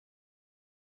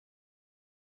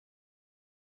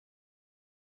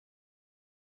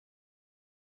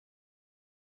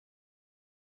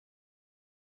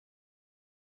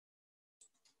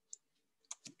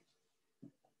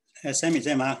Sammy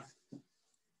在吗？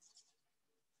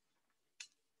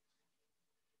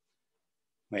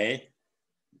喂。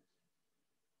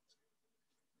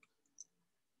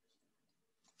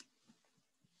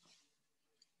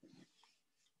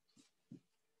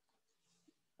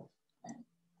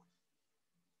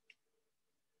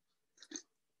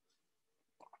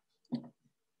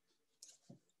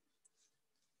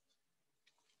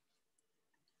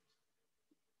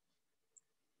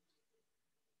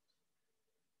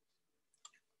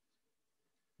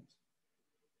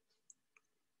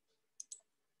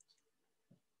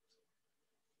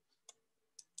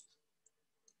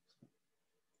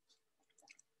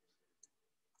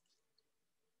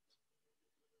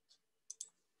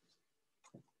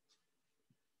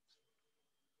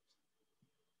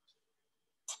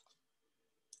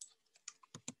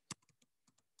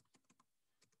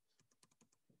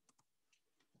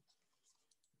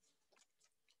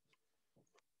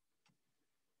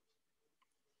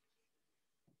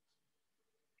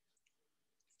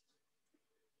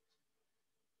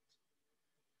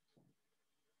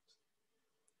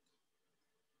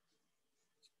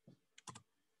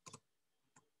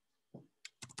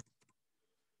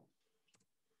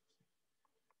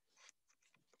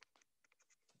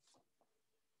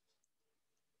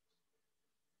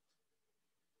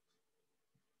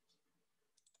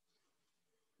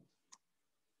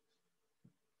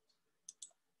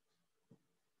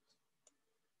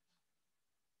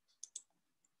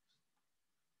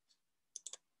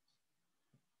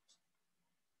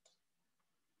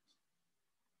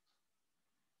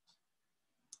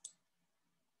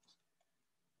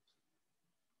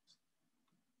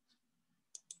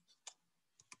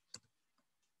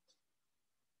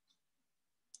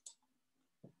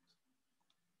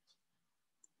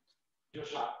就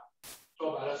是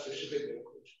说白了，随时被别人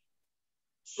控制。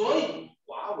所以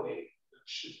华为的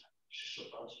市场是首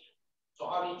当其冲。从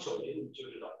2019年你就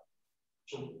知道，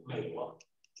美国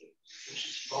军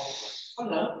事情报部门，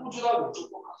他能不知道有中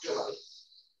国卡这玩意？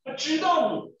他知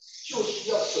道你就是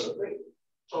要准备，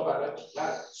说白了抵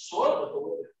赖所有的都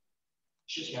为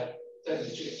之前在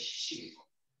你这个体系里头，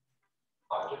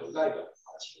把这个赖表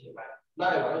把钱给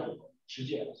赖完以后，直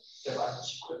接再把你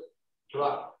击溃，是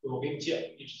吧？我给你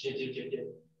借，一直借，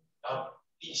然后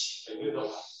利息每个月都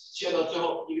还，借到最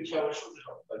后一个天文数字上，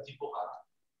本金不还，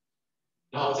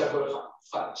然后再过来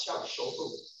反向收购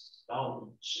你，然后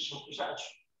你支撑不下去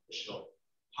的时候，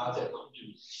他在控制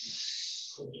你的经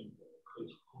济，控制你的科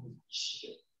技，控制你一系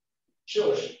列，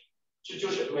这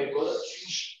就是美国的军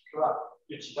事，是吧？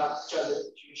有几大战略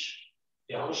的军事、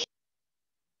粮食。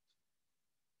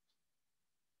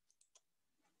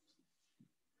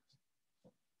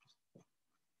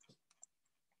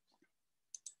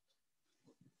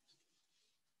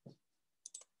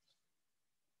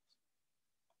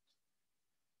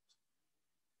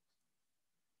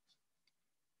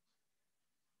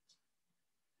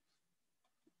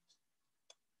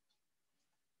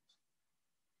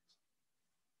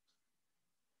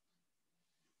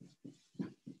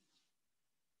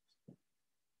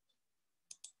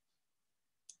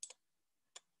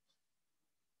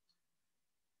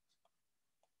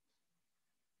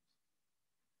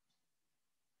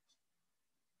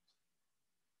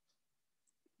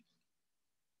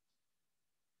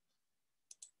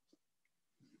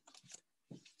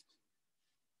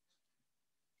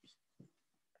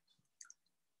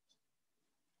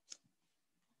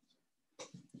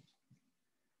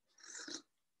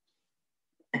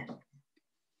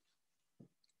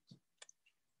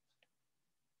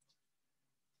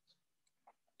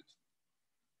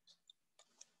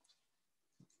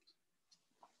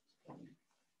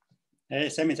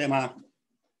Sammy 在吗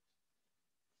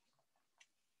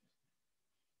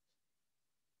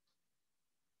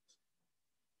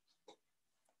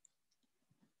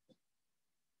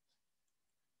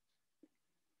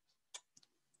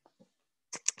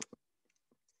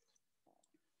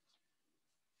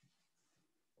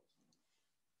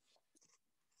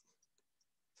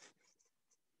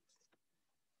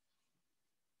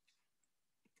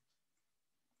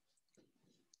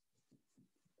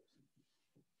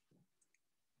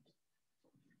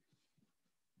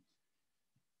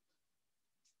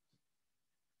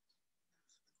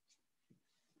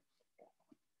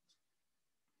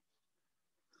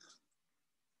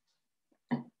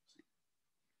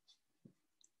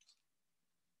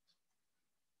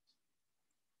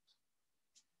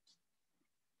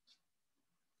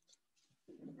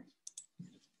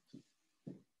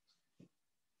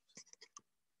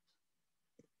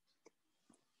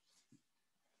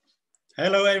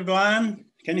？Hello,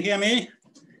 everyone. Can you hear me?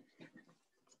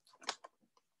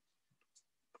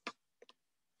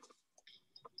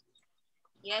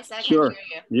 Yes, I Sure. can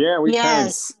hear you. Yeah, we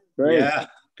Yes. can. Great. Yeah,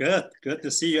 good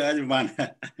to see you, everyone.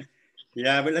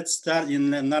 Yeah, but let's start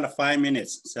in another 5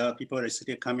 minutes. So people are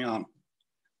still coming on.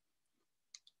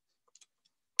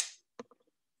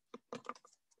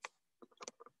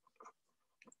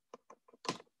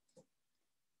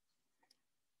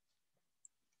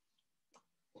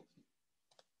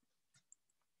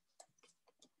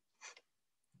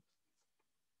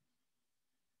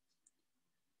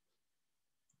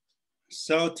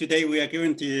 So today we are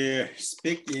going to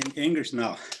speak in English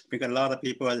now because a lot of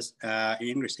people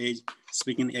English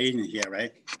speaking Asian here,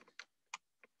 right?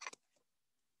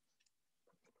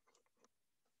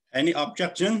 Any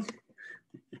objection?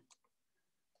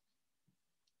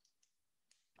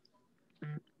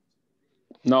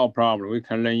 No problem. We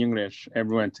can learn English,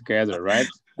 everyone together, right?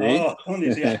 Oh,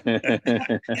 Tony, yeah.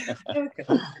 Okay.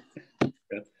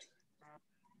 Good.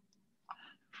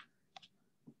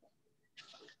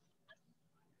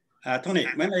 Tony,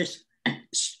 when I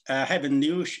have a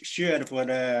new share for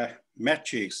the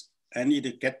matrix, I need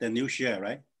to get the new share,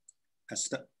 right?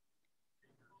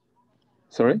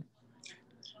 Sorry?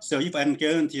 So if I'm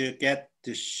going to get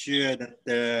the share that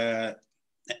the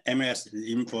MS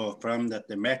info from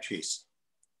the matrix,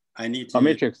 I need to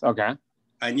matrix, okay.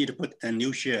 I need to put a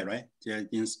new share, right? To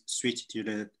switch to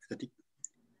the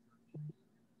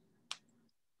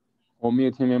我没有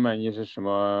听明白你是什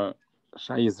么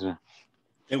啥意思？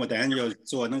因为我等下要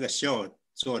做那个 show，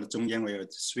 做的中间我有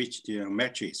switch to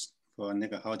matrix for 那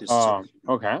个 how to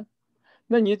OK，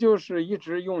 那你就是一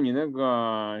直用你那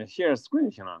个 share screen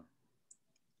就行了。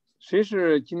谁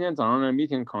是今天早上的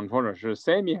meeting controller？ 是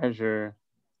Sammy 还是？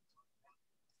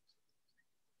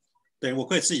对，我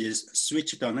可以自己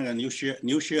switch 到那个 new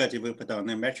share 就会到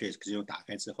那个 matrix 就打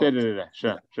开之后。对，是。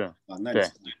啊，那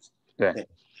对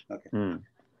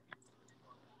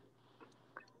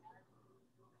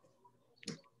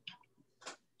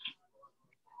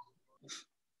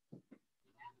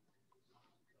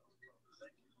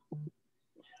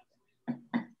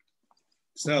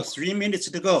 3 minutes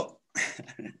to go.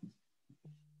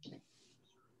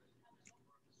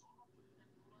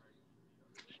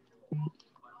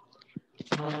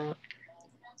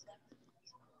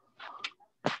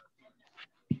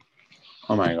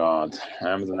 Oh my God,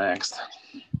 I'm the next.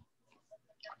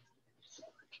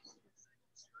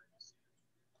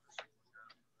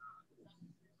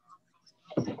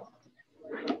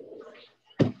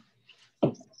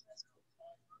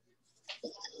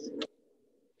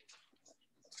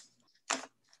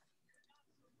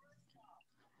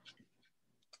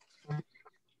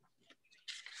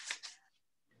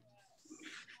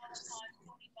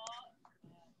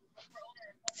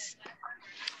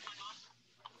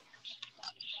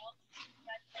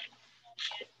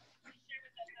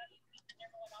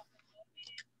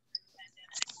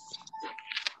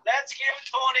 Let's give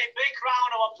Tony a big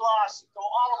round of applause to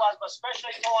all of us, but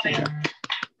especially Tony.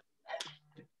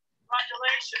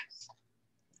 Congratulations.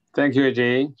 Thank you,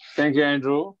 AJ. Thank you,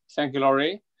 Andrew. Thank you,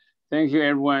 Laurie. Thank you,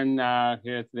 everyone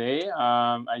here today.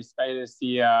 I expect to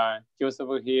see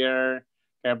Joseph here,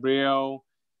 Gabriel,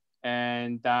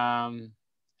 and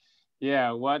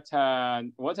yeah, what a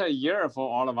year for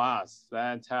all of us.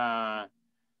 That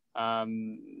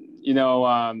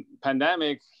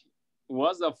pandemic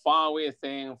was a faraway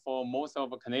thing for most of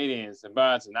the Canadians,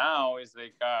 but now it's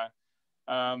like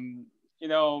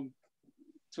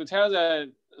to tell the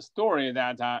story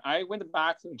that I went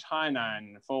back to China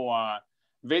for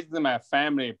visiting my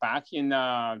family back in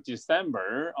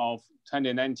December of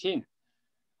 2019.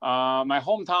 My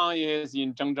hometown is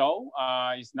in Zhengzhou.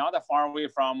 It's not that far away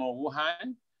from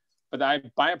Wuhan, but I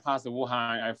bypassed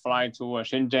Wuhan. I fly to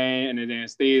Shenzhen and then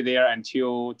stay there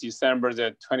until December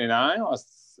the 29th, or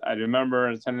I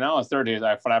remember 29th or 30th,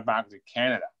 I fly back to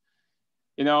Canada.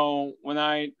 You know, when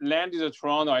I landed in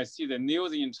Toronto, I see the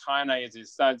news in China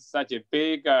is such a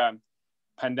big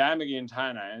pandemic in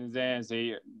China. And then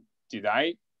say, did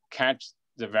I catch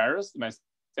the virus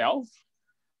myself?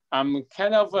 I'm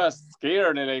kind of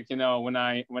scared, like, when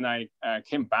I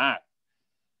came back.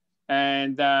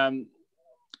 And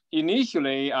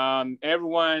initially,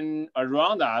 everyone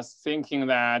around us thinking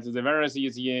that the virus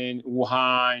is in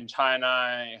Wuhan,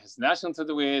 China, has nothing to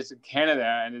do with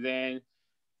Canada. And then,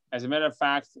 as a matter of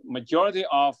fact, majority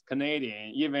of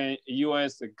Canadian, even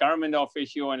US government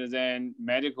official and then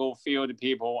medical field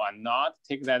people are not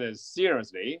taking that as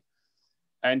seriously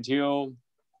until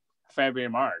February,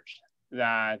 March,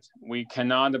 that we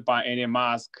cannot buy any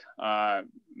mask,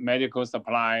 medical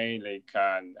supply, like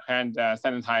hand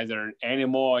sanitizer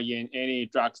anymore in any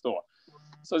drugstore.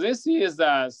 So this is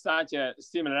such a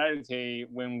similarity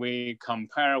when we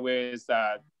compare with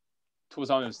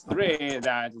 2003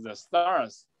 that the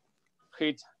SARS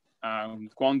hit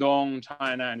Guangdong,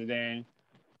 China, and then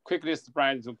quickly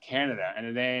spread to Canada.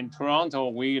 And then Toronto,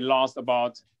 we lost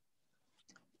about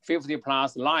 50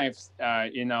 plus lives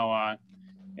in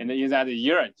that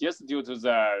year just due to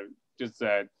the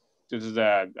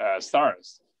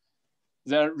SARS.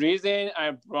 The reason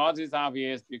I brought this up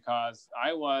is because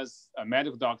I was a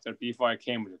medical doctor before I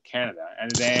came to Canada. And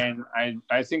then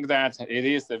I think that it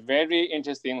is a very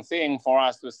interesting thing for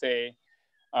us to say,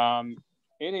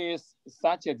 it is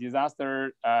such a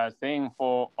disaster thing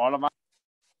for all of us.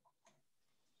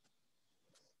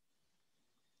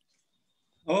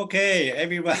 Okay,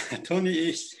 everyone, Tony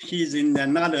he's in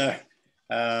another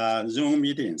Zoom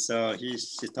meeting. So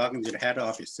he's talking to the head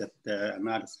office at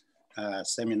another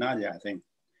seminar, I think.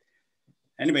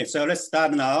 Anyway, so let's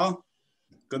start now.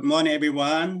 Good morning,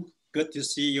 everyone. Good to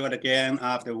see you again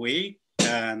after a week.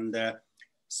 And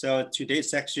so today's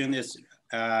section is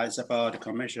about the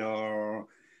commercial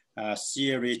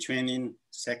theory training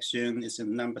section. Is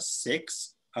number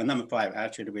 5.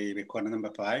 Actually, we record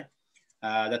number 5.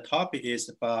 The topic is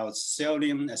about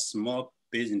selling a small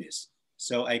business.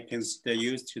 So I consider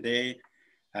use today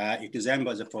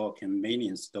examples for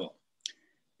convenience store.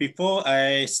 Before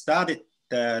I started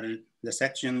the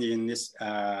section in this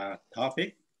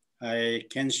topic, I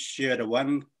can share the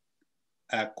one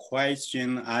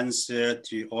question answer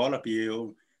to all of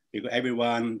you, because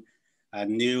everyone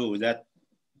knew that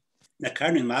the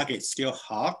current market is still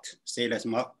hot, sales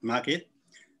market.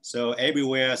 So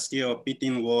everywhere still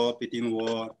bidding war.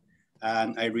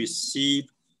 And I receive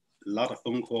a lot of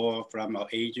phone call from our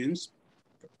agents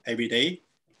every day.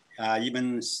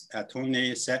 Even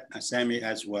Tony, Sammy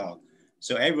as well.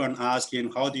 So everyone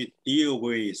asking, how do you deal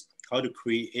with, how to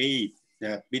create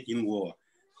the bidding war?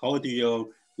 How do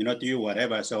you do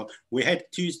whatever? So we had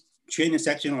 2 training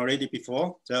sections already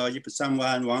before. So if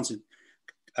someone wants to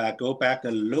go back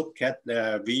and look at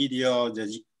the video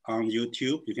on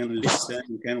YouTube, you can listen,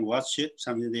 you can watch it,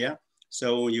 something there.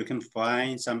 So you can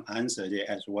find some answer there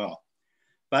as well.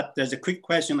 But there's a quick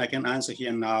question I can answer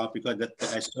here now, because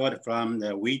I saw it from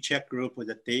the WeChat group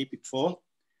the day before.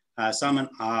 Someone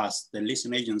asked, the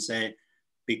listing agent say,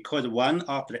 because one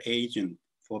of the agent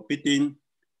for bidding,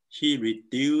 he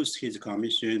reduced his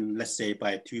commission, let's say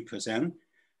by 2%,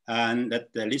 and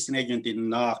that the listing agent did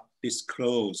not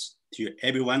disclose to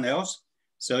everyone else.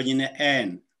 So in the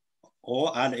end, all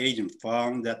other agents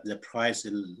found that the price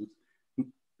is,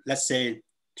 let's say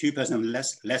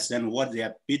 2% less than what they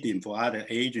are bidding for other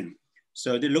agents.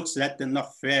 So it looks like they're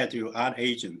not fair to other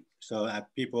agents. So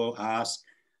people ask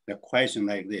the question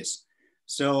like this.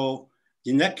 So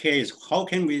in that case, how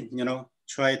can we,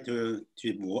 try to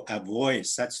avoid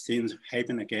such things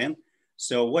happen again?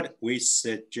 So what we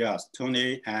suggest,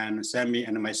 Tony and Sammy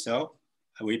and myself,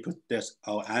 we put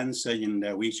our answer in the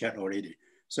WeChat already.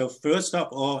 So first of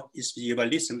all, if you are a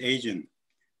listing agent,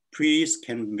 please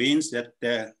convince that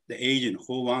the agent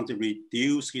who wants to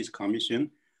reduce his commission,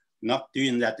 not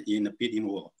doing that in the bidding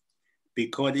war,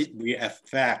 because it will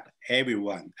affect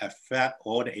everyone, affect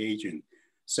all the agents.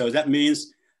 So that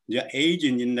means the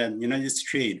agent in the United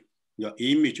States, your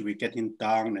image will getting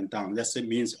down and down. That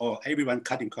means everyone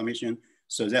cutting commission.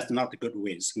 So that's not a good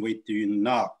way. We do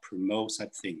not promote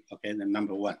such thing. Okay, the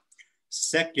number 1.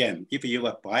 Second, if you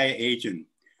are a buyer agent,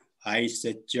 I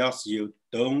suggest you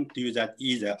don't do that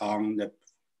either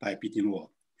by bidding war.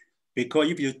 Because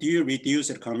if you do reduce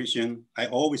the commission, I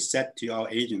always said to our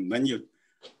agent, when you,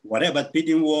 whatever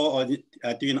bidding war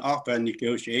or doing offer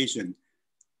negotiation,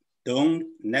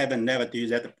 never do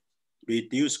that,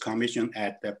 reduce commission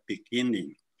at the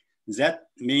beginning. That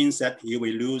means that you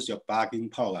will lose your bargaining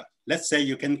power. Let's say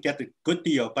you can get a good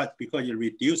deal, but because you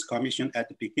reduce commission at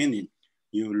the beginning,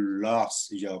 you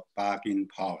lost your bargaining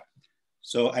power.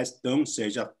 So I don't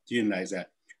suggest doing like that.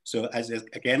 So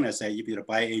again, I say, if you're a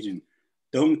buyer agent,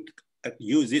 don't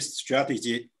use this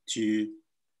strategy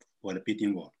for the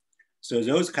bidding war. So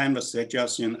those kind of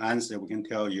suggestion answer we can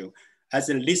tell you. As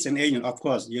a listing agent, of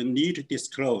course, you need to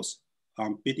disclose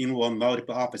on bidding war,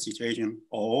 multiple offer situation,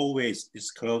 always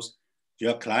disclose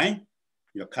your client,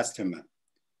 your customer.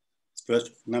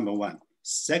 First, number 1.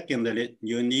 Secondly,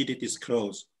 you need to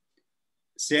disclose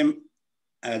same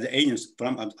as the agents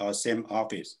from our same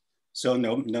office. So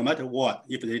no matter what,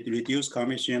 if they reduce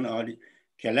commission or the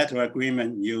collateral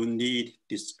agreement, you need to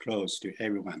disclose to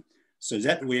everyone. So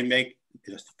that will make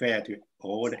it fair to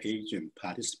all the agents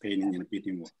participating in the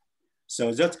bidding war.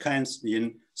 So that kinds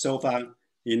so far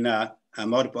in a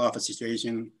multiple offer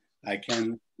situation, I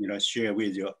can share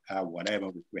with you whatever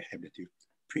we have to do.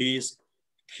 Please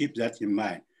keep that in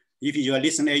mind. If you're a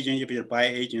listing agent, if you're a buyer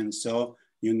agent, so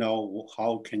you know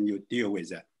how can you deal with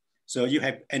that. So you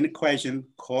have any question,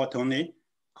 call Tony,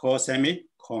 call Sammy,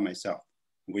 call myself.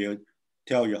 We'll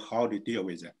tell you how to deal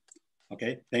with that.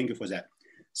 Okay, thank you for that.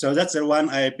 So that's the one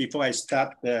before I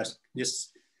start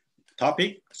this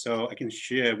topic, so I can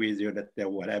share with you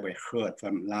that whatever I heard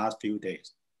from last few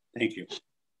days. Thank you.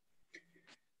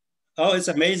 Oh, it's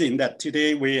amazing that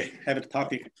today we have a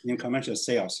topic in commercial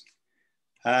sales.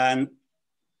 And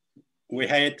we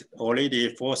had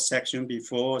already 4 sections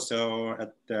before, so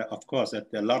of course,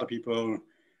 a lot of people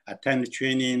attend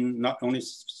training, not only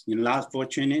in last 4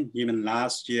 training, even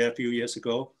last year, a few years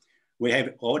ago. We have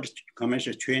all the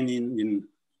commercial training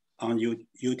on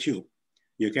YouTube.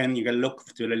 You can look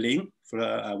to the link for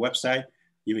a website.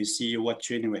 You will see what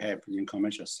training we have in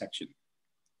commercial section.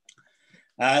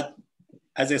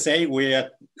 As I say,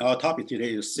 our topic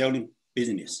today is selling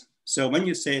business. So when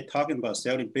you say talking about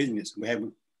selling business, we have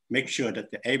to make sure that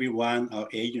everyone, our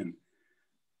agent,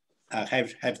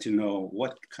 have to know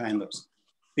what kind of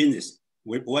business,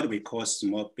 what we call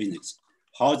small business,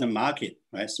 how the market,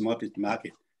 right? Small business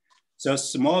market. So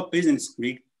small business,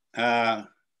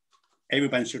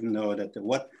 everyone should know that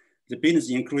what the business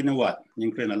including what?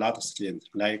 Including a lot of things,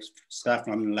 like stuff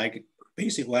from like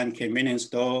basic one, convenience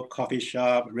store, coffee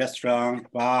shop,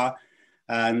 restaurant, bar,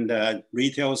 and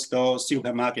retail store,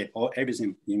 supermarket, or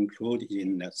everything included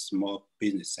in the small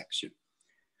business section.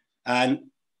 And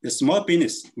the small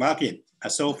business market,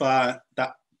 so far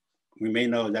that we may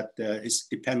know that it's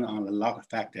dependent on a lot of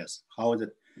factors. How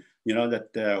the,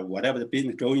 whatever the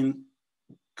business going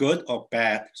good or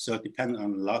bad, so it depends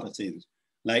on a lot of things,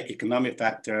 like economic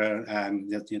factor,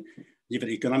 and if the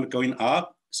economic going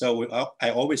up. So I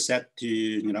always said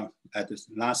to, at the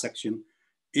last section,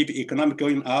 if economic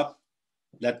going up,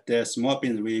 that the small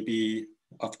business will be,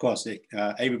 of course,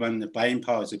 everyone, the buying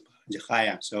power is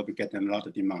higher, so we get a lot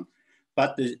of demand.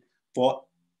 But for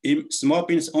small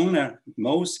business owner,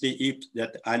 mostly if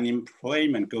that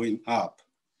unemployment going up,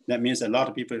 that means a lot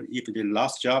of people, if they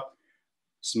lost job,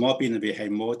 small business will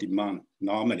have more demand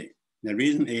normally. The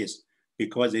reason is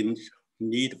because they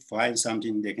need to find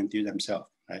something they can do themselves,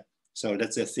 right? So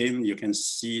that's the thing you can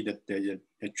see that the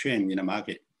trend in the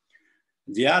market.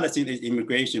 The other thing is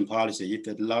immigration policy. If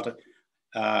a lot of,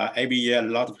 every year, a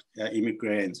lot of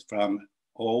immigrants from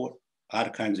all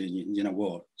other countries in the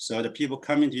world. So the people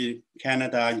coming to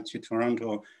Canada, to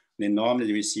Toronto, they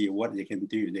normally will see what they can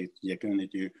do. They're going to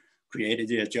do, create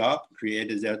their job,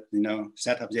 create their,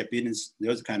 set up their business,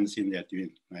 those kind of things they're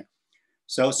doing, right?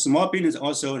 So small business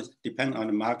also depend on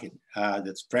the market.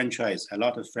 That's franchise, a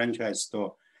lot of franchise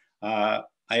store.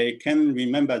 I can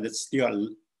remember that still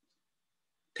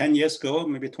 10 years ago,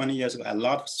 maybe 20 years ago, a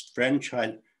lot of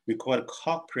franchise, we call it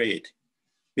corporate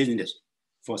business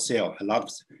for sale. A lot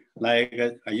of, like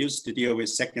I used to deal with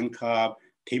Second Cup,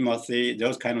 Timothy,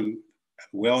 those kind of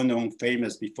well-known,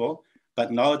 famous before.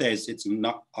 But nowadays it's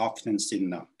not often seen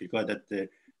now because that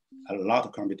a lot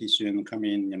of competition come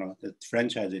in, the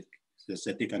franchise is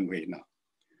a different way now.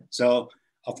 So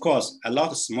of course, a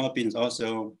lot of small business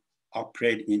also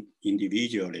operate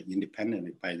individually,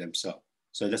 independently by themselves.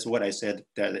 So that's what I said,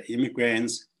 that the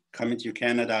immigrants coming to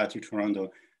Canada, to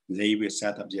Toronto, they will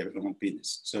set up their own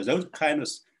business. So those kind of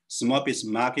small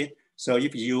business market. So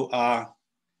if you are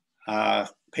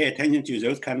pay attention to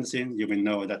those kind of things, you will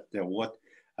know that what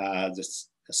the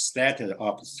status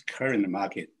of the current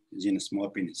market is in a small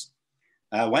business.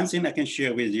 One thing I can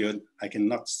share with you, I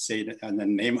cannot say the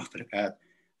name of the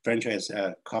franchise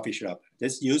coffee shop.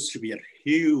 This used to be a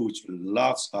huge,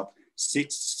 lots of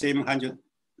 600-700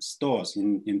 stores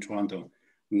in Toronto.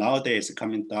 Nowadays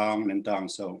coming down and down,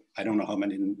 so I don't know how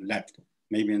many left.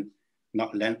 Maybe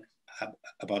not left,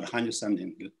 about 100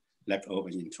 something left over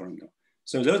in Toronto.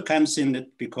 So those kinds of things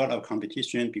that because of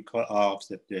competition, because of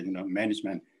the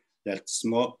management, that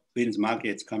small business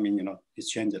markets coming, it's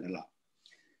changed a lot.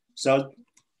 So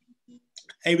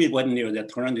everyone knew that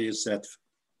Toronto is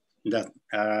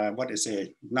what is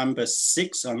it, number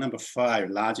 6 or number 5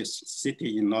 largest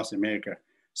city in North America.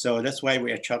 So that's why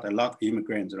we attract a lot of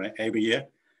immigrants, right? Every year.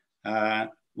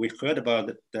 We heard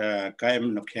about the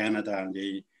government of Canada,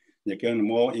 they're getting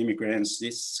more immigrants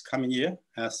this coming year,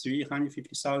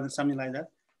 350,000, something like that.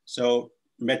 So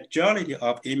majority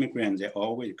of immigrants, they're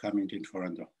always coming to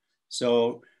Toronto.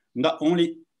 So not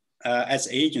only as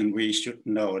agent, we should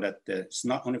know that it's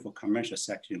not only for commercial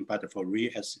section, but for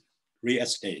real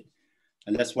estate.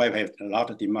 And that's why we have a lot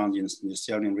of demand in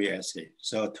selling real estate.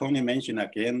 So Tony mentioned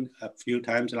again a few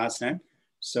times last time.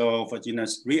 So for real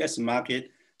estate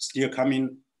market still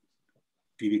coming,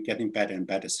 be getting better and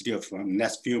better still from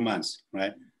next few months,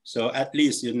 right? So at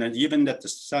least even that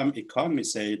some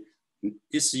economists say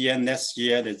this year, next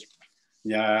year, that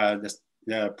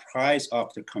the price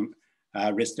of the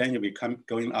residential will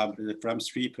going up from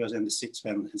 3% to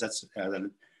 6%. That's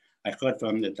I heard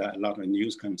from a lot of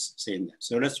news saying that.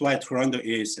 So that's why Toronto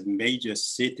is a major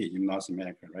city in North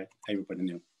America, right? Everybody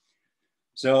knew.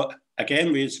 So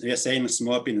again, we are saying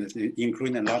small business,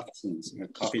 including a lot of things,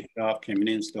 coffee shop,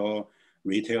 convenience store,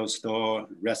 retail store,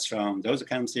 restaurant, those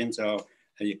kind of things are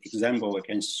an example I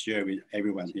can share with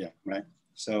everyone here, right?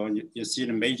 So you see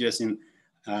the majors in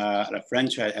the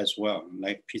franchise as well,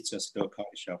 like pizza store,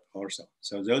 coffee shop also.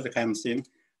 So those are the kind of things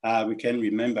we can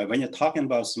remember when you're talking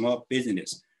about small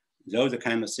business. Those are the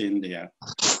kind of things they are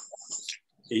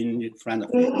in front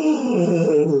of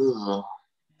you.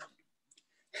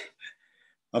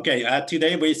 Okay,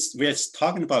 today we're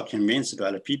talking about convenience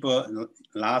store. People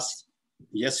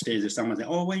yesterday, someone said,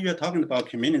 "Oh, when you're talking about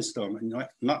convenience store,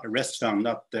 not a restaurant,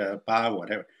 not the bar,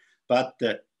 whatever." But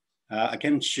I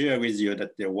can share with you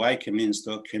that the why convenience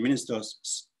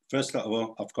stores, first of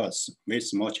all, of course, very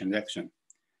small transaction.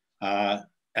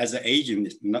 As an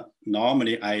agent,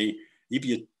 normally if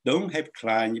you don't have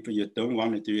client, if you don't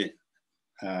want to do it,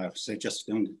 so just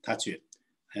don't touch it.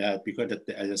 Because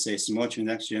as I say, small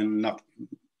transaction, not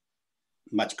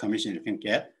much commission you can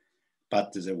get,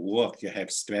 but the work you have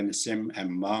spent the same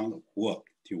amount of work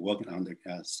to work on the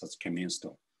such convenience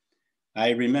store. I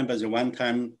remember the one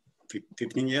time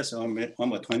 15 years or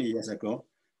almost 20 years ago,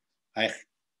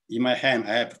 in my hand,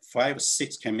 I have 5 or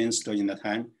 6 convenience stores in the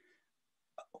time.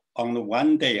 On the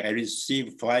one day, I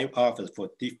received 5 offers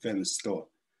for different stores.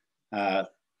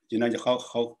 You know,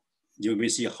 how you will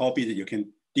see how busy you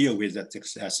can deal with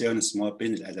the selling small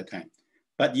business at the time.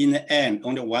 But in the end,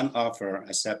 only 1 offer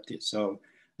accepted. So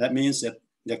that means that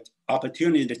the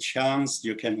opportunity, the chance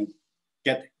you can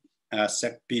get,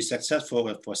 be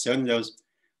successful for selling those,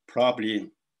 probably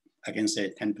I can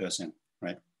say 10%,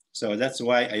 right? So that's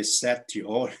why I said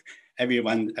to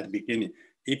everyone at the beginning,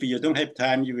 if you don't have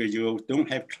time, you don't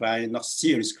have client, not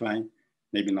serious client,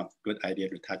 maybe not good idea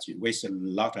to touch it, waste a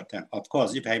lot of time. Of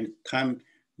course, if you have time,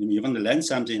 you want to learn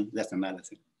something, that's another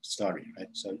story, right?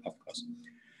 So of course.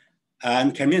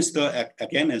 And convenience store,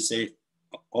 again, I say,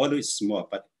 always small,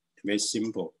 but very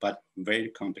simple, but very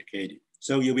complicated.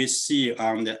 So you will see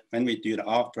when we do the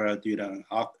offer, do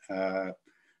the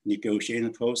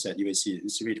negotiation process, you will see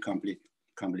it's really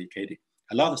complicated.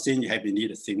 A lot of things you have to need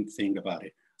to think about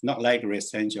it. Not like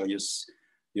residential, you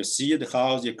see the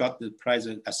house, you got the price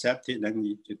accepted,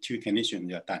 then the 2 conditions,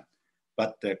 you're done.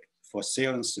 But for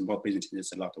sales, small business,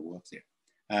 there's a lot of work there.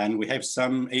 And we have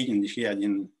some agents here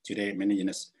today, many in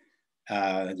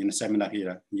the seminar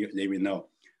here, they will know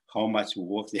how much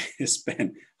work they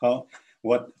spend,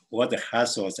 what the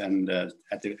hassles and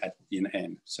at the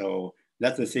end. So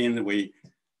that's the thing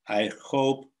I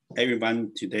hope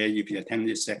everyone today, if you attend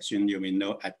this section, you will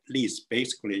know at least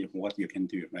basically what you can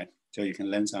do, right? So you can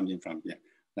learn something from there.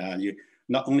 You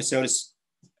not only sell this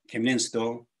convenience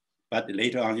store, but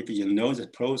later on, if you know the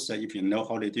process, if you know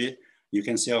how to do it, you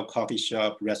can sell coffee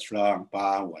shop, restaurant,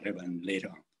 bar, whatever, and later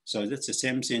on. So that's the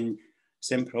same thing,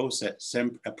 same process,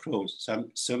 same approach,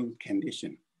 some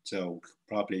condition. So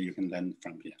probably you can learn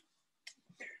from here.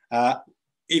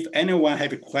 If anyone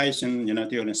have a question,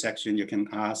 during the section, you can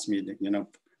ask me,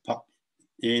 pop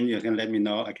in, you can let me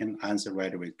know, I can answer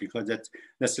right away, because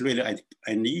that's really,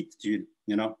 I need to,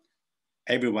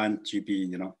 everyone to be,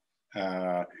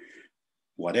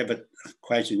 whatever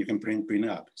question you can bring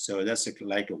up. So that's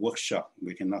like a workshop.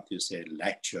 We cannot just say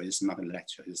lecture, it's not a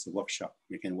lecture, it's a workshop.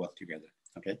 We can work together,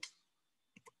 okay?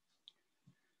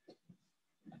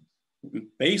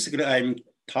 Basically, I'm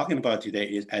talking about today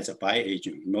is as a buy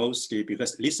agent, mostly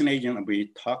because listing agent, we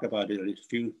talked about it a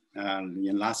few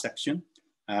in last section.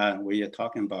 We are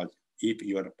talking about if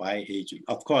you're a buy agent.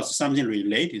 Of course, something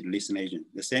related to listing agent,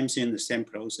 the same thing, the same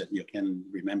process you can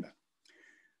remember.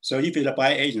 So if you're a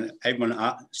buy agent,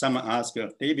 someone asks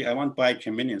you, David, I want to buy a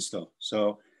convenience store.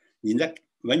 So in that,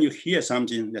 when you hear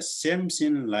something, the same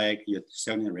thing like you're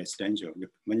selling residential,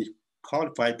 when you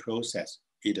qualify process,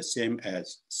 it's the same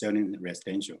as selling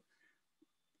residential.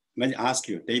 When you ask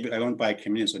you, David, I want to buy a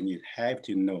convenience store, you have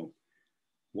to know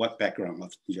what background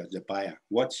of the buyer,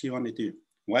 what he want to do,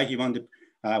 why he want to,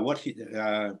 what he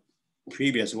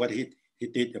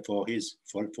did for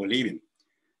living.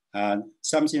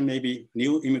 Something maybe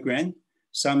new immigrant,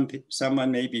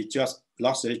 someone maybe just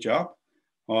lost their job,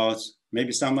 or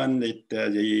maybe someone that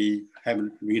they have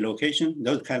relocation.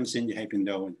 Those kind of things you have to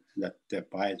know that the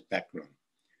buyer's background.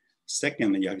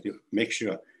 Second, you have to make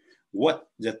sure what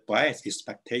the buyer's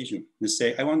expectation. They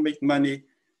say, I want to make money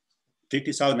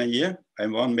 50,000 a year. I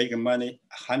want to make money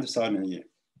 100,000 a year.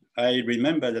 I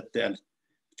remember that a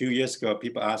few years ago,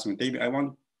 people asked me, David, I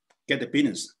want to get a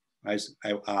business. I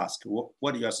ask,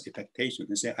 what are your expectations?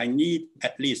 They say, I need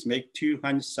at least make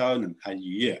 200,000 a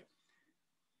year.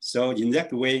 So in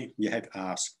that way, you have to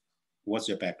ask, what's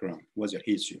your background? What's your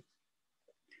history?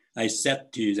 I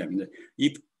said to them that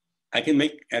if I can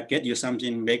get you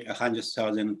something, make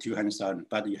 100,000, 200,000,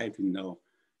 but you have to know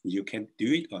you can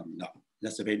do it or not.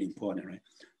 That's very important, right?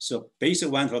 So basic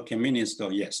one for convenience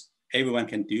store, yes, everyone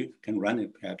can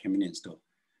run a convenience store.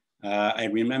 I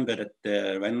remember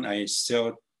that when I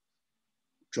sold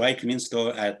dry cleaning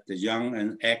store at the Yonge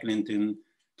and Eglinton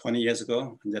 20 years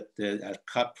ago, that a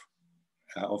couple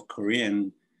of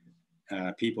Korean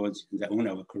people, the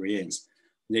owner of Koreans,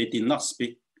 they did not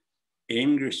speak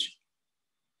English,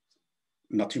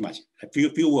 not too much, a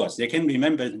few words. They can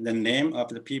remember the name of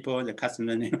the people, the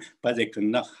customer name, but they could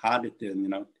not hardly,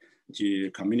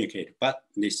 to communicate. But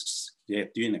they're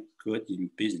doing a good in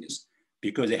business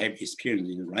because they have experience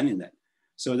in running that.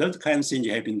 So those kind of things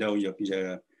you have to know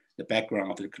the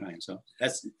background of the client. So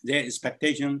that's their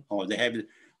expectation, or they have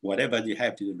whatever they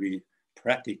have to be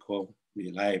practical,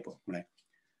 reliable, right?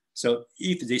 So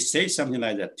if they say something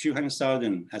like that,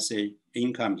 200,000 as a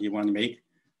income you want to make,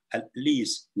 at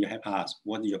least you have asked,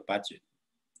 what is your budget?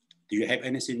 Do you have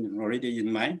anything already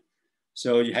in mind?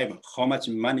 So you have how much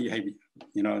money you have,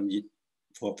 need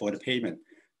for the payment.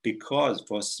 Because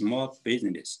for small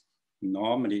business,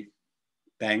 normally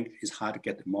bank is hard to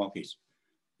get the mortgage.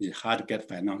 It's hard to get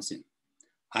financing.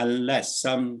 Unless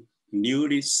some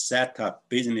newly set up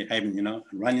business having,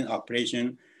 running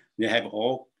operation, they have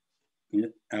all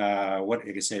what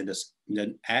you can say,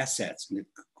 the assets, the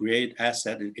great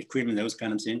asset, equipment, those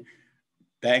kind of things.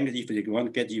 Banks, if they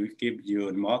want to give you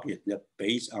a mortgage, they're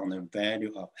based on the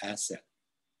value of asset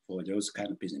for those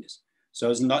kind of business. So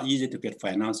it's not easy to get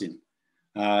financing.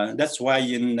 That's why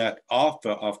in the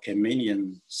offer of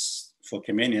convenience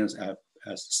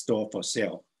store for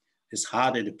sale, it's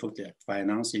harder to put the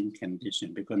financing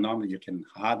condition because normally you can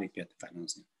hardly get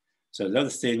financing. So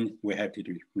those things we have to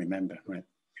remember, right?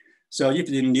 So if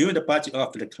you knew the budget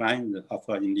of the client, of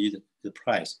indeed the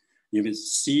price, you will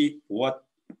see what,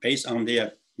 based on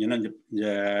their,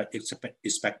 the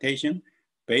expectation,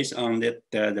 based on the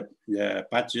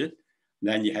budget,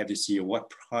 then you have to see what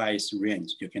price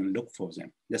range you can look for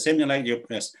them. The same thing like you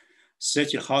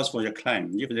search a house for your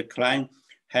client. If the client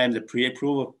has the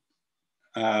pre-approval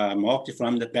mortgage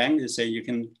from the bank, they say you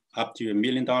can up to $1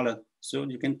 million, so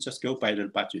you can just go by the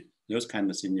budget. Those kind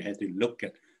of things you have to look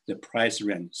at the price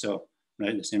range. So,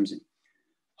 right, the same thing.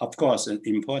 Of course,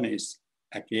 important is,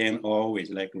 again, always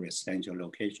like residential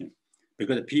location,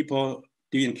 because the people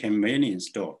doing convenience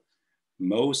store,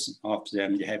 most of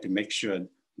them, you have to make sure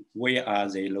where are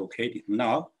they located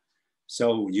now.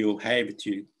 So you have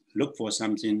to look for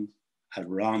something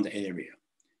around the area,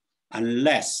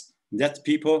 unless that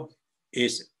people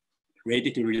is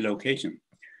ready to relocation.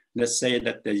 Let's say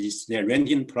that they're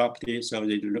renting property, so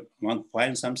they want to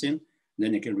find something,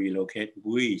 then you can relocate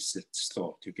with the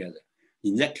store together.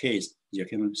 In that case, you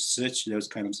can search those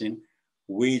kind of things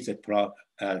with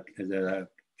the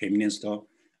convenience store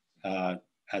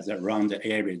as around the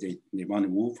area they want to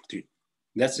move to.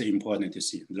 That's important to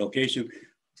see. Location,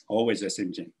 always the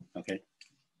same thing, okay?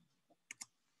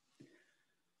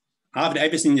 After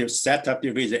everything you've set up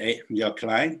with your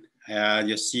client,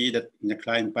 you see that the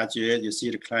client budget, you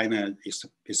see the client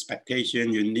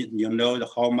expectation, you know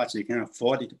how much they can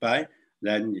afford it to buy.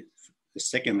 Then the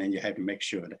second thing, you have to make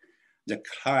sure that the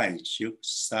client should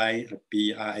sign a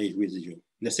BIA with you.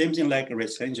 The same thing like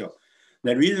residential.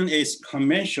 The reason is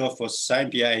commercial for sign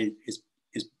BIA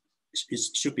it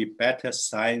should be better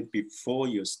signed before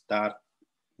you start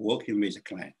working with the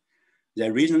client.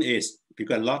 The reason is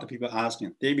because a lot of people are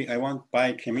asking, David, I want to buy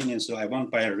a convenience store, I want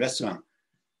to buy a restaurant.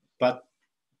 But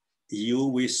you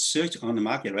will search on the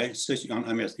market, right? Search on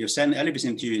Amazon. You send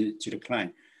everything to the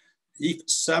client. If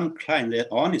some client, they're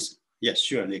honest, yes,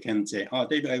 sure, they can say, oh,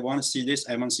 David, I want to see this,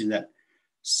 I want to see that.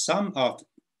 Some of,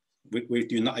 we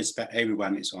do not expect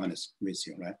everyone is honest with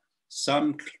you, right?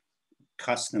 Some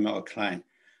customer or client,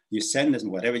 you send them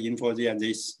whatever info there,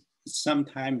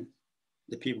 sometimes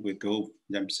the people will go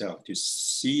themselves to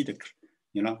see the,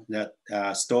 that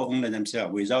store owner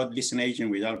themselves without listing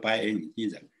agent, without buying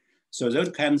either. So those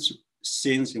kinds of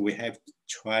things we have to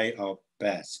try our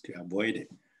best to avoid it.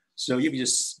 So if you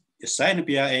sign a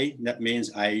BIA, that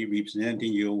means I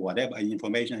representing you, whatever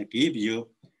information I give you,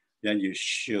 then you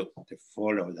should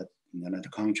follow the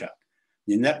contract.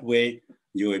 In that way,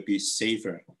 you will be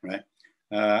safer, right?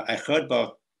 I heard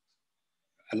about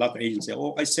a lot of agents say,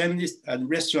 oh, I send this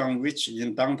restaurant which is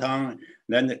in downtown,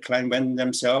 then the client went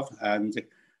themselves and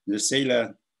the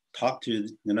seller talked to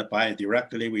the buyer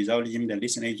directly without even the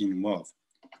listing agent involved.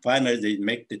 finally they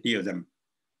make the deal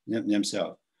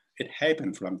themselves. It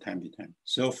happens from time to time.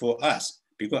 So for us,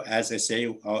 because as I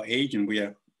say, our agent, we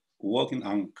are working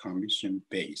on commission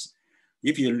base.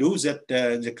 If you lose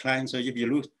the client, so if you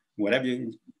lose whatever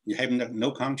you have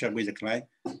no contract with the client,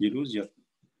 you lose your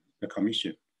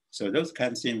commission. So those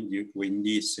kind of things we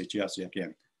need to suggest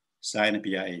again, sign a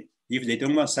BIA. If they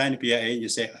don't want to sign a BIA, you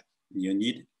say you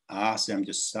need to ask them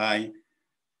to sign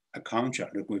a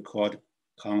contract that we call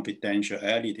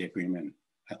confidentiality agreement.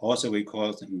 Also we call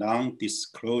it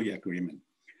non-disclosure agreement.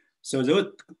 So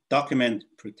those documents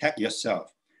protect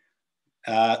yourself.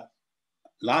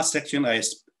 Last section I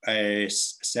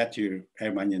said to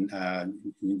everyone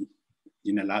in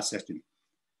the last section.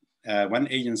 One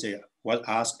agency was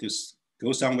asked to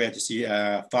go somewhere to see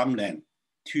a farmland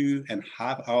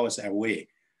 2.5 hours away.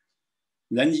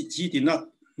 Then he did not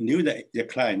knew the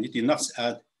client. He did not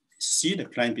see the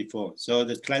client before. So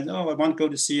the client, oh, I want to go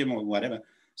to see him or whatever.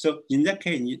 So in that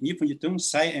case, if you don't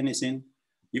say anything,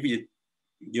 if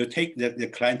you take the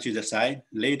client to the side,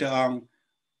 later on,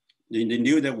 they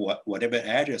knew that whatever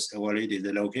address already,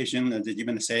 the location, they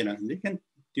even say that they can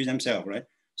do themselves, right?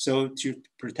 So to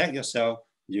protect yourself,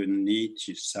 you need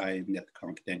to sign that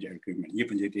confidential agreement,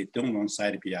 even if they don't want to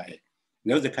sign the BIA.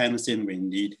 Those are the kind of thing we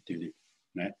need to do,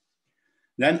 right?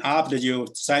 Then after you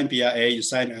sign BIA, you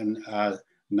sign a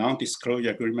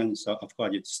non-disclosure agreement. So of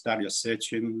course you start your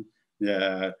searching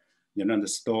the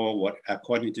store,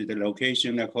 according to the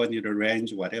location, according to the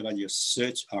range, whatever you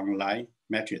search online,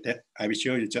 metric that I will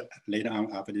show you just later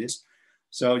on after this.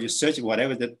 So you search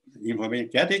whatever the information,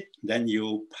 get it, then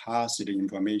you pass the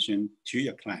information to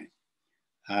your client.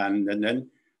 And then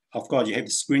of course you have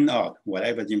to screen out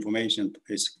whatever the information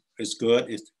is good,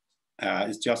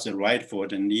 it's just right for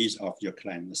the needs of your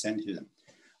client, send to them.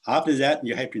 After that,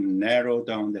 you have to narrow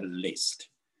down the list.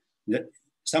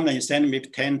 Sometimes you send maybe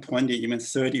 10, 20, even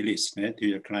 30 lists to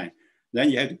your client. Then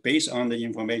you have to, based on the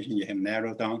information, you have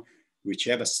narrowed down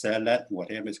whichever select,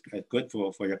 whatever is good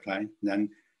for your client, then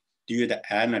do the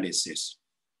analysis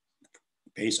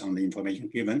based on the information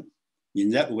given. In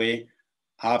that way,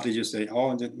 after you say,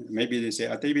 oh, maybe they say,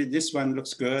 oh, David, this one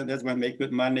looks good, that one make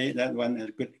good money, that one has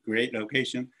good, great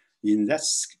location. In that,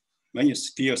 when you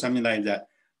feel something like that,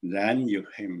 then you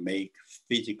can make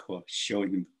physical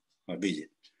showing or visit.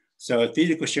 So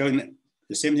physical showing,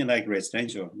 the same thing like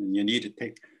residential. You need to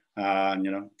take,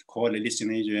 call a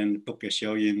listing agent, book a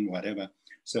showing, whatever.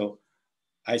 So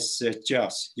I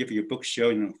suggest if you book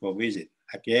showing for visit,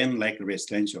 again, like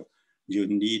residential, you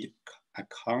need to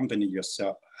accompany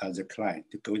yourself as a client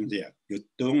to go in there. You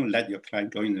don't let your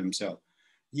client go in themselves.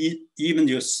 Even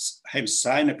you have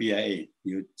signed a BIA,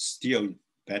 you still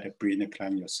better bring the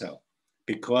client yourself,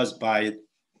 because by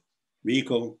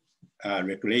legal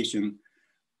regulation,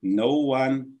 no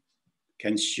one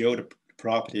can show the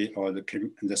property or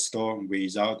the store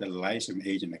without the licensed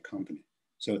agent company.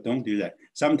 So don't do that.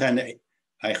 Sometimes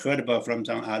I heard about from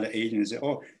some other agents, say,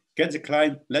 oh, get the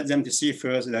client, let them to see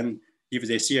first, then if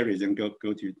they're serious, then go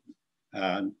to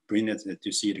bring it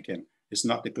to see it again. It's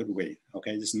not the good way,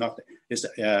 okay? It's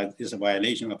a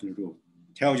violation of the rule.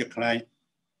 Tell your client,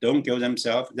 don't go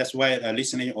themselves. That's why a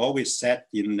listener always said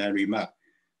in the remark,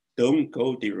 don't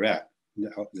go direct.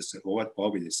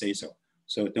 Always say so.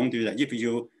 So don't do that. If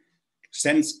you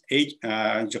send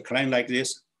your client like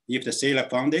this, if the seller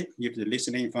found it, if the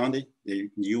listener found it,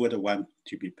 you are the one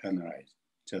to be penalized.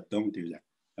 So don't do that,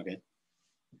 okay?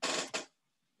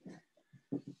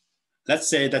 Let's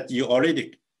say that you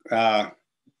already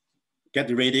get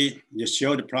ready, you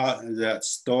show the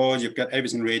store, you got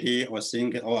everything ready, or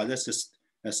think, oh, this is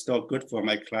a store good for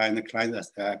my client. The client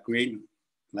has agreed,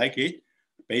 like it,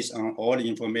 based on all the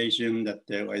information that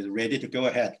they is ready to go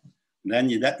ahead.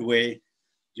 Then in that way,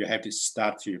 you have to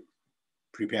start to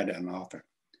prepare an offer.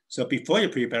 So before you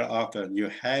prepare an offer, you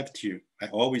have to, I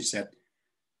always said,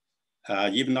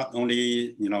 even not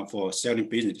only for selling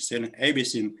business, selling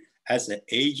everything as an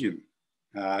agent.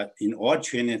 In all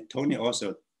training, Tony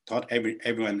also taught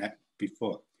everyone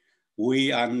before,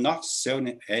 we are not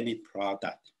selling any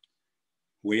product.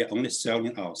 We are only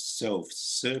selling our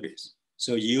service.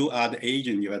 So you are the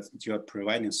agent, you are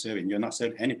providing service, you're not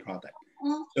selling any product.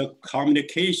 So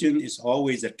communication is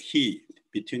always a key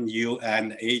between you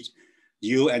and the agent,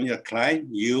 you and your client,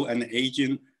 you and the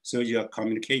agent. So your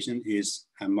communication is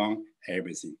among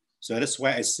everything. So that's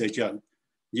why I suggest,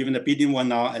 even the bidding one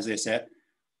now, as I said,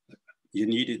 you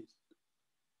need to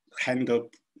handle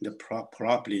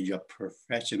properly your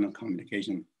professional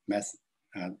communication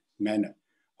manner.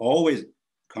 Always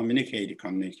communicate,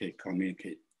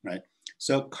 right?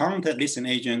 So contact listing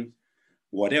agent,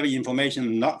 whatever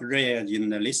information not rare in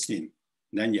the listing,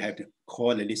 then you have to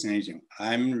call the listing agent.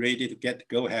 I'm ready to get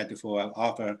go ahead for an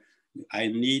offer. I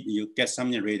need you get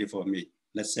something ready for me.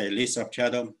 Let's say list of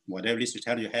title, whatever list of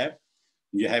title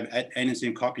you have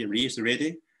anything copy lease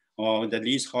ready, or the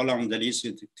lease, how long the lease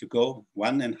to go,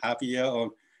 1.5 years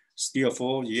or still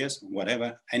 4 years,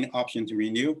 whatever, any option to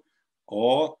renew,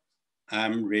 or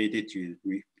I'm ready to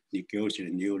negotiate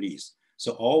a new lease.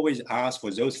 So always ask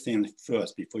for those things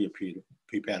first before you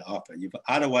prepare the offer. If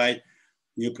otherwise,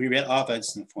 you prepare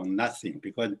offers for nothing,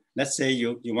 because let's say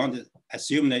you want to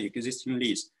assume the existing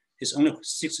lease. It's only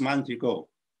 6 months to go.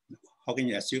 How can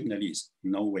you assume the lease?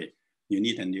 No way. You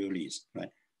need a new lease, right?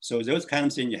 So those kind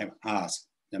of things you have to ask.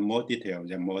 The more detail,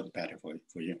 the more better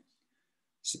for you.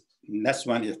 So next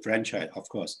one is franchise, of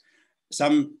course.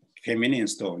 Some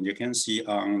convenience store, you can see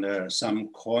on some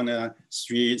corner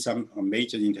street, some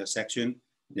major intersection,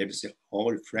 there's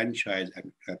all franchise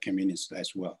convenience store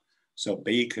as well. So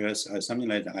bakers or something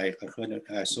like that,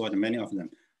 I saw many of them.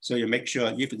 So you make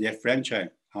sure if they're franchise,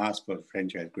 ask for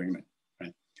franchise agreement,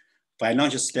 right?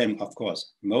 Financial statement, of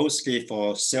course, mostly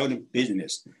for selling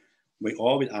business, we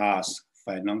always ask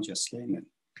financial statement.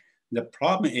 The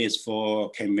problem is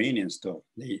for convenience store,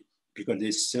 because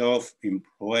they're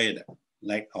self-employed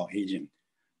like our agent,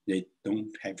 they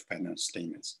don't have financial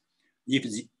statements.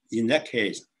 In that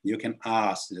case, you can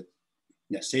ask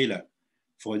the seller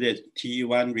for the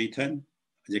T1 return.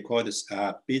 They call this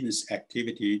business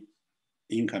activity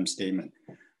income statement.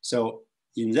 So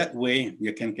in that way,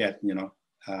 you can get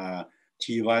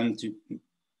T1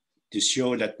 to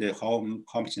show that how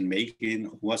much they're making,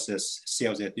 what's the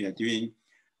sales that they are doing,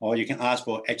 or you can ask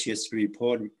for HS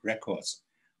report records.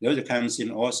 Those are kinds of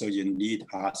things also you need to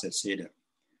ask the seller.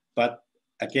 But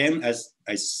again, as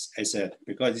I said,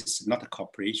 because it's not a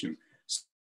corporation,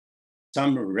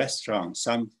 some restaurants,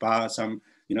 some bars, some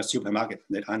supermarket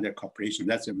that under corporation,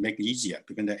 that's make it easier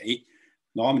because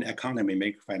normally accountant may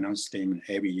make financial statement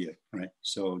every year, right?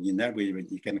 So in that way,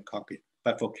 you can copy it.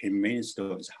 But for convenience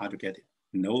store, it's hard to get it.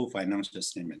 No financial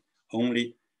statement,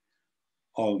 only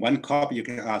or one copy you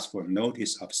can ask for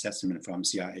notice of settlement from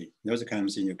CIA. Those are kind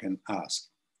of things you can ask.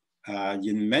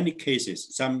 In many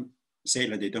cases, some say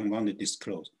that they don't want to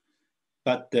disclose.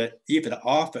 But if the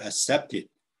offer accepted,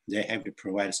 they have to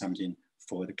provide something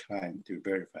for the client to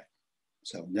verify.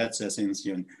 So that's the things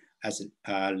as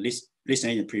a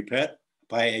listing agent prepared,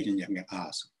 buyer agent you can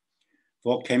ask.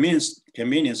 For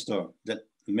convenience store, the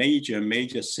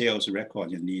major sales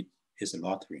record you need is a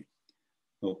lottery.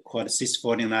 So called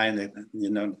 649,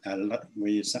 a lot,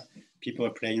 people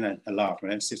are playing a lot,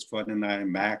 right?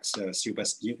 649 max,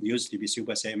 used to be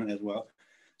Super 7 as well.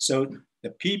 So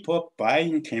the people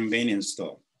buying convenience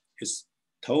store is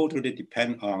totally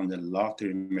depend on the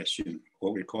lottery machine,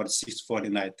 what we call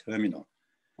 649 terminal.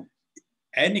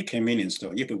 Any convenience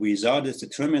store, if without the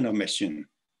terminal machine,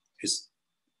 is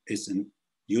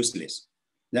useless.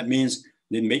 That means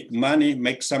they make money,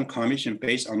 make some commission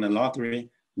based on the lottery.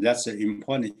 That's an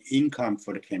important income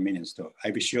for the convenience store.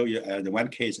 I will show you the one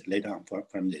case later on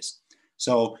from this.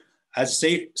 So as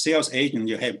a sales agent,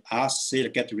 you have asked seller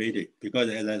get ready because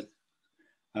as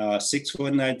a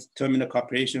 649 terminal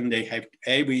corporation, they have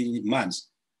every month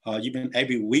or even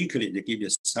every weekly, they give you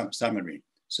some summary.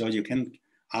 So you can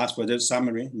ask for the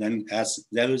summary, then as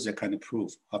that is the kind of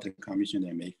proof of the commission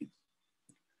they're making.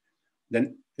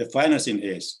 Then the final thing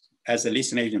is, as a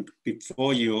listing agent,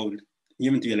 before you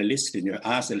even do the listing, you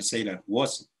ask the seller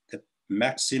what's the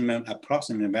maximum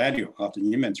approximate value of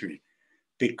the inventory.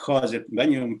 Because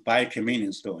when you buy a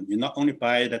convenience store, you not only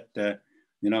buy that a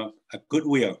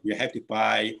goodwill, you have to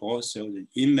buy also the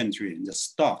inventory, the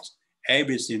stocks,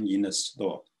 everything in the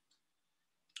store.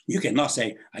 You cannot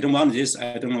say, I don't want this,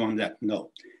 I don't want that.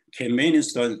 No, convenience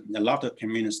store, a lot of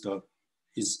convenience store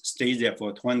stays there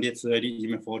for 20, 30,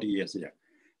 even 40 years there.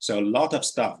 So a lot of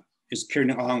stuff is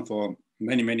carrying on for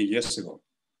many, many years ago.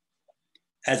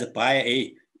 As a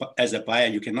buyer,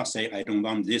 you cannot say, I don't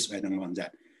want this, I don't want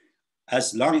that.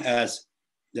 As long as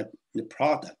the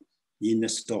product in the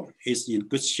store is in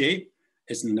good shape,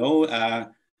 it's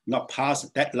not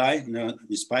past deadline, no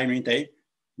expiring date,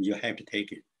 you have to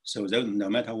take it. So no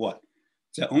matter what.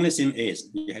 The only thing is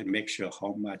you have to make sure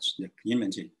how much the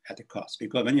inventory at the cost.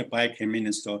 Because when you buy a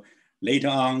convenience store, later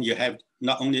on you have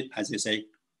not only, as I say,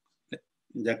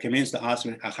 the convenience store asks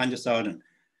 100,000,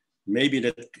 maybe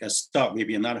the stock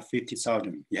maybe another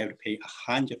 50,000. You have to pay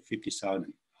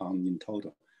 150,000 in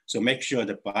total. So make sure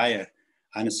the buyer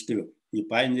understood you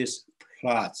buy this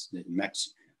plus the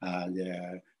max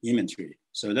the inventory.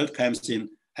 So those kinds of things,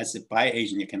 as a buyer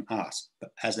agent, you can ask.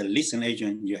 But as a listing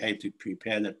agent, you have to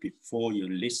prepare that before you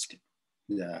list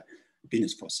the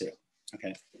business for sale.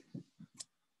 Okay.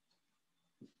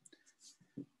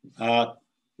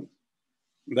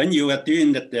 When you are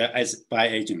doing that as by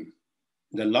agent,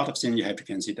 there are a lot of things you have to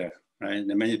consider, right?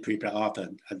 The minute prepare offer,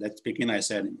 at the beginning I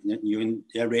said,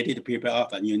 you're ready to prepare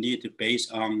offer, you need to base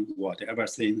on whatever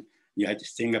thing you have to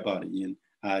think about in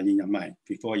your mind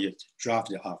before you draft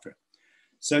the offer.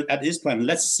 So at this point,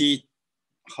 let's see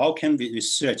how can we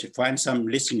research, find some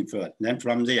listening first. Then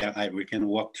from there, we can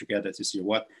work together to see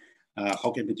what,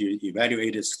 how can we do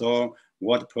evaluate the store,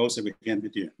 what process we can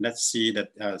do. Let's see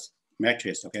that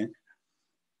matrix, okay?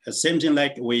 The same thing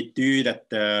like we do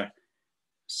that,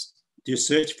 do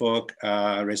search for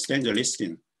residential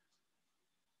listing.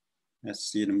 Let's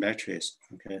see the matrix,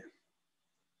 okay.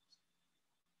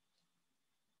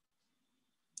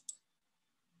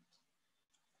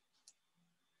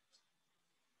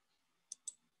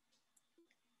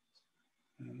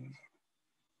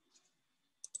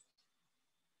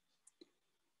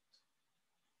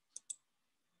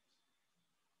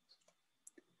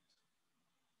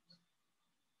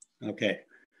 Okay,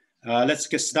 let's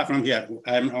get started from here.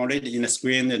 I'm already in the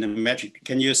screen and the matrix.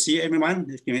 Can you see everyone?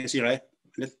 Can you see, right?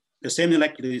 The same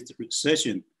like the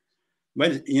searching.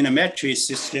 When in a matrix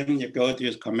system, you go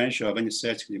to commercial when you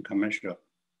search in commercial.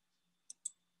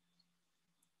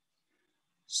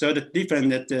 So the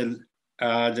different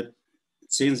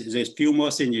since there's few more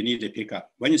things you need to pick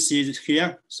up. When you see it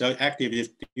here, so actively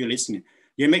you're listening.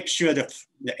 You make sure that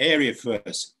the area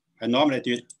first. I normally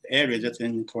do the area that's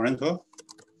in Toronto,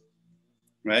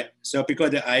 right? So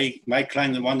because my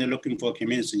client wanted looking for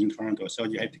community in Toronto, so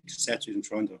you have to set it in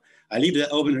Toronto. I leave it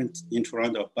open in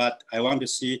Toronto, but I want to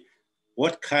see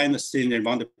what kind of thing they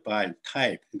want to buy,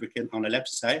 type. If we can on the left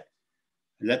side,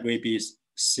 that will be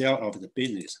sale of the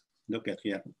business. Look at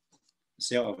here,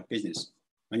 sale of business.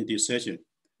 When you do searching.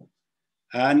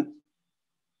 And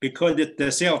because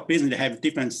the sale of business, they have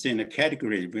different things, the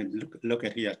category. We look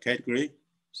at here, category.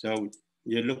 So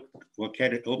you look what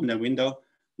category, open the window,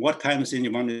 what kind of thing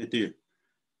you want to do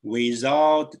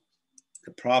without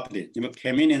the property. You know,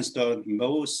 convenience store, in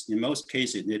most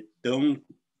cases, they don't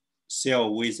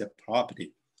sell with the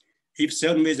property. If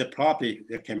selling with the property,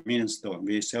 the convenience store,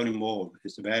 we're selling more,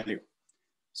 it's the value.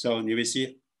 So you will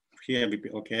see here, will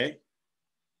be okay.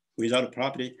 Without a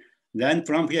property, then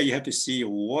from here you have to see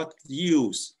what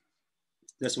use.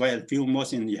 That's why a few more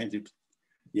things you have to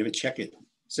check it.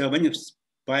 So when you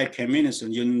buy convenience,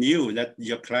 you knew that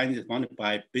your client want to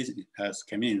buy business as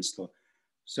convenience store.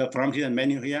 So from here,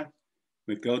 menu here,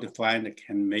 we go to find the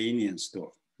convenience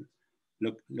store.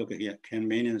 Look at here,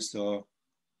 convenience store.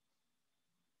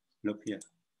 Look here.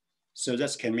 So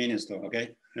that's convenience store,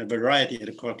 okay? A variety of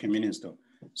the core convenience store.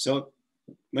 So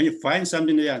when you find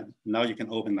something there, now you can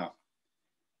open up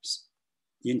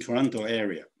in Toronto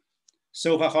area.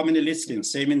 So for how many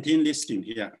listings? 17 listings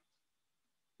here.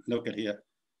 Look at here.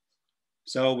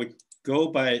 So we go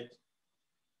by,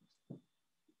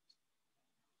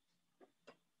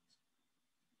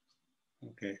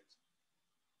 okay.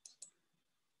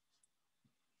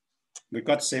 We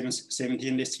got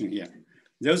 17 listings here.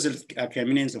 Those are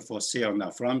convenience for sale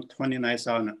now from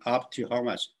 29,000 up to how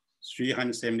much?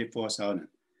 374,000.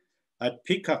 I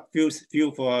pick up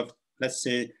few for, let's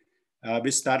say,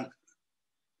 let's start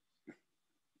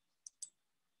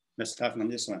from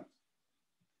this one.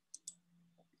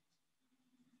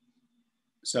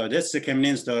 So this is the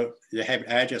convenience store. They have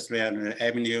address there,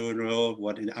 Avenue Road,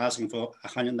 what is asking for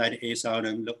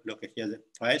 198,000. Look at here the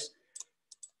price.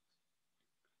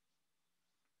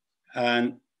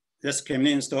 And this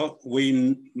convenience store,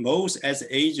 most as an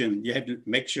agent, you have to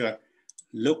make sure,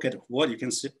 look at what you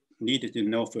can need to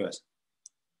know first.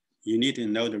 You need to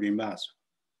know the remarks,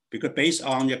 because based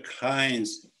on your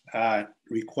client's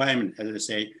requirement, as I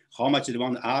say, how much they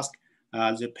want to ask,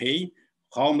 they pay,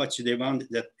 how much they want,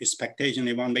 the expectation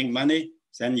they want to make money,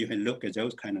 then you can look at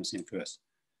those kind of things first.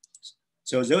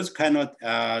 So those kind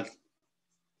of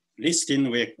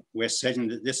listing we're searching,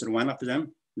 this is one of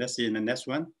them. Let's see in the next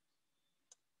one.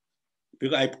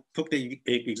 Because I put the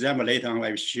example later on, I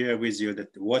will share with you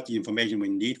that what information we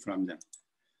need from them.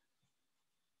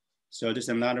 So this is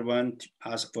another one,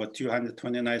 ask for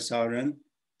 229,000.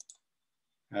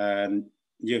 And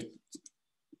you,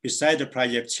 beside the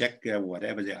project, check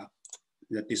whatever they are,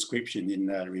 the description in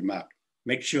the remark.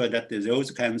 Make sure that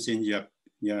those kinds in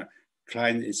your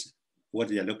client is what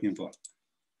they're looking for.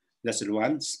 That's the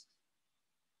ones.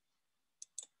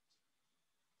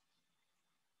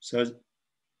 So the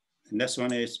next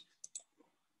one is,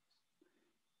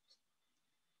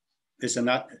 it's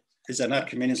another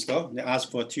convenience store. They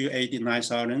ask for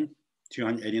 289,000.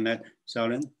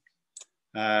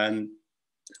 And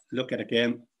look at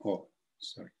again, oh,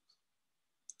 sorry.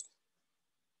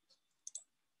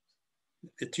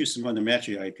 too small the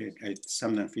metric. I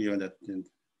sometimes feel that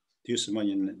too small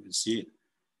in see it.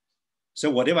 So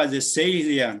whatever they say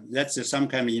here, that's some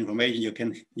kind of information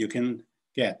you can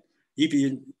get. If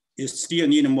you still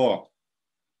need more,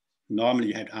 normally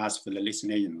you have to ask for the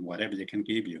listing agent, whatever they can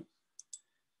give you.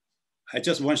 I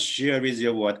just want to share with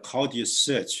you how do you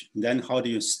search, then how do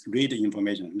you read the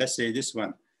information. Let's say this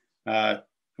one,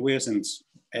 Wilson's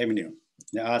Avenue.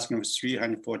 They're asking for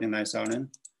 349,000.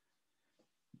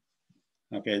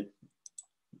 Okay.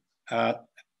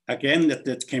 Again,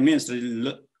 the convenience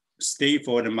stay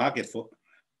for the market for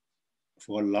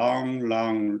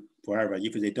long, forever.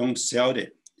 If they don't sell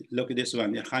it, look at this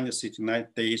one, 169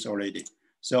 days already.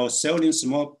 So selling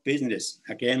small business,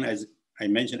 again, as I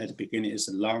mentioned at the beginning, is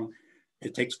long.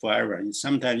 It takes forever. And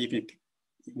sometimes even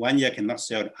 1 year cannot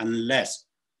sell it unless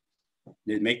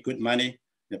they make good money,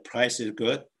 the price is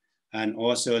good, and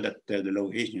also that the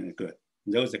location is good.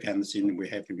 Those are the kind of things we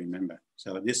have to remember.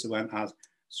 So this one has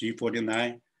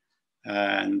 349,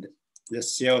 and the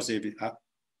sales, they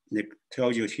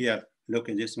tell you here, look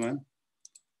at this one.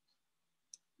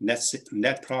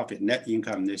 Net profit, net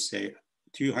income, they say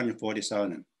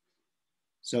 240,000.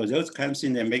 So those kind of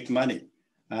things, they make money.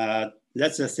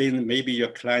 That's the thing, maybe your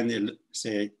client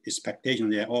say expectation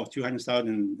there, oh,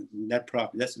 200,000 net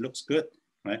profit, that looks good,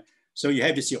 right? So you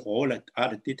have to see all the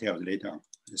other details later on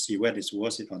to see whether it's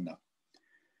worth it or not.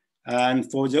 And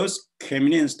for those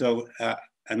convenience store,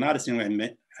 another thing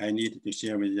I need to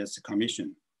share with you is the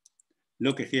commission.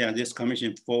 Look here, this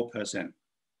commission 4%.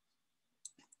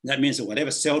 That means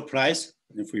whatever sale price,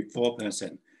 if we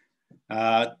 4%.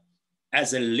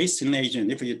 As a listing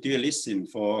agent, if you do a listing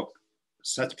for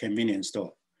such convenience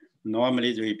store,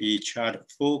 normally they will be charged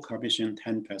full commission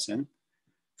 10%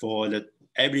 for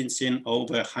everything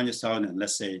over 100,000,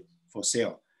 let's say, for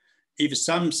sale. If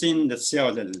something that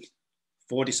sells at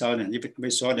 40,000, if we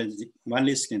saw that one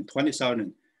listing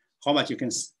 20,000, how much you can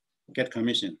get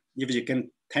commission? If you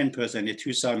can 10%, it's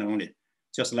 2,000 only,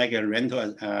 just like a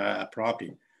rental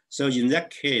property. So in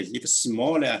that case, if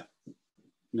smaller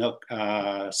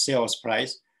sales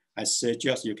price, I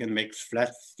suggest you can make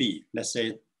flat fee. Let's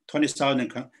say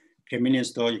 20,000 convenience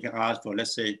store, you can ask for,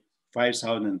 let's say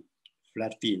 5,000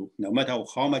 flat fee. No matter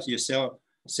how much you sell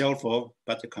for,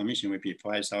 but the commission will be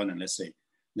 5,000, let's say.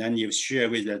 Then you share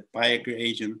with the buyer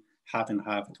agent half and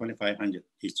half, 2,500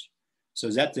 each. So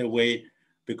that's the way,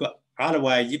 because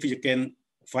otherwise, if you can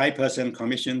 5%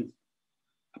 commission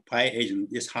buyer agent,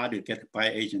 it's hard to get a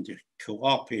buyer agent to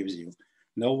cooperate with you.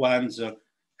 No one's,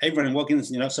 everyone working,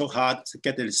 so hard to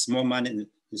get the small money.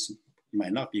 This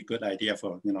might not be a good idea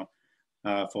for,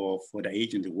 for the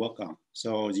agent to work on.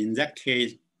 So in that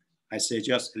case, I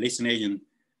suggest listing agent,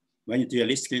 when you do a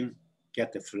listing,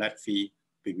 get the flat fee,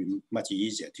 will be much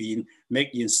easier to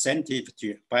make incentive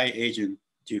to buyer agent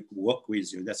to work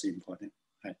with you. That's important,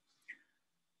 right?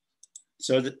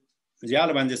 So the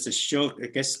other one is the show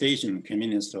gas station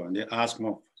convenience store. They ask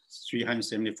for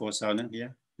 374,000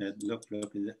 here. Look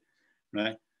at that,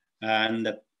 right? And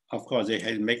of course, they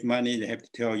have to make money. They have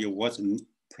to tell you what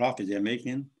profit they're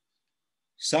making.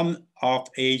 Some of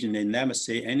agents, they never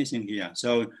say anything here.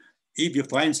 So if you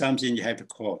find something, you have to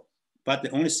call. But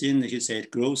the only thing he said,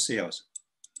 gross sales,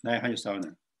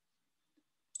 900,000.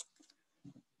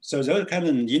 So those kind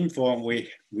of info we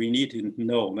need to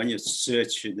know when you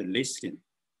search the listing.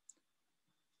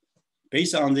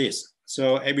 Based on this,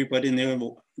 so everybody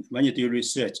knows when you do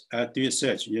research,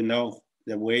 you know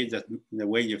the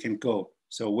way you can go.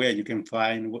 So where you can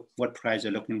find what price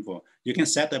you're looking for. You can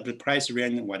set up the price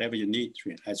range, whatever you need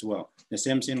to as well. The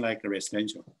same thing like a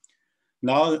residential.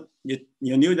 Now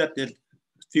you knew that the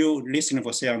few listing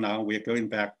for sale now, we're going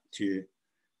back to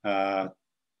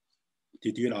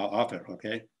do our offer,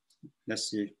 okay? Let's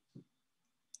see.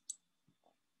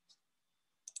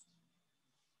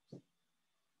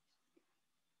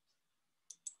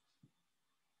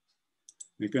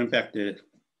 We're going back to,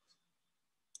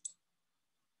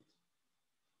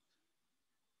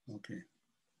 okay.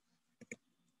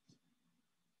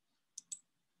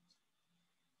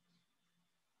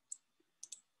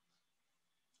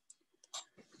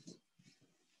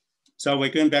 So we're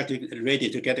going back to ready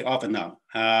to get the offer now.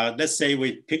 Let's say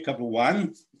we pick up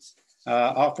one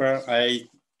offer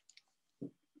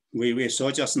we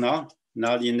saw just now.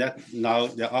 Now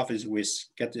the offer is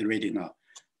get ready now.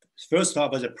 First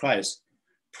off is the price.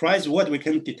 Price, what we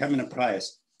can determine the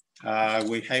price.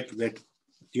 We have to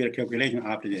do the calculation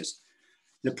after this.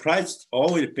 The price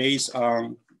always based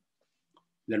on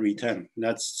the return.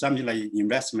 That's something like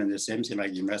investment, the same thing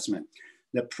like investment.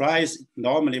 The price,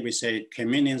 normally we say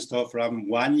convenience store from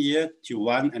 1 year to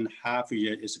 1.5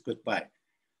 years is a good buy.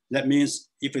 That means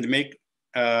if you make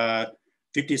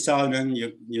 50,000,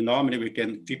 you normally we get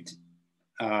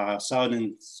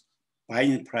 50,000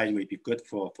 buying price will be good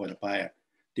for the buyer.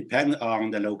 Depend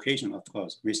on the location, of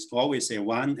course. We always say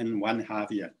 1 and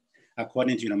 1.5 years,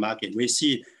 according to the market. We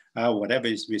see whatever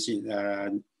is, we see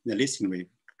the listing we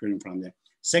going from there.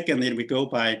 Secondly, we go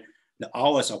by the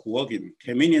hours of working.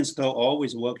 Convenience store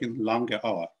always working longer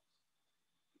hour,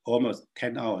 almost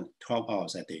 10 hours, 12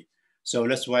 hours a day. So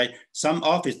that's why some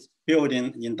office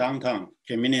building in downtown,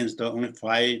 convenience store only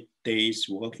 5 days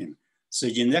working. So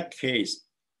in that case,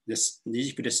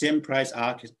 if the same price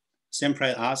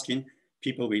asking,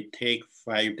 people will take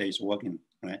 5 days working,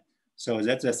 right? So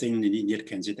that's the thing you need to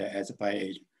consider as a buyer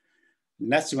agent.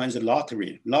 Next one is the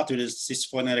lottery. Lottery is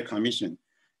 649 commission.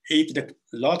 If the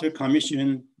lottery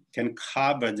commission can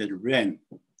cover the rent,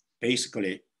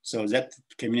 basically, so that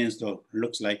convenience store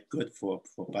looks like good for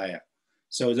buyer.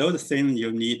 So those things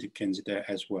you need to consider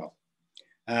as well.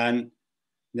 And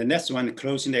the next one,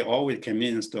 closing day, always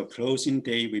convenience store closing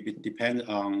day will be depend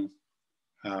on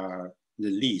the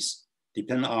lease,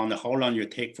 depending on how long you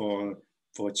take for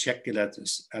check that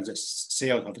as a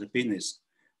sale of the business.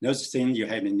 Those things you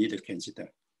have need to consider.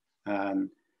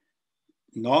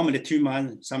 Normally 2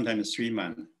 months, sometimes 3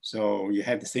 months. So you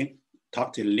have to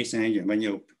talk to the listing agent when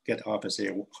you get offer, say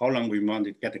how long we want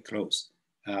to get it closed.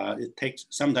 It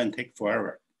sometimes takes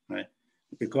forever, right?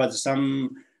 Because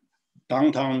some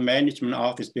downtown management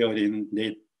office building,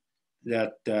 the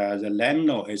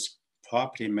landlord is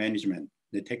property management.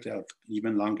 They take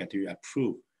even longer to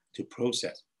approve, to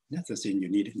process. That's the thing you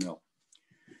need to know.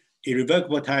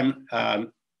 Irrevocable time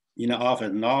in the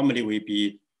office normally will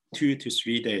be 2 to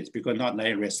 3 days, because not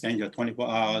like residential 24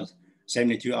 hours,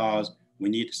 72 hours. We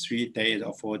need 3 days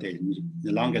or 4 days.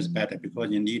 The longer is better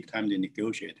because you need time to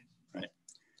negotiate, right?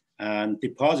 And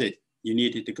deposit, you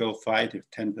need to go 5 to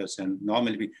 10%.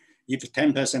 Normally, if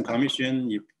 10%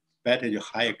 commission, better you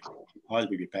higher deposit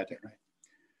will be better, right?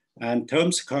 And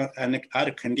terms and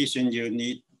other conditions you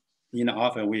need in the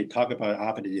offer, we talk about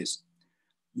after this.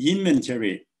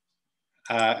 Inventory,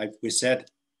 we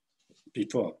said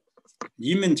before,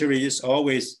 inventory is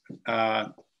always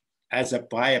as a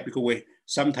buyer, because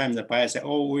sometimes the buyer say,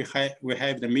 oh, we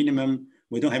have the minimum,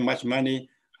 we don't have much money,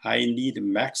 I need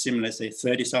maximum, let's say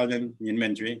 30,000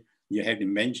 inventory, you have to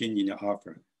mention in your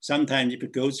offer. Sometimes if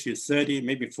it goes to 30,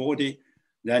 maybe 40,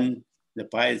 then the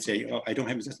buyer say, oh, I don't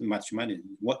have that much money.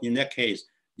 In that case,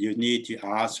 you need to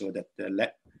ask for that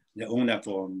the owner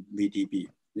for VDB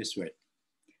this way.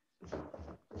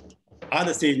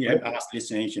 Other thing you have to ask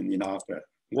this agent in offer.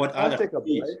 What other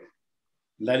fees?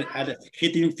 Like other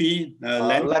hidden fee,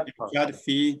 land charge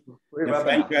fee, the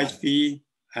franchise fee,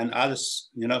 and others.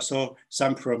 You know, so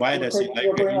some providers like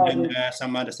even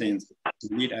some other things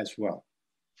you need as well.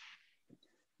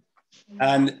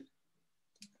 And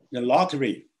the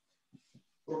lottery,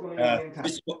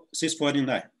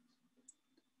 649.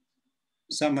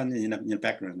 Someone in the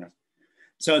background now.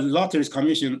 So lottery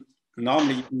commission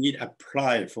normally you need to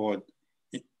apply for,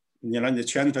 the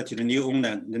transfer to the new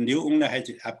owner. The new owner has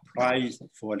to apply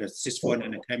for the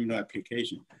 649 terminal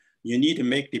application. You need to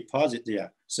make deposit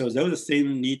there. So those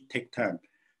things need to take time.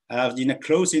 In a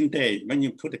closing day, when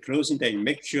you put the closing day,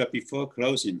 make sure before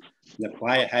closing, the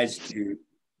buyer has to,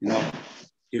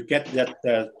 you get that,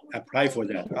 apply for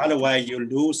that. Otherwise, you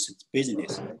lose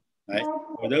business, right?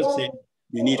 For those things,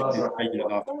 you need to apply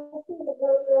your offer.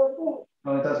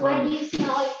 Why do you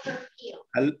smell like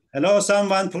perfume? Hello,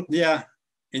 someone put there.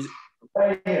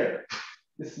 Right here.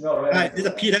 This smell right. Hi, is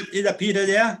it Peter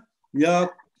there?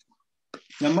 Your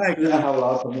mic. I have a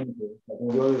lot of minutes. I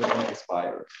think yours is going to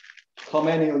expire. How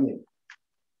many you need?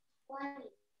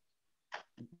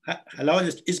 20. Hello,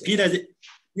 is Peter?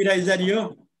 Peter, is that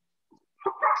you?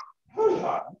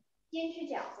 先吃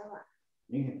饺子吧。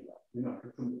明天有点吃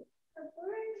重点。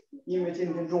因为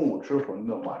今天中午吃馄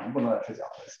饨，晚上不能再吃饺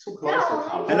子。Too close to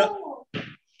time. Hello.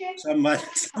 Someone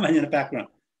in the background.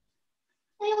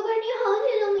 哎呦，可是你好久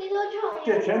都没做炒面。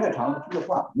这时间太长了，吃就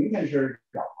算了。明天吃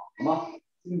饺子，好吗？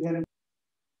今天。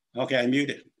Okay, I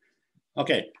muted.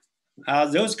 Okay,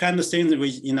 those kind of things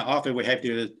in the office we have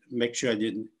to make sure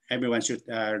that everyone should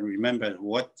remember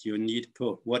what you need to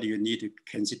put, what you need to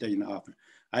consider in the offer.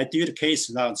 I do the case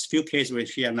now, few cases we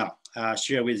share now,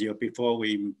 share with you before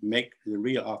we make the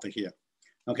real offer here.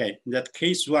 Okay, that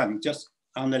case one, just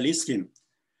on the listing,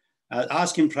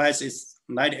 asking price is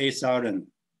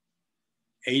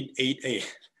 98,888.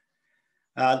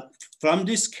 From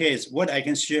this case, what I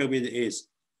can share with is,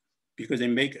 because they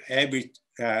make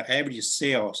average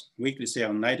sales, weekly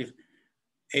sale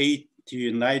 98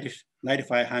 to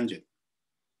 9,500.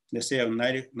 They sell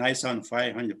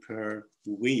 9,500 per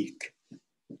week.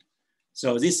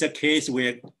 So this is a case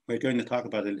we're going to talk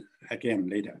about it again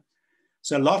later.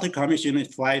 So lottery commission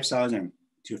is 5,000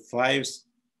 to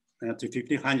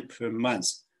 1,500 per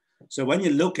month. So when you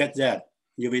look at that,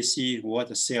 you will see what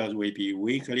the sales will be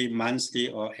weekly, monthly,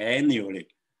 or annually.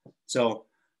 So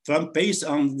based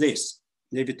on this,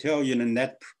 they will tell you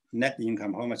the net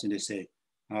income, how much they say.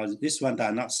 This one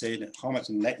does not say how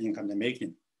much net income they're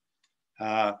making.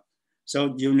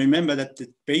 So you remember that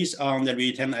based on the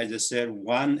return, as I said,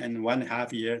 1 and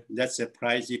 1.5 years, that's the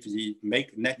price. If you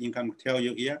make net income tell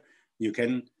you here, you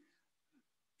can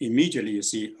immediately you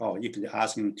see, oh, if they're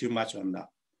asking too much or not.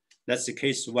 That's the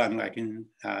case one I can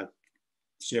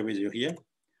share with you here.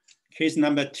 Case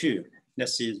number 2,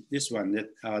 let's see this one, that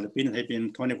the business has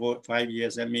been 25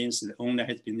 years. That means the owner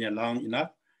has been there long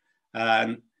enough.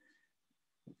 And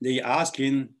they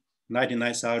asking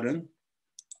 99,000.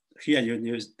 Here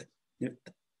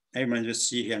everyone just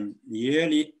see here,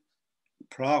 yearly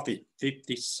profit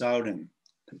 50,000,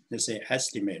 let's say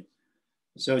estimate.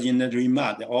 So in the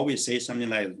remark, they always say something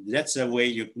like, that's the way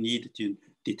you need to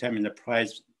determine the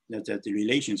price, the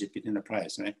relationship between the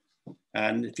price, right?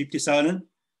 And 50,000,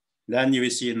 then you will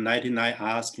see 99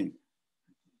 asking.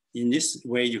 In this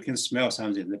way, you can smell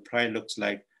something. The price looks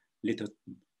like little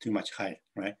too much high,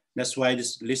 right? That's why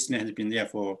this listing has been there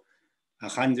for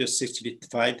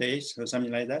 165 days or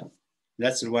something like that.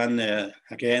 That's one,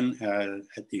 again,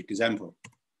 at the example.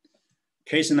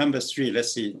 Case number 3,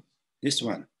 let's see this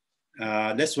one.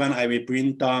 This one I will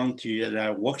bring down to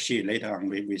the worksheet later on,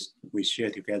 we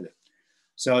share together.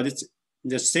 So this,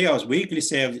 the sales, weekly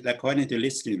sales, according to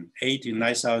listing,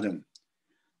 89,000.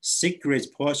 Secret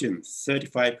portion,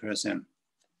 35%.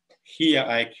 Here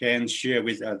I can share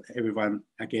with everyone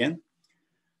again.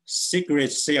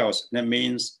 Secret sales, that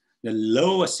means the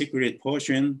lower secret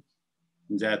portion,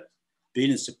 that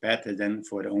business is better than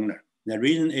for the owner. The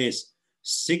reason is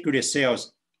secret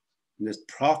sales, the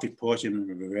profit portion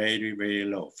very, very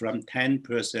low, from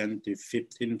 10% to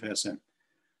 15%.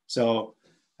 So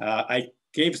I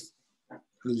gave,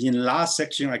 in last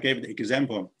section, I gave the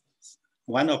example.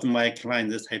 One of my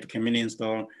clients that have convenience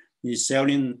store is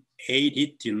selling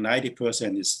 80 to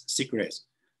 90% is secrets.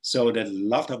 So there's a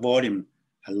lot of volume,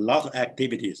 a lot of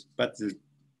activities, but the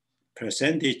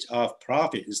percentage of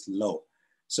profit is low.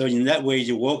 So in that way,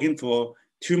 you're working for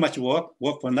too much work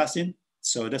for nothing.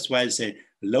 So that's why I say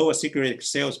lower secret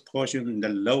sales portion, the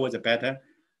lower the better,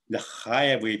 the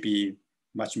higher will be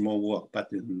much more work,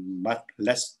 but much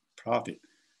less profit.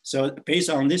 So based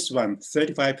on this one,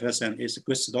 35% is a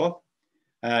good store.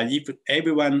 If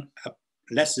everyone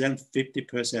less than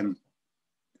 50%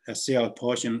 sales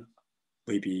portion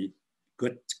will be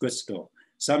good store.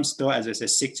 Some store, as I said,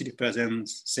 60%,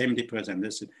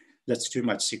 70%, that's too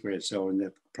much secret, so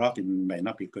the profit may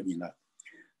not be good enough.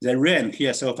 The rent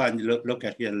here so far, look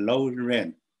at here, low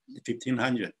rent,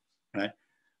 1,500, right?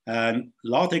 And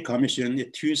lottery commission is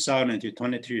 2,000 to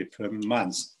 22 per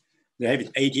month. They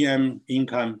have ATM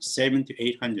income 700 to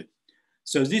 800.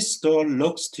 So this store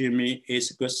looks to me is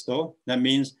a good store. That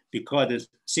means because the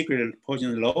secret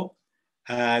portion is low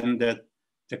and the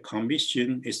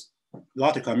commission is,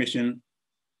 lottery commission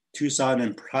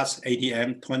 2,000 plus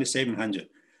ATM 2,700.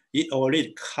 It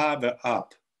already cover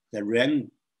up the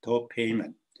rental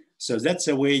payment. So that's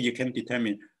the way you can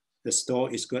determine the store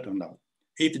is good or not.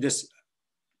 If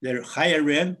the higher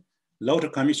rent, lower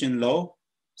commission low,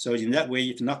 so in that way,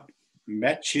 if not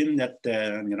matching that,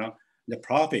 the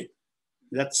profit,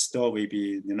 that store will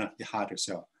be hard to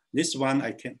sell. This one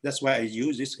that's why I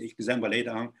use this example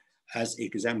later on as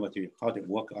example to how to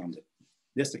work on it.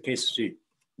 This is the case 3.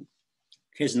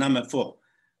 Case number 4.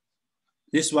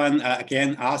 This one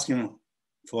again asking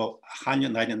for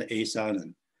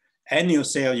 198,000. Annual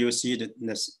sale, you see that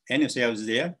the annual sale is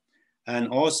there, and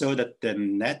also that the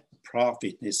net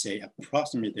profit is say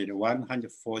approximately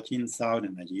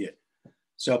 114,000 a year.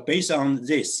 So based on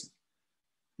this,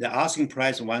 the asking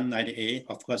price 198,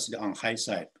 of course, on high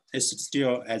side. It's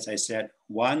still, as I said,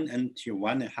 1 to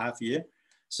 1.5 years.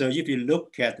 So if you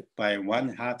look at by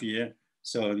 1.5 years,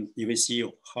 so you will see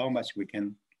how much we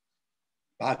can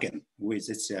bargain with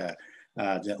this,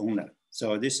 the owner.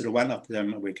 So this is one of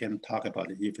them we can talk about.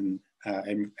 Even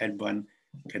everyone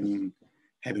can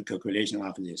have a calculation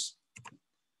of this.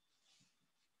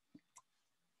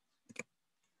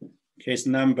 Case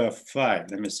number 5,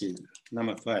 let me see.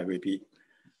 Number 5 will be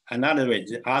another way.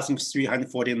 The asking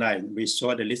 349. We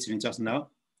saw the listing just now.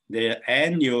 The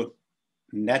annual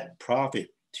net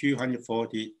profit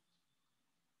 240,000.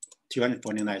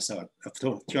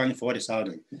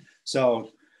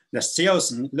 So the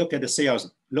sales, look at the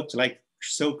sales, looks like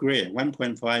so great,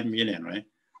 1.5 million, right?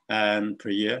 And per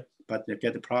year, but they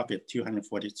get the profit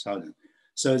 240,000.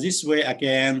 So this way,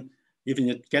 again, if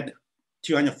you get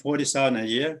 240,000 a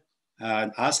year,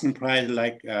 asking price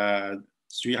like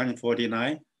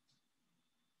 349,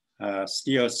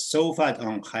 still so far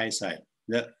on high side.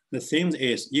 The thing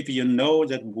is, if you know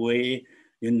that way,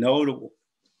 you know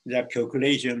the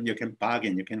calculation, you can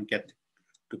bargain, you can get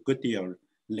a good deal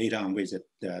later on with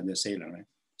the seller, right?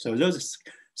 So those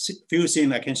few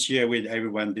things I can share with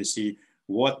everyone to see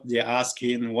what they're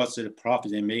asking, what's the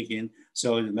profit they're making.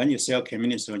 So when you sell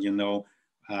community store, you know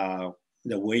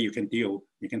the way you can deal,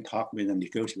 you can talk with them,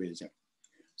 negotiate with them.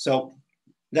 So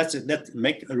let's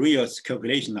make a real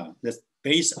calculation now. That's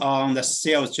based on the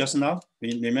sales just now.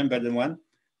 Remember the one?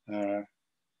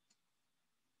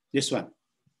 This one.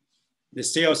 The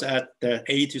sales at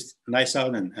 8 to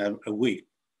 9,000 a week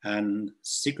and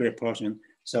secret portion.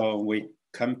 So we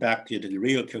come back to the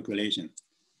real calculation.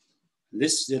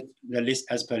 This is the list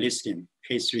as per listing,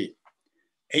 page 3.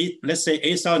 Let's say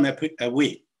 8,000 a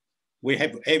week. We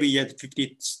have every year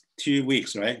 52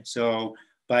 weeks, right? So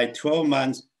by 12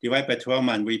 months, divide by 12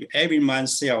 months, we every month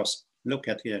sales, look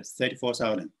at here,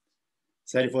 34,000,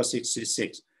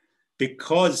 34,666.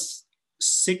 Because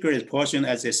secret portion,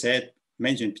 as I said,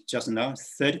 mentioned just now,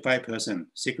 35%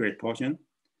 secret portion,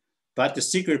 but the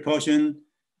secret portion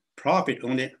profit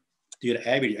only do the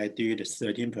average, I do the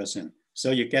 13%.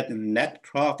 So you get the net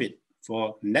profit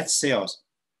for net sales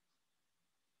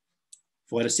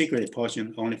for the secret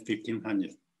portion, only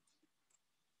 1,500.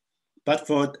 But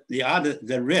for the other,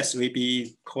 the rest will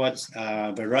be called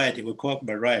variety, we call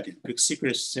variety, because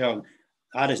secret sales,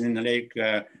 others in like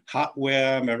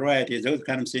hardware, variety, those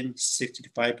kind of things,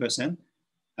 65%.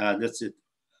 That's it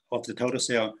of the total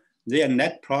sale. Their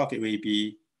net profit will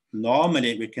be,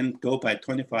 normally we can go by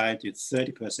 25 to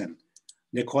 30%.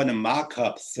 They call the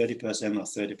markup 30% or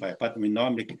 35, but we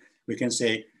normally, we can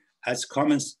say as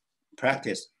common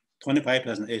practice,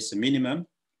 25% is the minimum.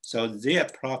 So their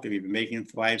profit will be making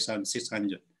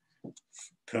 5,600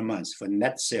 per month for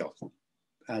net sales.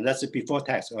 That's before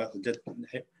tax,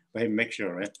 we make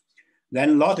sure, right?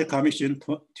 Then lottery commission,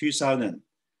 2,000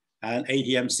 and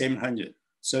ATM 700.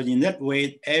 So in that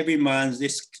way, every month,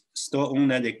 this store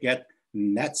owner, they get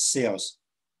net sales,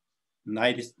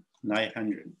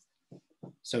 9,900.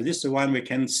 So this is the one we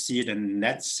can see the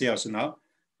net sales now.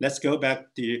 Let's go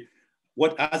back to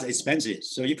what are the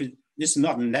expenses. So if this is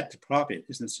not net profit,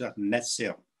 this is not net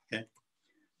sale, okay?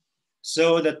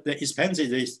 So that the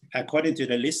expenses is according to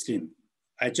the listing.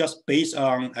 I just based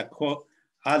on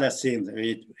other things,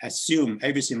 we assume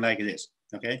everything like this,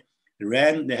 okay?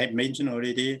 Rent, they had mentioned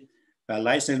already.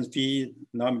 License fee,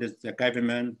 normally the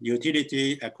government.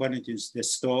 Utility, according to the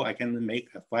store, I can make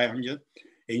 500.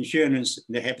 Insurance,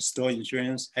 they have store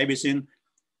insurance, everything.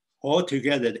 All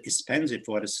together, the expensive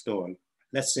for the store,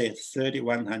 let's say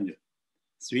 3,100,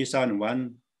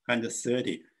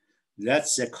 3,130.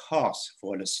 That's the cost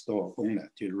for the store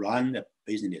owner to run the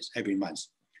business every month.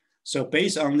 So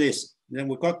based on this, then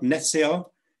we got net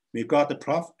sale, we got the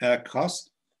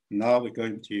cost. Now we're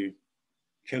going to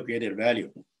calculate the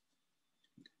value.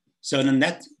 So the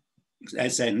net, as I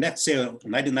said, net sale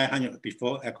 9,900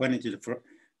 before, according to the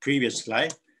previous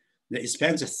slide. The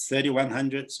expense is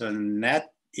 3,100. So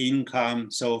net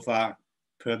income so far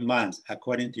per month,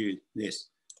 according to this,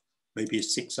 will be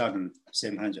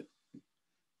 6,700.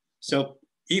 So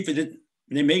if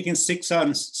they're making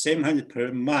 6,700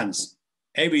 per month,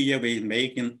 every year we're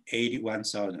making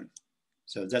 81,000.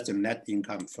 So that's the net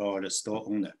income for the store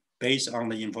owner based on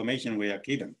the information we are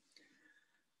given.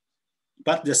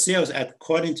 But the sales,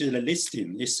 according to the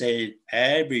listing, it say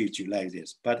average like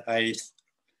this. But I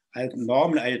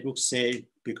normally I would say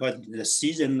because the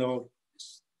seasonal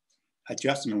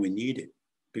adjustment we need it,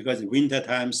 because winter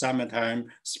time,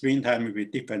 summertime, springtime will be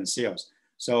different sales.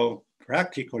 So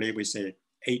practically we say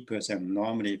 8%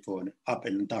 normally for up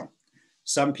and down.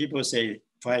 Some people say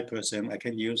 5%, I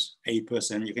can use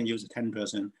 8%, you can use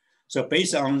 10%. So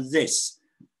based on this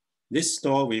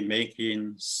store we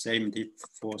making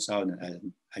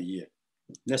 74,000 a year.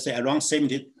 Let's say around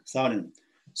 70,000.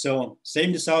 So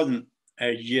 70,000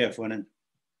 a year for the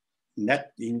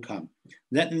net income.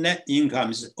 That net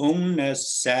income is owner's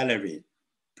salary.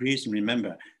 Please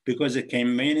remember, because the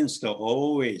convenience store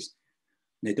always,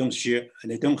 they don't share,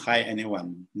 they don't hire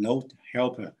anyone, no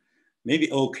helper. Maybe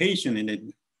occasionally they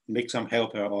make some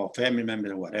helper or family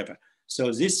member or whatever.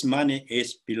 So this money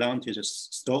is belong to the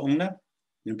store owner.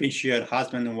 You can share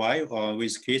husband and wife or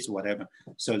with kids, whatever.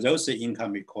 So those are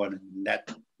income we call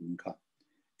net income.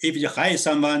 If you hire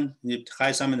someone, you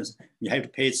have to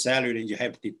pay salary, you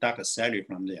have to deduct a salary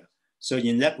from there. So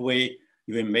in that way,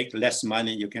 you will make less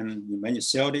money. You can, when you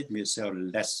sell it, you sell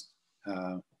less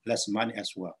money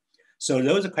as well. So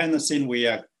those are kind of things we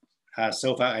are,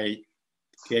 so far I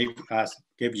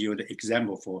gave you the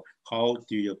example for how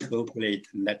do you calculate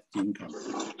net income.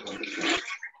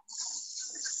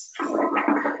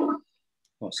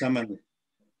 Or someone.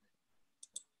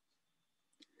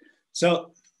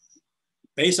 So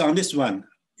based on this one,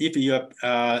 if you're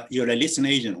a listing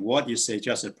agent, what you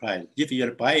suggest the price? If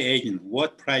you're a buy agent,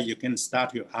 what price you can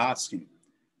start your asking?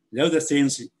 Those are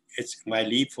things it's my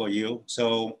lead for you.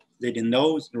 So they didn't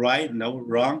know right, no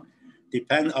wrong,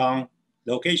 depend on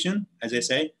location, as I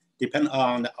say, depend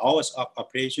on the hours of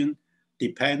operation,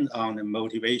 depend on the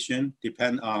motivation,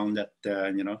 depend on that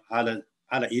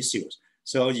other issues.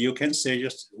 So you can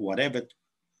suggest whatever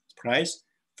price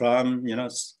from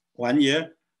 1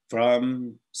 year,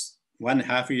 from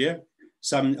 1.5 years,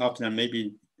 some of them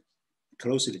maybe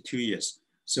closer to 2 years.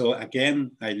 So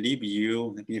again, I leave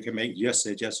you, you can make your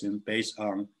suggestion based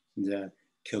on the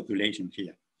calculation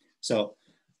here. So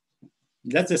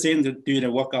that's the thing to do the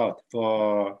workout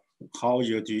for how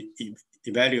you do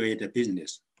evaluate the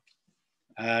business.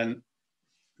 And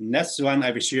next one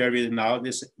I will share with you now,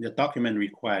 this the document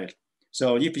required.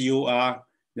 So if you are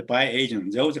the buy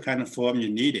agent, those are kind of form you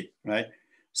needed, right?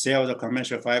 Sales of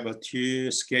commercial 502,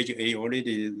 Schedule A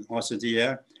already also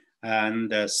there,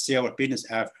 and sale of business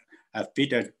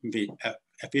affidavit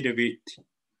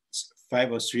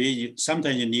 503.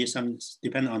 Sometimes you need some,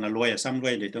 depend on the lawyer, some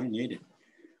way they don't need it.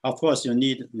 Of course, you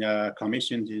need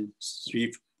commission to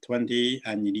 320,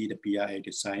 and you need a BIA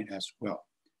to sign as well.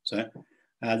 So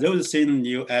those things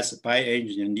you as a buy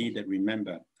agent you need to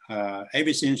remember.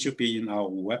 Everything should be in our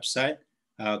website.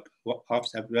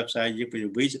 Office website, if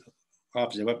you visit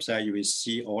office website, you will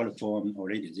see all the form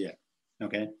already there.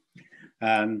 Okay,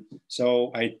 and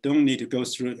so I don't need to go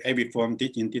through every form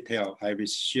in detail. I will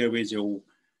share with you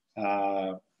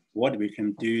what we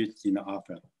can do in the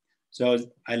offer. So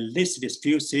I list these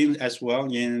few things as well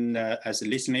in as a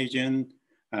listing agent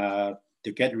to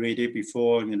get ready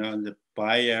before the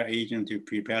buyer agent to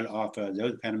prepare the offer.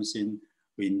 Those kind of things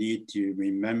we need to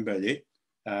remember it.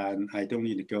 And I don't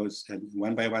need to go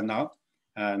one by one now.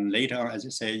 And later on, as I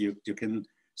say, you can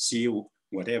see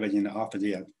whatever in the offer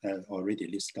they are already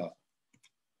listed out.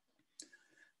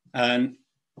 And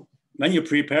when you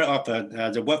prepare offer,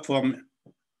 the work form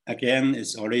again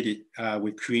is already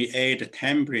we create a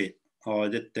template or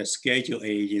the Schedule A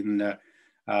in the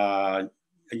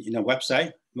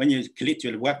website. When you click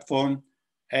to the web form,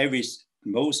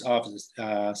 most of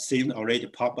the things already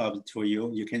pop up to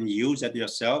you. You can use it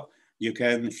yourself. You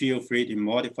can feel free to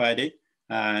modify it.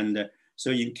 And so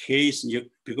in case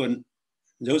because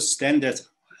those standards,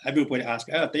 everybody asks,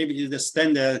 oh, David, is the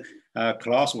standard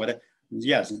clause, whatever.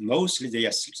 Yes, mostly they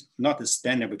are not the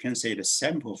standard, we can say the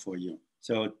sample for you.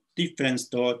 So different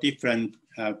store, different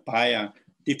buyer,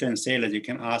 different sellers, you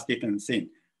can ask different things.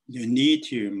 You need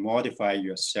to modify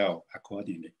yourself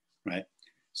accordingly, right?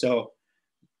 So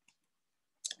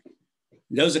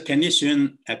those are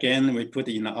conditions, again, we put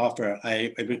in the offer.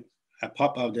 I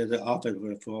pop out the offer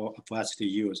for us to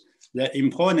use. They're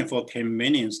important for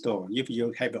convenience store. If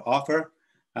you have an offer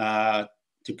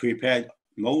to prepare,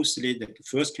 mostly the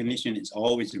first condition is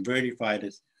always verify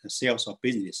the sales of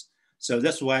business. So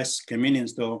that's why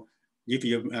convenience store, if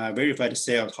you verify the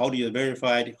sales, how do you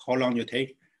verify it? How long you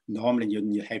take? Normally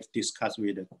you have to discuss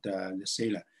with the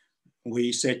seller.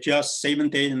 We suggest 7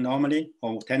 days normally,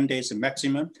 or 10 days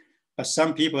maximum. But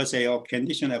some people say, oh,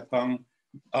 condition upon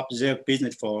observe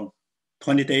business for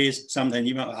 20 days, sometimes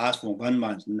even ask for 1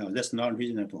 month. No, that's not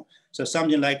reasonable. So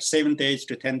something like 7 days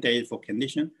to 10 days for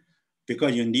condition,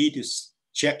 because you need to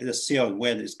check the sale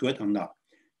whether it's good or not.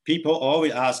 People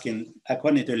always asking,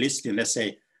 according to listing, let's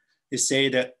say, they say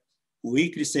that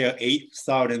weekly sale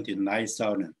 8,000 to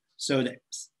 9,000. So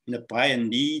the buyer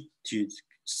need to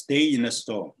stay in the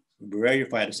store,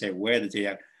 verify to say whether they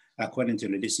are, according to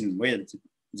the listing, whether it's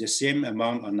the same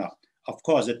amount or not. Of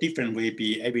course, the difference will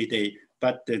be every day,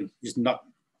 but it's not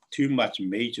too much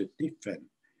major difference.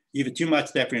 If too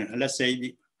much difference, let's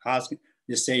say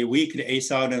they say weekly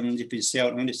 8,000, if you sell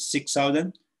only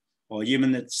 6,000, or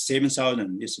even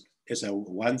 7,000, it's a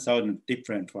 1,000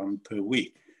 different from per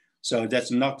week. So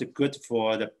that's not good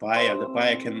for the buyer. The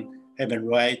buyer can have a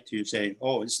right to say,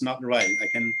 oh, it's not right, I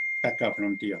can back up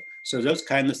from deal. So those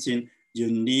kind of things you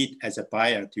need as a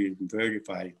buyer to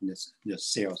verify the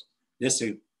sales. That's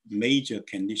a major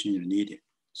condition you need it.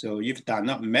 So if they're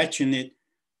not matching it,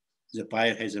 the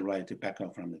buyer has a right to back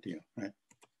up from the deal, right?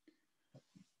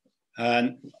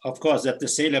 And of course, that the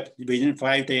seller within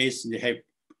 5 days, they have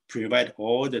provide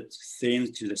all the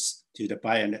things to the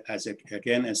buyer as the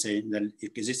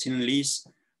existing lease,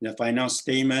 the finance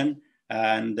statement,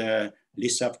 and the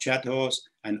list of chattels,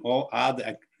 and all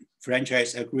other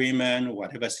franchise agreement,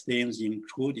 whatever things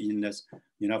included in this,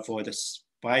 for the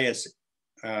buyers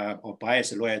or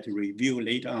buyer's lawyer to review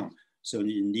later on. So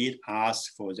you need to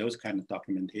ask for those kind of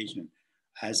documentation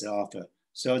as an offer.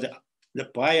 So the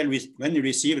buyer, when they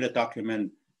receive the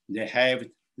document, they have,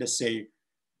 let's say,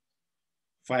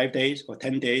 5 days or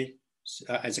 10 days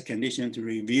as a condition to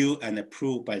review and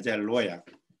approve by their lawyer.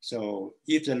 So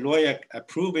if the lawyer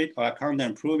approve it or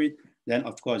accountant approve it, then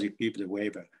of course you give the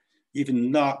waiver. If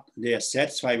not, they are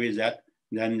satisfied with that,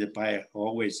 then the buyer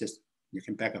always just, you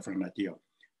can back up from that deal.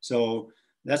 So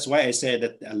that's why I say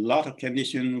that a lot of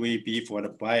condition will be for the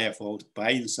buyer for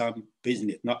buying some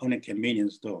business, not only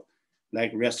convenience store,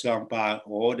 like restaurant, bar,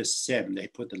 all the same, they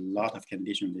put a lot of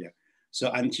condition there. So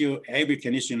until every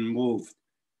condition moved,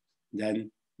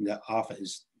 then the offer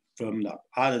is firmed up.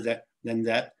 Other than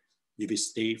that, it will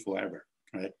stay forever,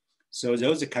 right? So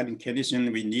those are the kind of conditions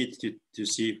we need to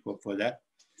see for that.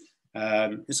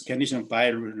 This condition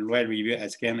by lawyer review,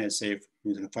 as again, I say,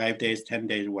 5 days, 10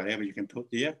 days, whatever you can put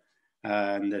there.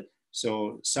 And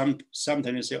so sometimes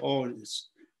you say, oh,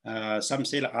 some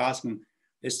seller asking,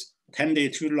 is 10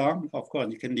 days too long? Of course,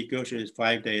 you can negotiate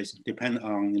 5 days, depend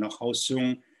on how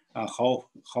soon, how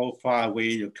far away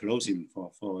you're closing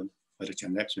for the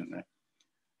transaction, right?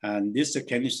 And this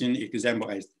condition example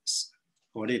I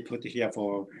already put here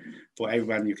for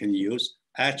everyone you can use.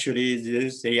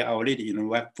 Actually, they are already in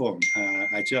web form.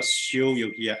 I just show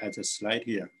you here as a slide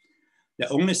here. The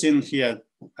only thing here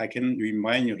I can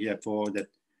remind you here for that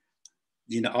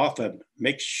in the offer,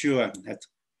 make sure that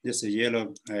this is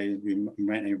yellow, I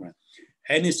remind everyone.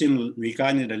 Anything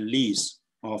regarding the lease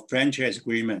or franchise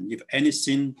agreement, if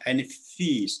anything, any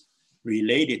fees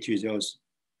related to those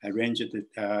arranged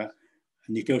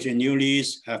negotiate new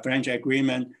lease, franchise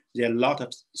agreement, there are a lot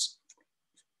of,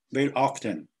 very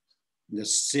often, the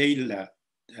seller,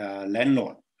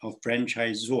 landlord or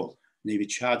franchisor, they will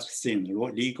charge things,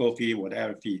 legal fee,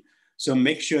 whatever fee. So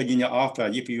make sure in your offer,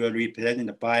 if you are representing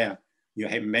the buyer, you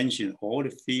have mentioned all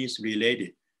the fees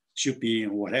related should be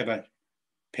whatever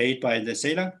paid by the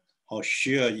seller or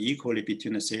shared equally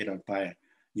between the seller and buyer.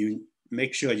 You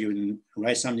make sure you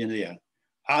write something there.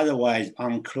 Otherwise,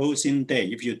 on closing day,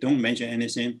 if you don't mention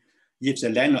anything, if the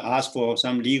landlord asks for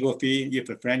some legal fee, if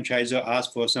the franchisor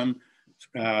asks for some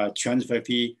transfer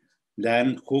fee,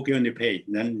 then who's going to pay?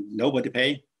 Then nobody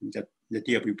pay, the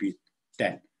deal will be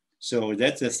dead. So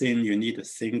that's the thing you need to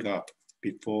think of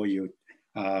before you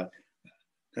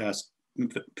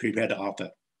prepare the offer.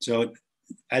 So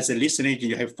as a listing agent,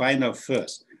 you have to find out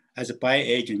first. As a buyer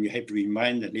agent, you have to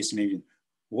remind the listing agent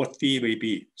what fee will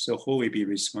be, so who will be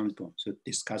responsible, so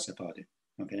discuss about it,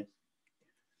 okay?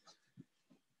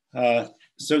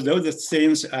 So those are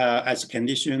things as a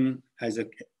condition,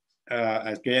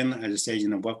 again, as I say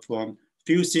in the work form,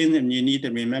 few things you need to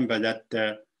remember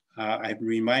that I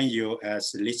remind you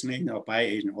as listening or buyer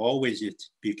agent, always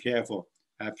be careful.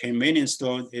 Convenience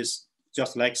store is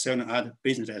just like certain other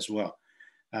business as well.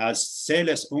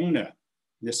 Seller's owner,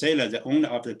 the owner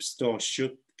of the store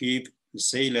should give the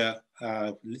seller,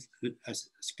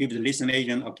 give the listing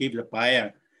agent or give the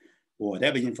buyer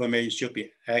whatever information should be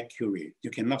accurate.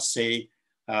 You cannot say,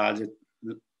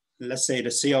 let's say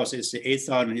the sales is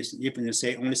 8,000, even you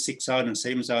say only 6,000,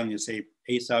 7,000, you say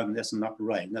 8,000, that's not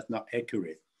right, that's not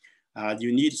accurate.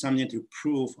 You need something to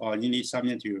prove or you need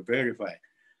something to verify.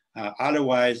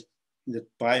 Otherwise, the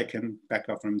buyer can back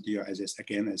up from the deal, as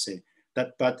again, I say.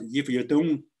 But if you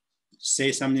don't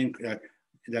say something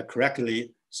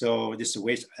correctly, so this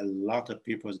wastes a lot of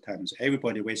people's time. So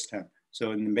everybody wastes time.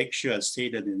 So make sure say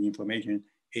that the information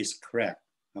is correct.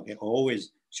 Okay,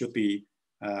 always should be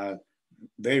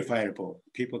verifiable.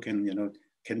 People can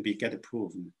get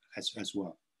approved as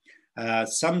well.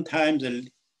 Sometimes the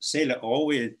seller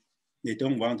they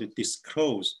don't want to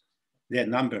disclose their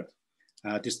number.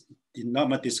 Did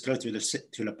not disclose to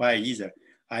the buyer either.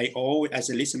 I always, as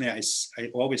a listener, I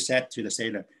always said to the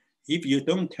seller, if you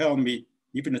don't tell me,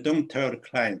 if you don't tell the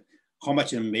client how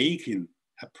much you're making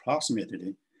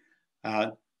approximately,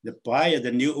 the buyer,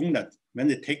 the new owner, when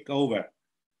they take over,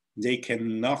 they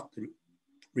cannot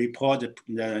report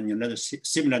the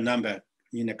similar number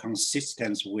in a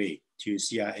consistent way to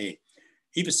CIA.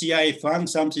 If CIA found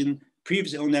something,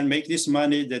 previous owner make this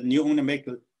money, the new owner make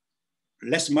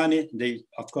less money, they,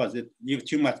 of course, if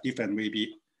too much different will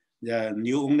be the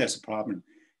new owner's problem.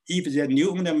 If the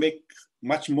new owner make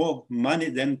much more money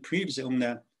than previous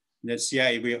owner, the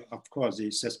CIA will, of course,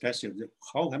 is suspicious.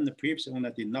 How come the previous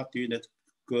owner did not do that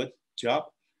good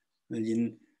job?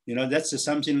 That's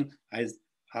something I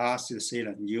ask the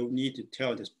seller. You need to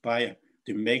tell this buyer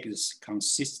to make this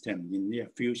consistent in their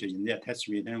future, in their tax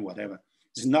return, whatever.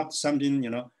 It's not something,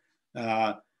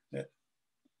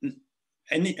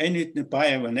 any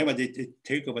buyer, whenever they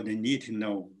take over, they need to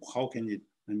know how can it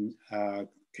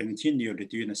continue to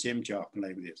do the same job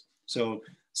like this. So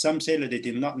some seller, they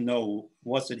did not know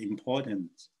what's important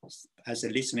as a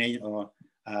listener or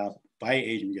buy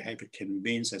agent. You have to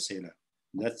convince a seller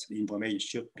that information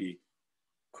should be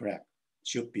correct,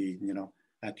 should be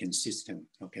consistent.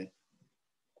 Okay.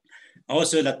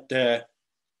 Also that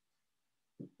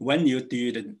when you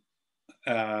do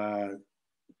the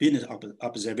business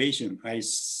observation, I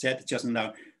said just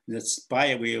now, the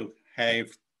buyer will have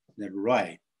the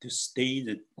right to stay in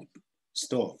the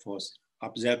store for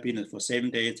observe business for 7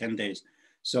 days, 10 days.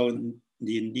 So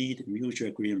they need mutual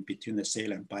agreement between the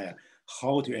seller and buyer,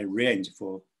 how to arrange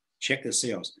for check the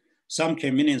sales. Some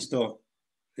convenience store,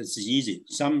 it's easy.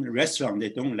 Some restaurant, they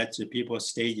don't let the people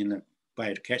stay in the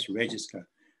by the cash register.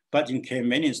 But in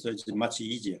convenience store, it's much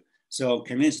easier. So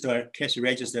convenience store, cash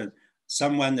register,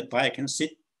 someone, the buyer can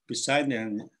sit beside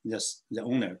the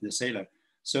owner, the seller.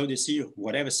 So they see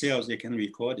whatever sales, they can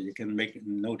record it, they can make it,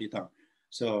 note it down.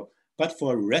 So, but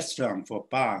for restaurant, for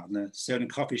bar, certain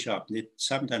coffee shop,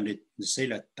 sometimes the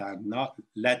seller does not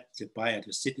let the buyer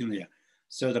to sit in there.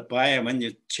 So the buyer, when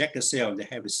you check the sale, they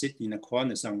have to sit in a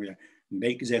corner somewhere,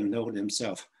 make them know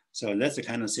themselves. So that's the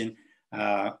kind of thing,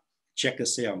 check the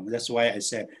sale. That's why I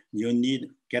said you need to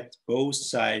get both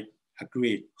sides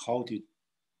agree how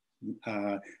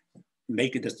to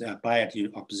make the buyer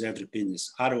to observe the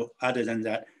business. Other than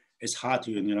that, it's hard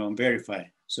to verify.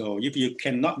 So if you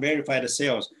cannot verify the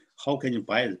sales, how can you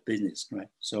buy the business, right?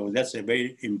 So that's a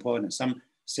very important. Some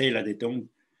seller, they don't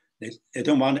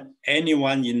want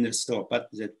anyone in the store,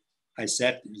 but I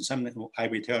said something I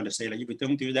will tell the seller, if you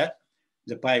don't do that,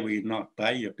 the buyer will not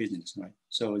buy your business, right?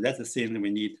 So that's the thing that we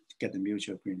need to get the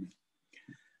mutual agreement.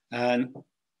 And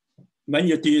when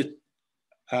you do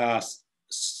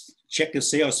check the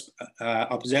sales,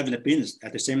 observe the business,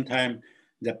 at the same time,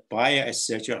 the buyer, as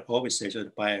such, always say to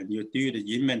the buyer, you do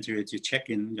the inventory to check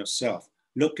in yourself.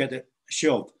 Look at the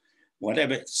shelf,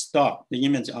 whatever stock, the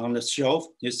inventory on the shelf,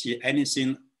 you see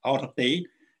anything out of date,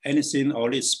 anything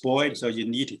already spoiled, so you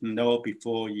need to know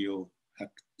before you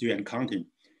do accounting.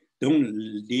 Don't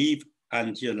leave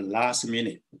until the last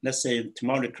minute. Let's say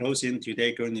tomorrow closing,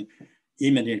 today going to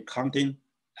inventory counting.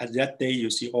 At that day, you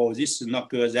see, oh, this is not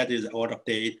good, that is out of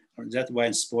date, or that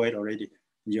one spoiled already.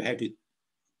 You have to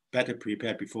better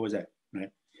prepare before that,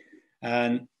 right?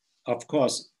 And of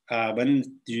course,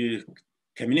 when you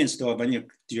convenience store, when you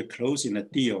do closing a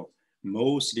deal,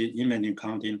 mostly inventory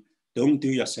counting, don't do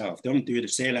yourself. Don't do the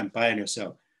sale and buy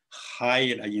yourself.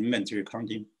 Hire an inventory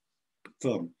counting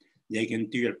firm. They can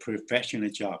do a professional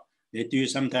job. They do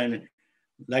sometimes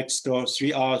like store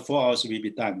 3 hours, 4 hours will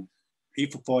be done.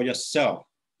 If for yourself,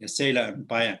 the seller and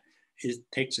buyer, it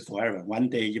takes forever. 1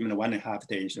 day, even 1.5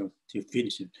 days to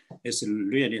finish it. It's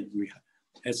really,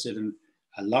 it's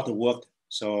a lot of work.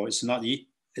 So it's not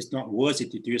worth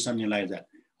it to do something like that.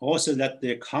 Also that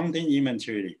the counting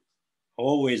inventory,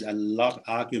 always a lot of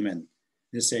argument.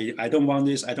 They say, I don't want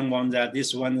this, I don't want that,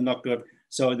 this one is not good.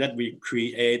 So that we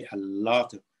create a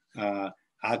lot of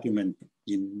argument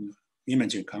in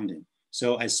inventory counting.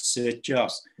 So I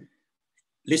suggest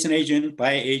listen agent,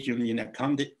 buy agent in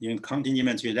counting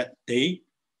inventory that day,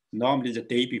 normally the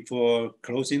day before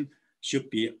closing, should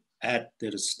be at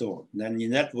the store. Then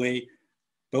in that way,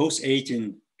 both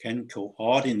agents can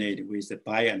coordinate with the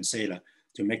buyer and seller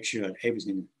to make sure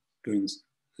everything goes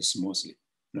smoothly,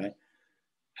 right?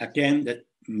 Again, the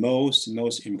most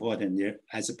important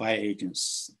as a buyer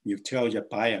agents, you tell your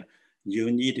buyer,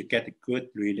 you need to get a good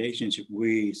relationship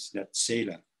with that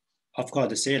seller. Of course,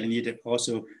 the seller need to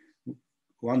also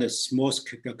want a smooth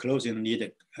closing,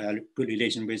 need a good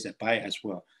relation with the buyer as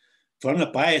well. From the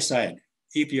buyer side,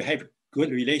 if you have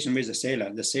good relation with the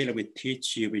seller will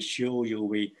teach you, will show you,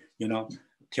 will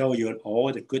tell you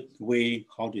all the good way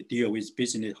how to deal with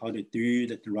business, how to do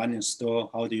the running store,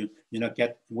 how to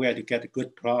get where to get a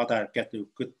good product, get the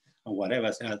good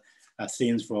whatever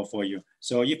things for you.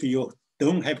 So if you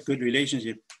don't have good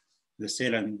relationship, the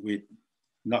seller will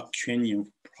not train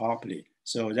you properly.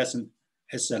 So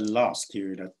it's a loss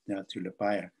to the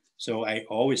buyer. So I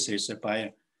always say to the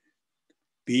buyer,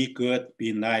 be good,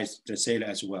 be nice to the seller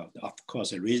as well. Of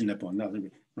course, reasonable,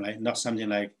 not something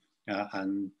like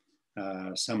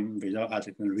some without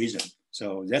article reason.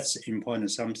 So that's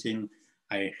important, something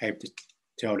I have to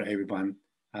tell everyone.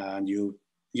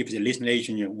 If the listening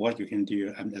agent, what you can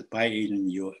do, and the buy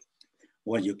agent,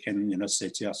 what you can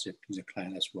suggest to the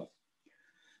client as well.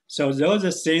 So those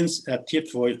are things,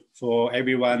 tips for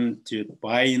everyone to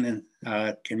buy in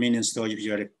a convenience store if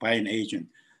you're a buying agent.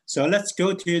 So let's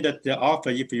go to the offer.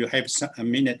 If you have a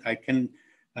minute, I can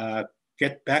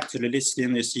get back to the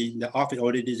listing, you see the offer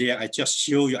already there. I just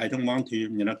show you, I don't want to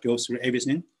go through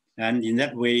everything. And in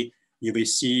that way, you will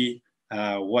see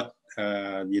what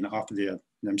offer there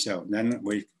themselves. Then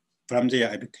from there,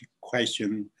 I will take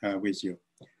question with you.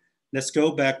 Let's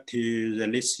go back to the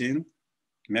listing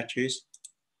matrix.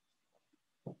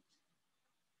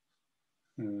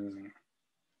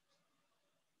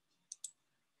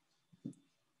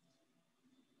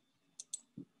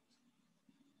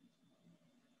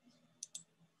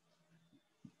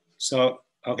 So,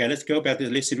 okay, let's go back to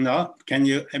the listing now.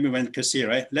 Everyone can see,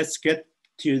 right? Let's get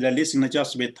to the listing.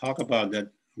 Just we talk about that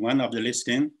one of the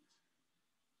listing.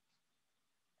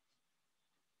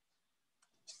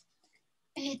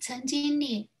 陈经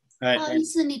理，不好意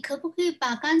思，你可不可以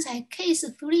把刚才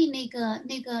case 3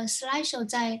那个 slideshow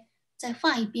再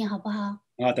放一遍，好不好？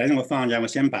等一下我放一下，我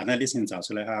先把那 listing 找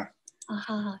出来哈。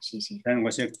好，谢谢。等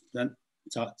我先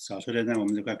找出来，让我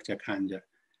们这块再看一下。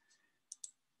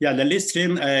Yeah, the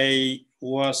listing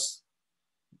was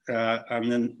on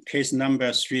the case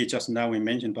number 3 just now we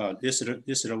mentioned about. This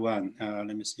is the one.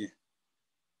 Let me see.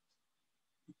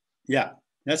 Yeah,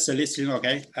 that's the listing.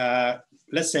 Okay.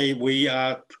 Let's say we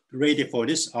are ready for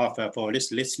this offer for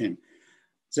this listing.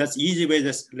 That's easy way.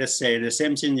 Let's say the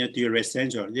same thing you do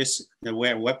residential. The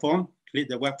web form. Click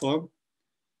the web form,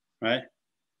 right?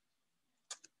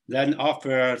 Then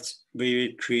offers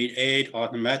we create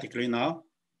automatically now.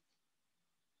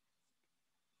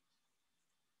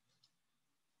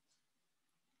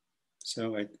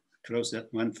 So I close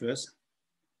that one first.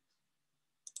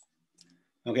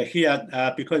 Okay, here,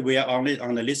 because we are only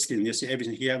on the listing, you see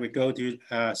everything here, we go to,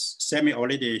 Sammy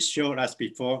already showed us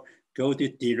before, go to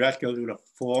the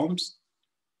forms.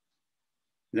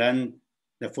 Then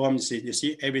the forms, you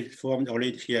see every form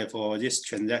already here for this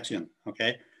transaction,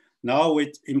 okay? Now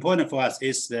what's important for us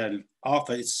is the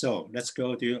offer itself. Let's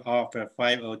go to offer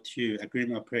 502,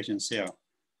 agreement operation sale.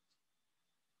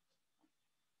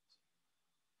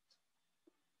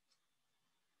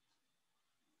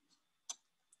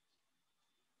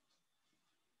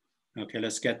 Okay,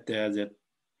 let's get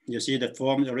you see the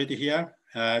form already here,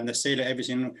 and the seller,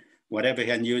 everything, whatever,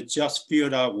 and you just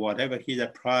fill out whatever here, the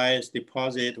price,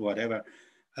 deposit, whatever.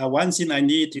 One thing I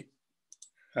need to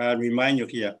remind you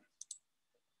here,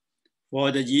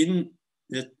 for the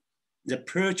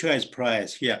purchase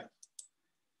price here,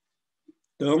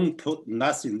 don't put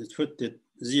nothing, put the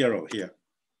 0 here.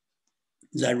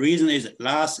 The reason is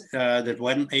that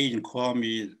one agent called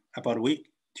me about a week,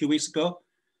 2 weeks ago.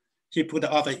 He put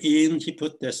the offer in, he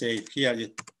put the say here,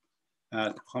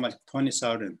 how much,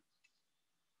 20,000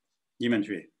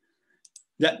 inventory.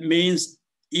 That means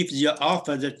if you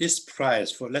offer this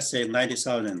price for, let's say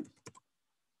 90,000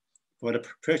 for the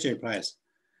purchase price,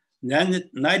 then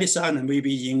 90,000 will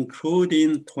be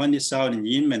including 20,000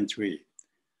 inventory.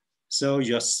 So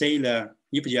your seller,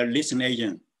 if you're a listing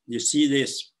agent, you see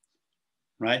this,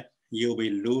 right? You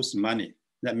will lose money.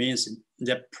 That means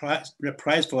the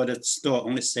price for the store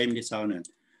only 70,000.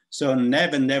 So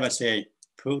never say,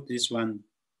 put this one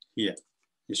here.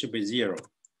 It should be 0.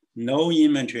 No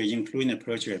inventory, including the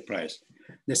purchase price.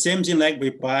 The same thing like we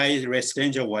buy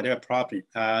residential, whatever property,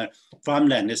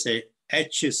 farmland, let's say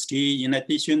HST in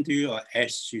addition to or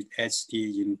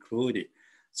HST included.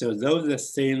 So those are the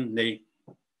things they,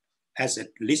 as a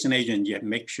listing agent, you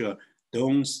make sure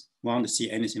don't want to see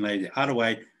anything like that.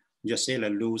 Otherwise, your seller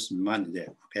lose money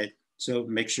there, okay? So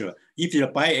make sure. If you're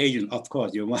a buy agent, of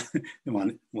course, you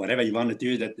want whatever you want to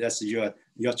do, that's your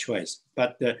choice.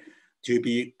 But to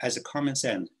be as a common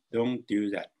sense, don't do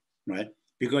that, right?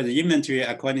 Because the inventory,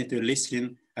 according to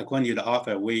listing, according to the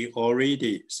offer, we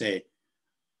already say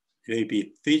will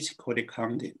be physically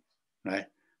counted, right?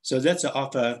 So that's the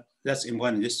offer, that's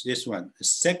important, this one.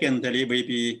 Secondly, will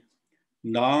be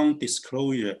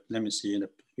non-disclosure. Let me see,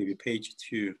 maybe page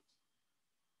 2.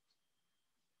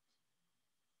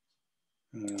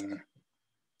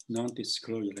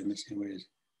 Non-disclosure, let me see where is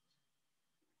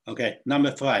it. Okay,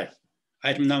 number 5,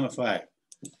 item number 5.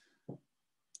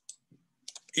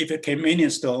 If a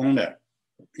convenience store owner,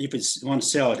 if it's want to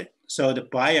sell it, so the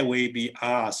buyer will be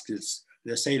asked,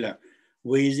 the seller,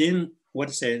 within, what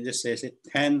say, this says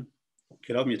 10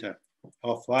 kilometer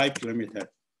or 5 kilometer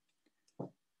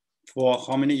for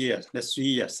how many years? That's 3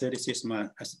 years, 36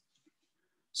 months.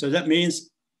 So that means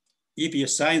if you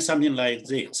sign something like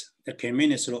this, the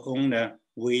convenience store owner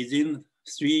within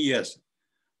 3 years,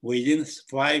 within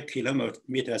 5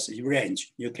 kilometers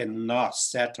range, you cannot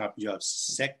set up your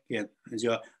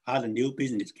other new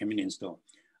business convenience store.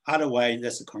 Otherwise,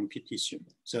 that's a competition.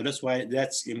 So that's why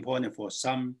that's important for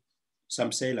some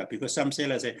seller, because some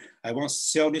sellers say, I want to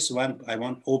sell this one, I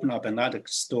want to open up another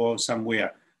store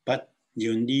somewhere, but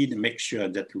you need to make sure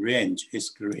that range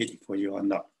is ready for you or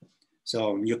not.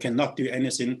 So you cannot do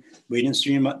anything within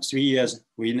 3 years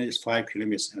within this 5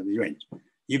 kilometers range.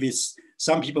 If it's,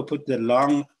 some people put the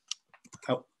long,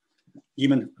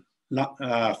 even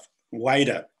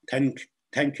wider, 10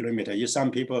 kilometers. If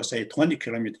some people say 20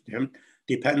 kilometers,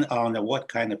 depend on what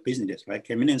kind of business, right?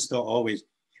 Convenience store always,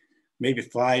 maybe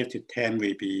 5 to 10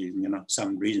 will be,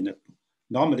 some reasonable.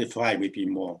 Normally 5 will be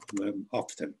more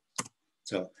often.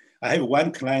 So I have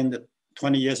one client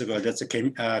 20 years ago, that's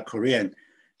a Korean.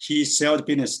 He sold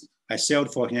business, I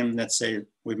sold for him, let's say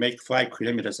we make 5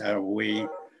 kilometers away,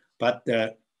 but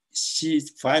she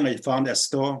finally found a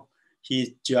store.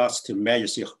 He just to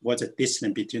measure what's the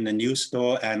distance between the new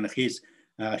store and his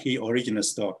original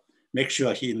store. Make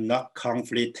sure he not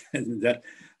conflict that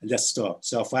store.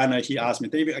 So finally he asked me,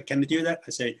 David, can you do that? I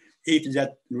say, if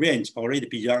that range already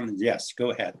beyond, yes,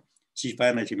 go ahead. She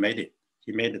finally made it.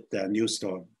 He made it the new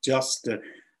store, just a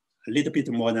little bit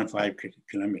more than 5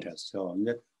 kilometers. So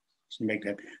that she make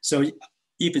that. So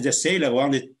if the seller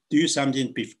want to do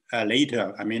something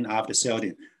later, I mean after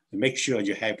selling, make sure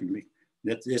you have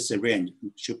that this range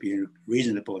should be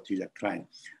reasonable to the client.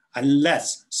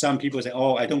 Unless some people say,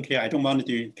 oh, I don't care, I don't want to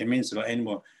do convenience store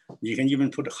anymore. You can even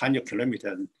put 100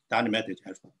 kilometers, doesn't matter, it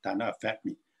does not affect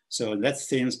me. So that's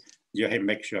things you have to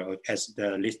make sure as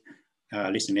the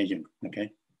listing agent,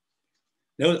 okay?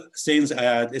 Those things,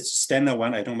 it's standard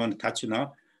one, I don't want to touch it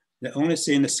now. The only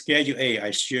thing, the Schedule A,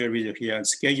 I share with you here.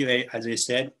 Schedule A, as I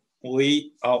said,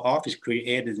 our office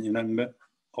created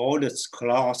all the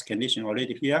clause condition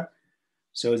already here.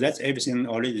 So that's everything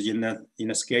already in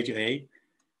the Schedule A.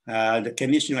 The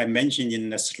condition I mentioned in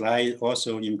the slide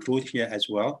also include here as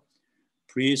well.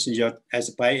 Please, as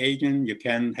a buy agent, you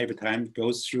can have time to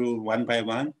go through one by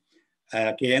one.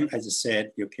 Again, as I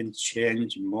said, you can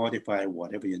change, modify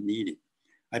whatever you need.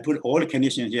 I put all the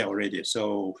conditions here already.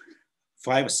 So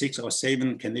 5, 6, or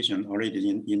 7 conditions already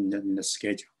in the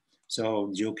schedule.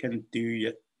 So you can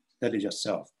do that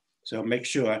yourself. So make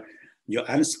sure you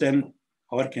understand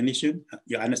all the conditions,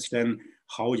 you understand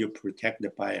how you protect the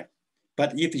buyer.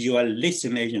 But if you are a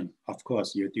listing agent, of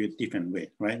course, you do it different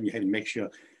way, right? You have to make sure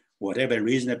whatever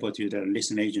reasonable to the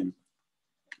listing agent,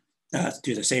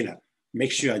 to the seller,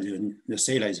 make sure the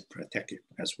seller is protected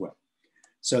as well.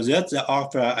 So that's the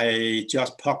offer I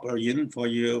just pop in for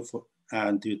you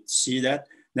to see that.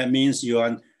 That means you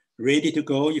are ready to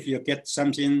go. If you get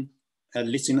something,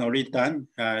 listing already done,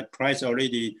 price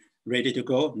already ready to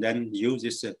go, then use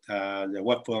this, the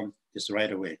work form just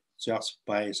right away, just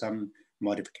by some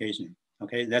modification.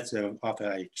 Okay, that's the offer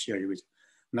I share with you.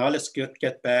 Now let's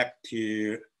get back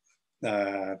to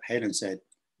Helen said.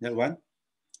 That one?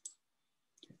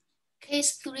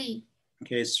 Case 3.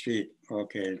 Case 3,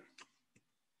 okay.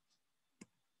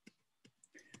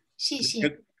 谢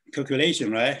谢。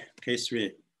 Calculation, right? Case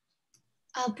 3.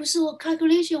 不是我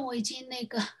calculation 我已经那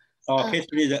个。Oh, case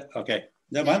 3, okay.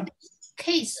 That one?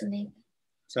 Case 那个。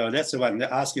 So that's the one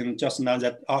they're asking just now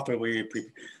that offer we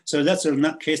prepare. So that's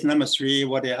case number 3,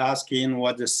 what they're asking,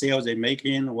 what the sales they're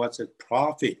making, what's the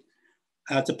profit.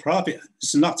 The profit,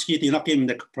 it's not, he did not give me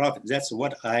the profit. That's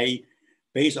what I,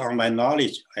 based on my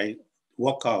knowledge, I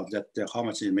work out that how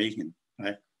much they're making,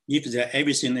 right? If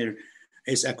everything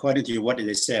is according to what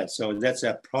they said. So that's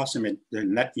approximate the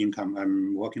net income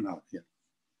I'm working out here.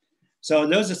 So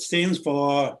those are things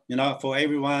for, for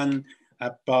everyone,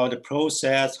 about the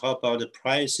process, how about the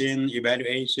pricing,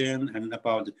 evaluation, and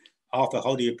about the offer,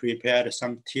 how do you prepare,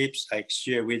 some tips I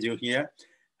share with you here.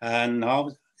 And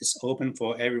now it's open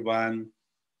for everyone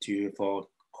for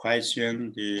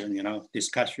question,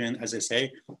 discussion. As I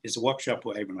say, it's a workshop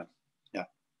for everyone. Yeah,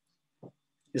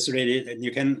 it's ready. And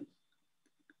you can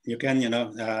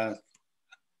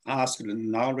ask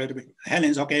now right away.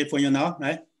 Helen's okay for you now,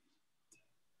 right?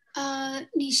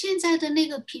 你现在的那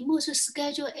个屏幕是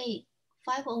Schedule A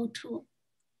 502。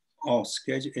哦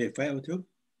 ，Schedule A 502。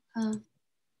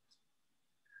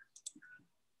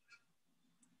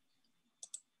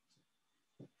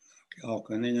哦，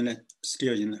可能原来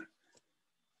still in there.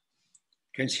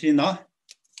 Can you see now?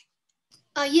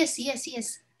 Yes.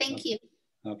 Thank you.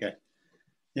 Okay.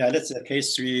 Yeah, that's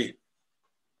case 3.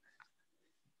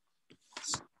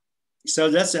 So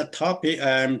that's a topic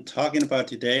I'm talking about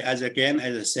today. As I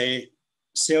say,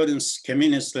 sales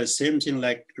convenience, the same thing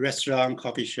like restaurant,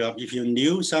 coffee shop. If you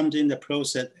knew something, the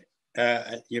process,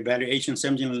 evaluation,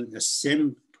 something, the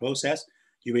same process,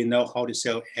 you will know how to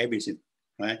sell everything,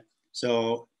 right?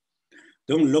 So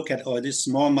don't look at all this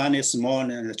small money, small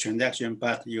transaction,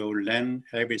 but you learn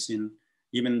everything,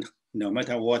 even no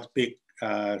matter what big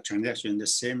transaction, the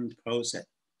same process,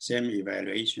 same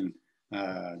evaluation,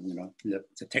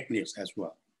 the techniques as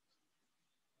well.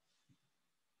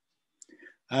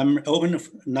 I'm open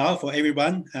now for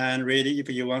everyone and ready if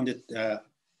you wanted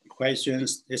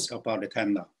questions. It's about the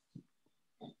time now.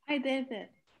 Hi, David.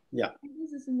 Yeah.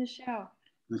 This is Michelle.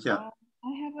 Michelle.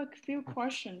 I have a few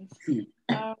questions.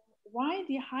 Why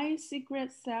the high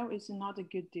secret sale is not a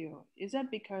good deal? Is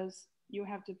that because you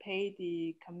have to pay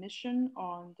the commission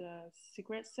on the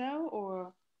secret sale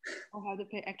or have to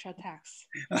pay extra tax?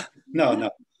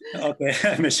 No. Okay,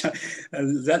 Michelle.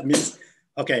 That means,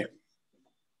 okay,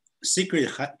 secret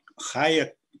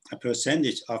higher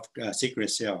percentage of secret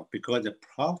sale because the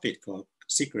profit for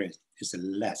secret is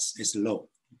less, is low.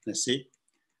 Let's see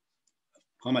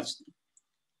how much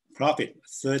profit,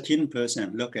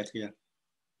 13%. Look at here,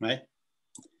 right?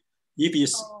 If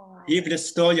the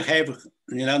store you have,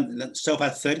 so far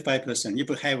 35%, if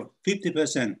you have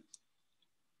 50%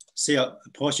 sale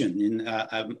portion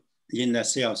in the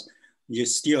sales, you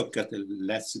still get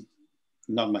less,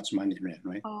 not much money,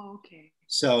 right? Oh, okay.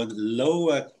 So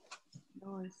lower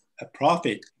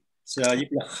profit. So if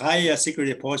the higher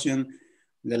security portion,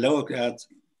 the lower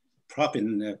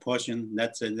profit portion,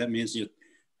 that means you,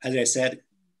 as I said,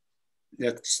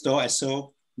 the store I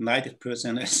sold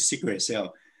 90% secret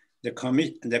sale.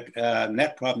 The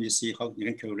net profit, you see how you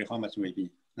can calculate how much it may be,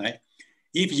 right?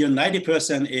 If your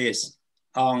 90% is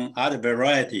on other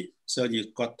variety, so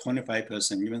you got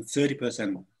 25%, even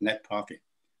 30% net profit.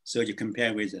 So you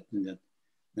compare with the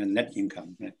net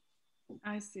income, right?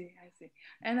 I see.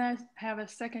 And I have a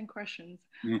second question.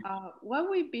 What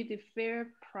would be the fair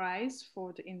price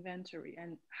for the inventory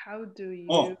and how do you?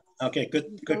 Oh, okay,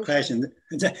 good question.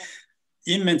 The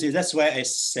inventory, that's why I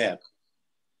said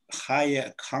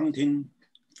higher accounting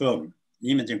firm,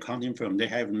 inventory accounting firm. They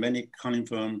have many accounting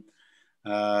firm,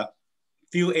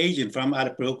 few agents from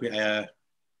other broker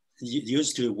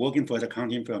used to working for the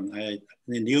accounting firm. They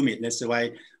knew me. That's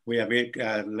why we are very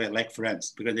like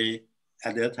friends, because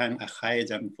at that time I hired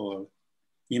them for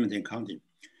inventory accounting.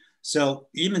 So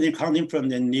inventory accounting firm,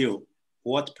 they knew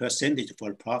what percentage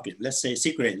for profit. Let's say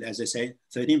secret, as I say,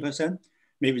 13%,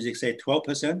 maybe they say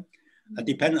 12%.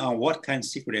 Depending on what kind of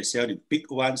secret they're selling, big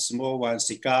one, small one,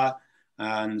 cigar,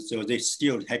 and so they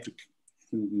still have to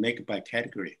make by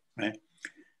category, right?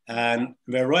 And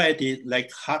variety, like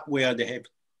hardware, they have,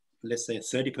 let's say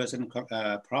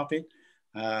 30% profit.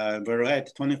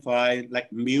 Variety 25,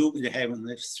 like milk, they have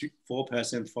 4%,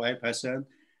 5%,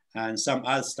 and some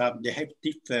other stuff, they have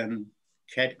different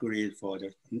categories for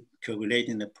the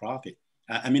calculating the profit.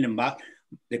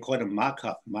 They call it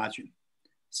markup margin.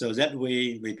 So that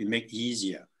way we can make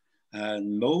easier.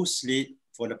 And mostly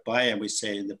for the buyer, we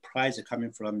say the price is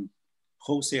coming from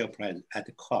wholesale price at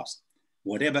the cost.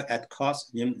 Whatever at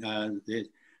cost,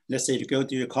 let's say you go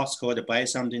to your Costco to buy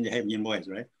something, they have invoice,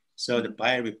 right? So the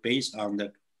buyer will base on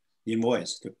the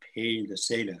invoice to pay the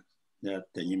seller the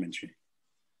inventory.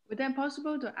 Would that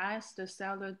possible to ask the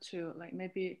seller to like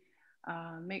maybe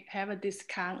have a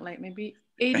discount, like maybe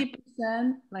 80%,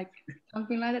 like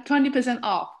something like that, 20%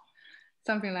 off,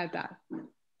 something like that?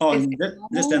 Oh,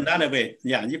 that's another way.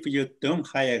 Yeah, if you don't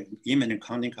hire inventory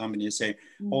accounting company, say,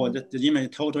 oh, the inventory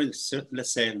total is,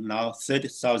 let's say now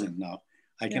 30,000 now.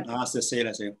 I can ask the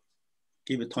seller, say,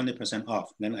 give it 20%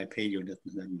 off, then I pay you that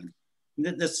money.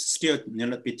 That's still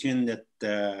between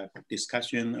the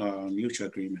discussion or mutual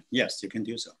agreement. Yes, you can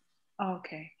do so.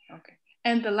 Okay.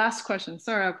 And the last question,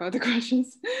 sorry about the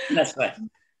questions. That's right.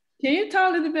 Can you talk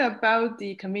a little bit about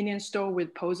the convenience store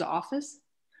with post office?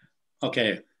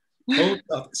 Okay.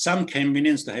 Some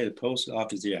convenience store have a post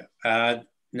office there.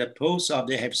 The post office,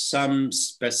 they have some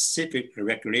specific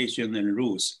regulation and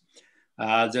rules.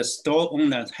 The store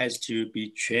owner has to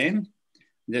be trained.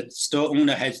 The store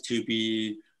owner has to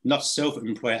be not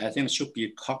self-employed. I think it should be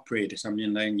corporate,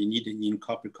 something like you need to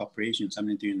incorporate corporation,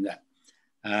 something doing that.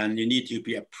 And you need to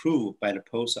be approved by the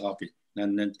post office.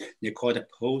 And then they call it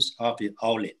post office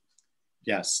outlet.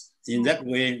 Yes, in that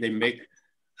way, they make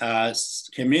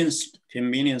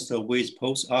convenience store with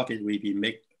post office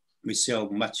we sell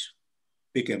much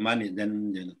bigger money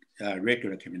than the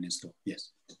regular convenience store. Yes.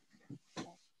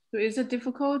 So is it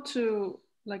difficult to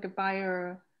buy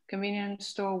a convenience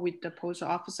store with the post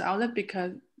office outlet?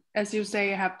 Because as you say,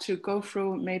 you have to go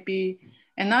through maybe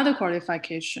another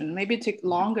qualification, maybe take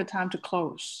longer time to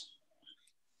close.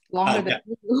 Longer than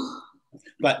you.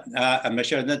 But I'm not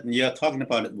sure that you're talking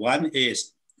about it. One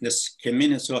is this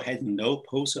convenience store has no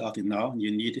post office now.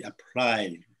 You need to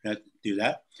apply to do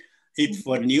that. If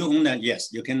for new owner,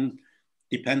 yes, you can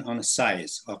depend on the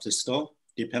size of the store,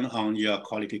 depend on your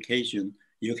qualification.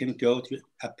 You can go to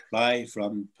apply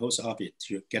from post office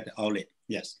to get the outlet,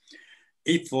 yes.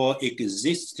 If for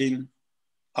existing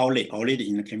outlet already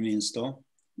in the convenience store,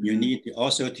 you need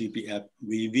also to be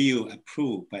review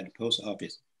approved by the post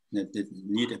office. They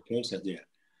need a process there.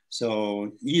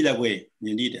 So either way,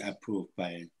 you need to approve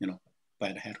by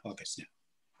by the head office. Yeah.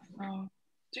 Oh.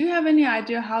 Do you have any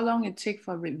idea how long it takes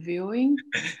for reviewing?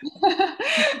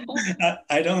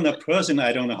 I don't know. Personally,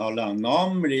 I don't know how long.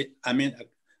 Normally, I mean,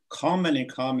 commonly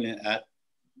at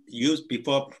used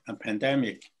before a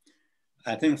pandemic,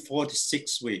 I think 4 to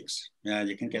 6 weeks. Yeah,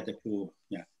 you can get the approval.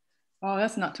 Yeah. Oh,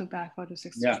 that's not too bad. 4 to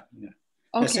 6 weeks. Yeah, yeah.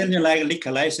 Okay. Something like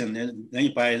liquor license. Then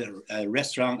you buy a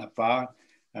restaurant, a bar.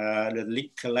 The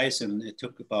liquor license, it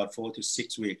took about 4 to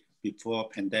 6 weeks before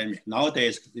pandemic.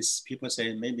 Nowadays, people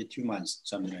say maybe 2 months,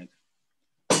 something like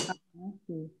that. I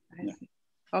see.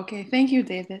 Okay, thank you,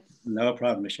 David. No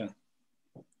problem, Michelle.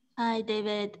 Hi,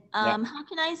 David. How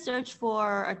can I search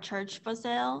for a church for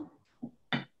sale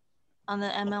on the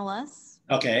MLS?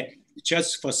 Okay,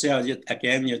 church for sale,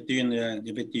 again, you're doing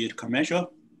the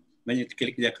commercial. When you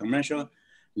click the commercial,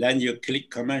 then you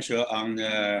click commercial on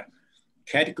the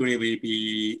category will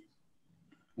be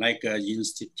like an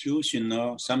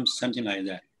institutional, something like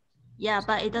that. Yeah,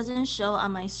 but it doesn't show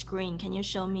on my screen. Can you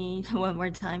show me one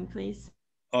more time, please?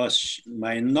 Or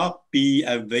might not be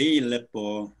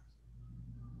available.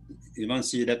 You won't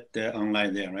see that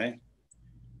online there, right?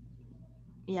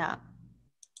 Yeah.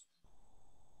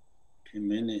 A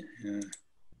minute.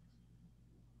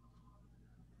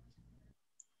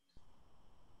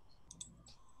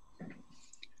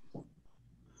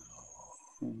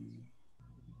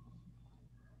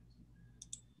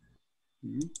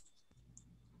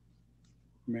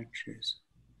 Matches.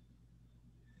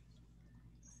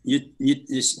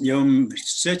 You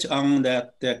search on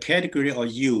the category or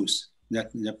use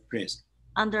that place.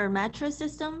 Under mattress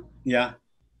system? Yeah.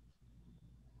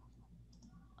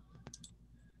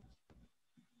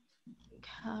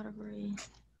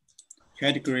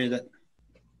 Category that.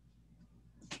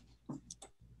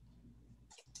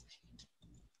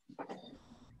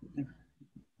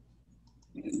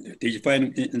 Did you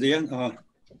find it there? Or?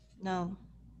 No.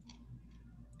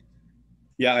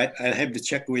 Yeah, I have to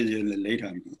check with you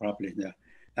later, probably.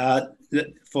 Yeah.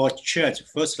 For church,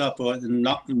 first of all,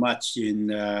 not much in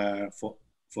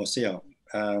for sale,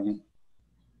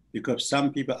 because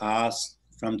some people ask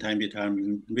from time to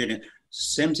time. Really,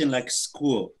 something like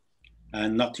school,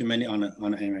 and not too many on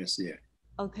MLS here.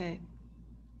 Okay.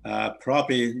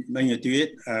 Probably when you do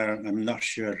it, I'm not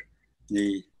sure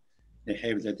they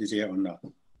have that there or not.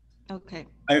 Okay.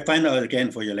 I'll find out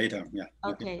again for you later. Yeah.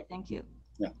 Okay, thank you.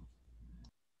 Yeah.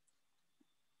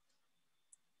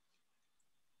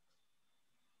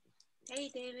 Hey,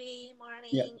 David, morning.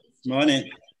 Yeah. Morning.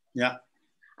 Yeah.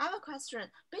 I have a question.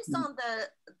 Based on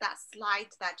that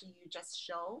slide that you just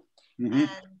showed, and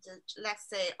let's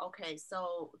say, okay,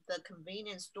 so the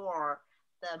convenience store,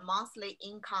 the monthly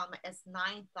income is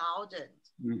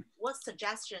 9,000. What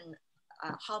suggestion,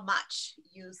 how much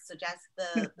you suggest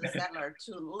the seller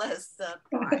to list the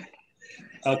price?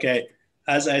 Okay,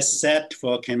 as I said,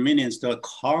 for convenience store,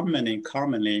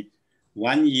 commonly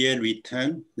 1 year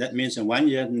return. That means 1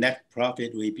 year net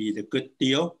profit will be the good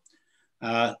deal,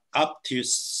 up to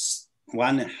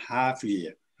 1.5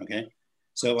 years. Okay,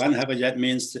 so 1.5 years, that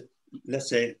means, let's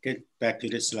say, get back to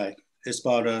this slide. It's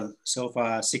about so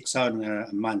far 6,000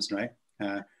 a month, right?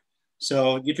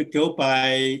 So if you go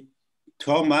by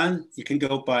 12 months, you can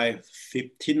go by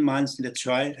 15 months. Let's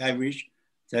try average.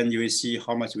 Then you will see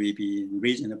how much will be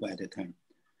reasonable at the time.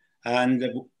 And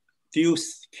the few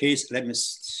case, let me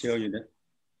show you that.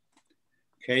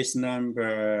 Case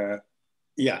number,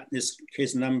 yeah, this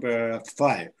case number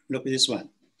 5. Look at this one.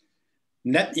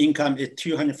 Net income is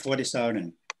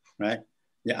 240,000, right?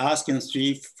 They're asking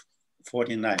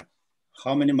 349.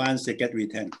 How many months they get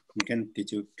returned?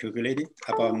 Did you calculate it?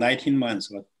 About 19 months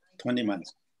or 20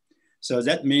 months. So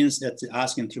that means that they're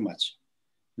asking too much.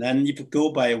 Then if you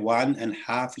go by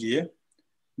 1.5 years,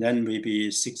 then maybe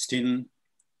 16,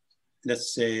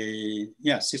 let's say,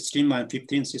 yeah, 16 months,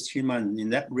 15, 16 months, in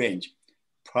that range,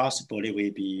 possibly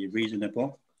will be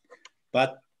reasonable.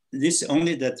 But this is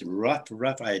only that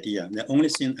rough idea. The only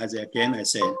thing, as again I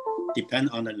say, depend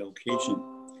on the location,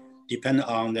 depend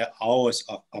on the hours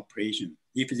of operation.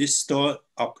 If this store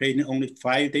operating only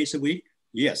 5 days a week,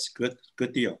 yes, good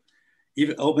deal. If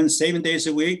it opens 7 days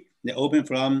a week, they open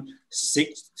from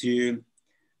 6 to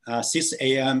 6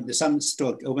 a.m. Some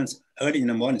store opens early in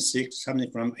the morning, 6, something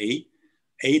from 8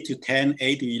 to 10,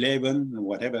 8 to 11,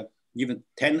 whatever. Even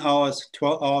 10 hours,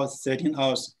 12 hours, 13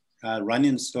 hours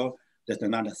running the store, that's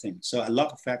another thing. So a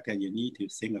lot of factors you need to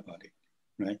think about it,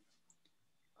 right?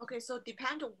 Okay, so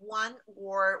depend on 1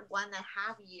 or 1.5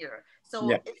 years. So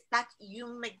yeah. Is that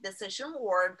you make decision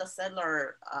or the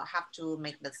seller have to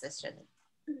make the decision?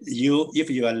 if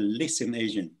you are a listing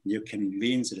agent, you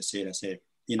convince the seller, say,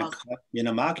 in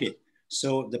a market.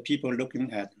 So the people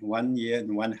looking at 1 year and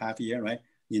 1.5 year, right?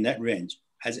 In that range.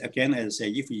 As I say,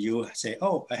 if you say,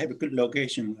 oh, I have a good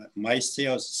location, my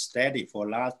sales steady for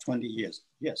last 20 years.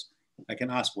 Yes, I can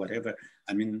ask whatever.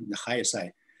 I mean, the higher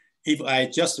side. If I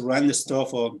just run the store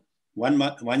for 1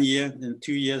 month, 1 year, and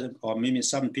 2 years, or maybe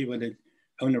some people that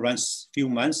only run few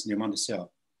months, they want to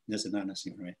sell. That's another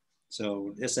thing, right?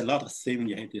 So there's a lot of things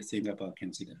you have to think about,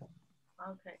 consider.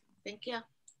 Okay, thank you.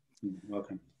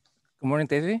 Welcome. Good morning,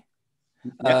 David.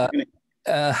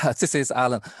 Yeah, this is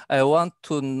Alan. I want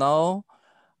to know,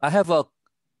 I have a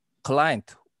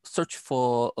client search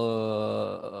for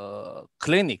a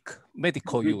clinic,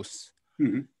 medical use.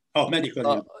 Oh,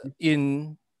 medical use.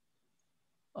 In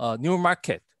new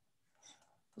market.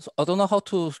 So I don't know how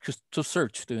to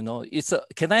search, do you know?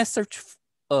 Can I search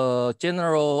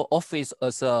general office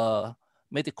as a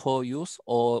medical use,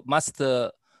 or must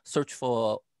search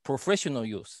for professional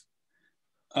use?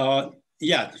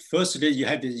 Yeah, firstly, you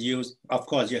have to use, of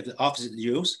course, you have the office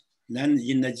use. Then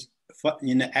in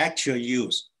the actual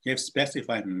use, you have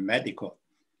specified medical.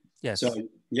 Yes. So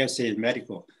yes, it's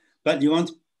medical. But you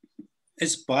want,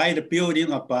 it's buy the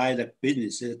building or buy the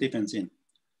business, it's a different thing.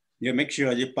 You make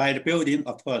sure you buy the building,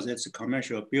 of course, it's a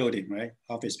commercial building, right?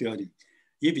 Office building.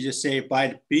 If you just say buy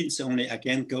the business only,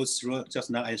 again, goes through,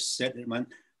 just now I said,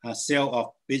 sale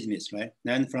of business, right?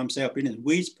 Then from sale of business,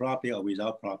 with property or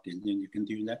without property, then you can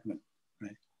do that one,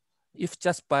 right? If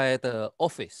just buy the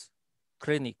office,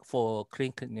 clinic for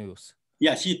clinic use.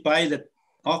 Yeah, she buy the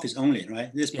office only,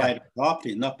 right? This buy the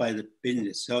property, not by the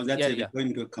business. So that's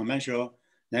going to commercial,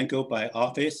 then go by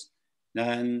office.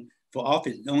 Then for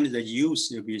office, only the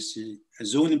use will be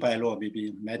zoning by law will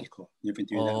be medical. You can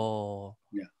do that.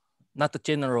 Yeah. Not the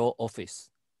general office.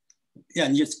 Yeah,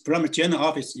 and from a general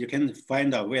office, you can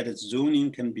find out where the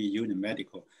zoning can be used in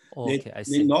medical. Okay, I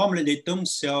see. Normally, they don't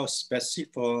sell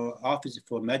specific for office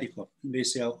for medical. They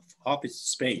sell office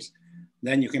space.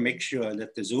 Then you can make sure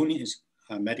that the zoning is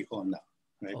medical or not,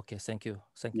 right? Okay, thank you.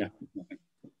 Thank you. Okay.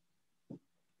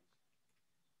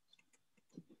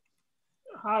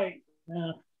 Hi,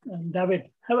 David.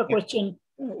 I have a question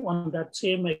on that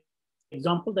same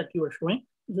example that you were showing,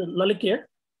 the Lalit here.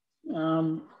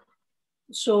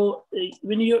 So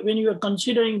when you are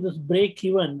considering this break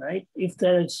even, right? If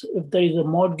there is a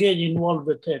mortgage involved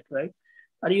with it, right?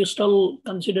 Are you still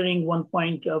considering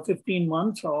 1.15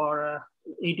 months or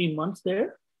 18 months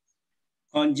there?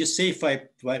 On just say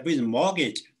with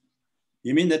mortgage,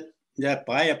 you mean that the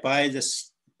buyer buy the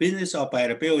business or buy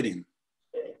the building?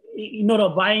 No,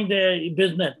 buying the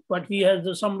business, but he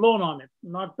has some loan on it,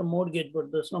 not the mortgage,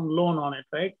 but there's some loan on it,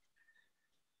 right?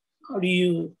 How do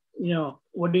you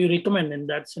what do you recommend in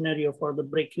that scenario for the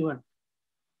break even?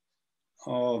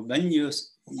 Oh, when you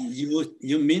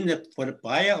mean that for the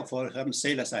buyer or for the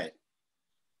seller side?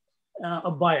 A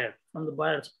buyer, from the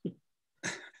buyer's.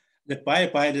 The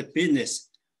buyer buy the business.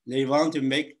 They want to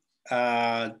make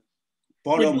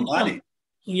borrow money.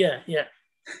 Yeah.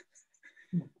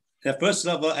 The first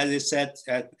of all, as I said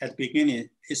at the beginning,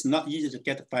 it's not easy to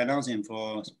get financing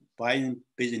for buying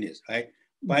business, right?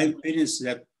 Buying business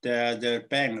that the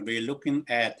bank will be looking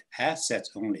at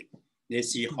assets only. They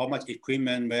see how much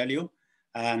equipment value,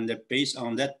 and based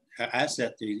on that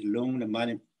asset, they loan the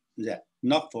money that,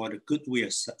 not for the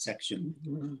goodwill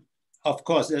section. Of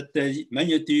course, when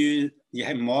you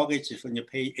have mortgage, when you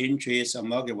pay interest or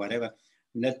mortgage, whatever,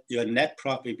 your net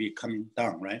profit will be coming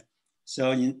down, right?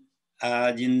 So in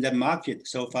the market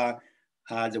so far,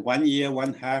 the 1 year,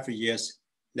 1.5 years,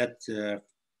 that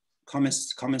common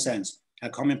sense,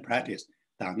 common practice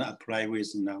does not apply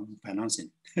with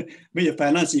financing. With your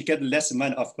financing, you get less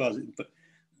money, of course. But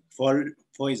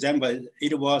for example,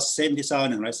 it was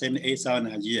 70,000, right? 78,000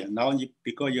 a year. Now,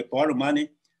 because you borrow money,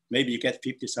 maybe you get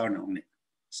 50,000 only.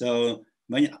 So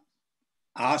when you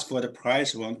ask for the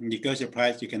price or negotiate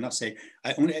price, you cannot say,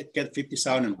 I only get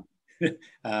 50,000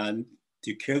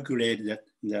 to calculate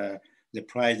the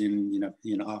price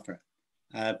in offer.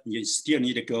 You still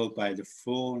need to go by the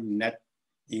full net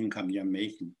income you're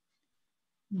making.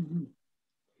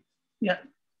 Yeah.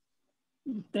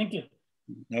 Thank you.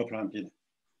 No problem, Peter.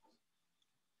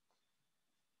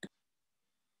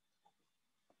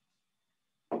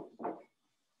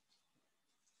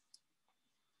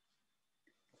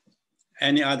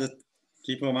 Any other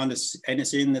people want to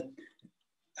anything that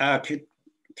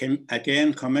can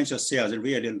again, commercial sales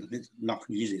really not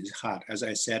easy. It's hard, as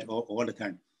I said all the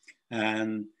time.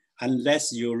 And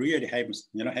unless you really have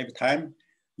time,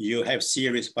 you have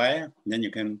serious buyer, then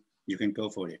you can go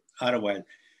for it. Otherwise,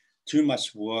 too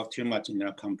much work, too much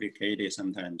complicated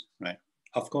sometimes, right?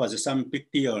 of course, some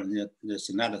big deal. There's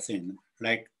another thing,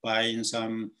 like buying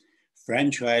some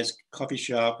franchise coffee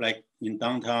shop, like in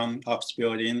downtown office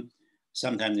building.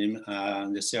 Sometimes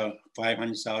they sell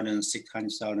 500,000,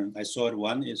 600,000. I saw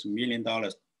one is $1 million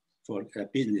for a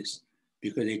business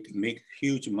because they make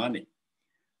huge money.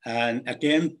 And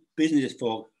again, business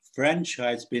for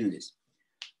franchise business,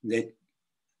 the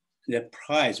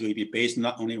price will be based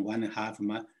not only 1.5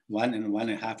 month,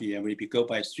 1.5 year, will be go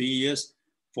by 3 years,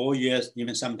 4 years,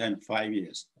 even sometimes 5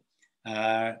 years.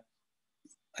 I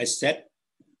said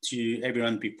to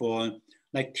everyone before,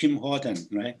 like Tim Horton,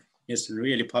 right? It's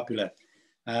really popular,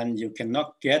 and you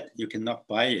cannot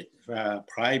buy it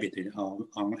privately on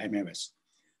MLS.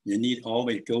 You need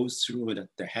always go through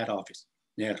the head office.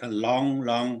 There's a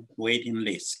long waiting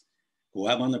list.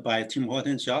 Whoever want to buy Tim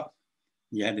Horton shop,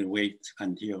 you have to wait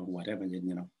until whatever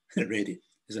ready.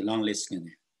 There's a long list in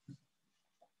there.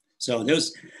 So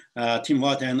those Tim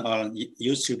Horton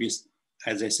used to be,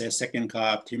 as I said, Second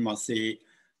Cup, Timothy,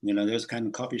 those kind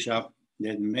of coffee shop.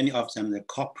 There many of them are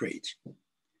corporate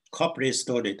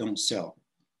store. They don't sell.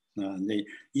 They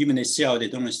sell. They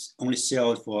don't only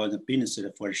sell for the business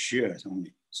for shares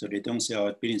only. So they don't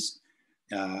sell business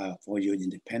for you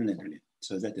independently.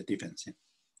 So that's the difference.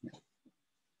 Yeah.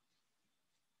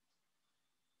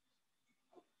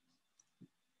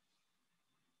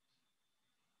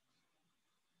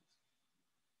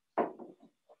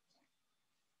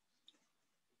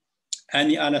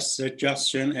 Any other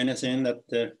suggestion? Anything that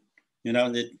that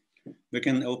we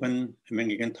can open? I mean,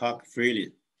 you can talk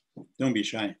freely. Don't be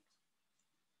shy.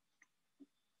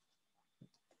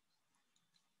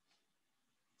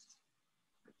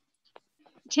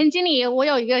陈经理，我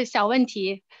有一个小问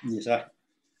题。你说。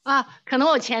可能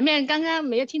我前面刚刚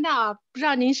没有听到啊，不知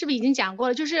道您是不是已经讲过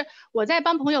了？就是我在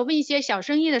帮朋友问一些小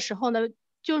生意的时候呢，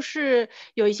就是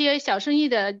有一些小生意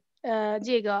的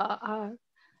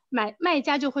卖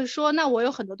家就会说，那我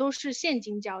有很多都是现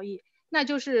金交易，那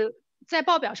就是在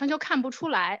报表上就看不出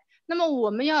来。那么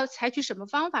我们要采取什么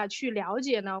方法去了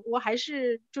解呢？我还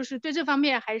是就是对这方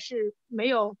面还是没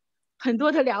有很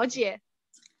多的了解。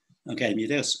OK， 你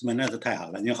这个问的是太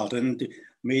好了，有好多人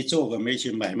没做过，没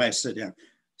去买卖市量。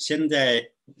现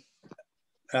在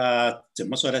怎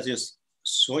么说呢？就是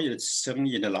所有的生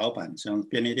意的老板，像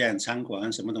便利店、餐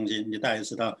馆什么东西，你大家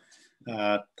知道，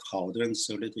好多人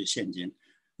手里都现金。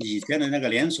以前的那个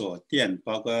连锁店，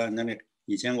包括那个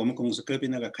以前我们公司隔壁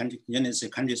那个原来是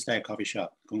Country Style Coffee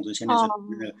Shop 公司，现在是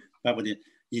那个巴布店。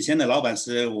以前的老板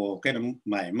是我给他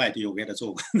买卖都有给他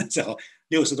做过，那时候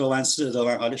60多万、40多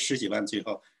万，好像10几万，最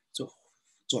后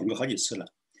转过好几次了。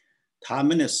他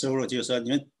们的收入就是说，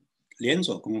因为连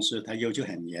锁公司它要求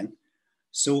很严，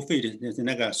收费的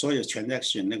那个所有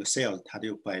transaction 那个 sales 它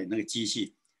都摆那个机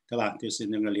器，对吧？就是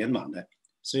那个联网的。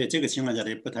所以这个情况下，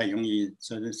也不太容易，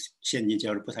说是现金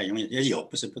交易不太容易，也有，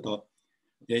不是不多，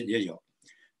也有，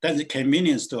但是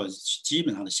convenience store 基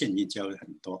本上的现金交易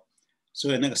很多，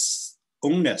所以那个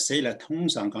owner seller 通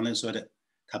常刚才说的，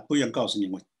他不愿告诉你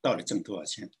我到底挣多少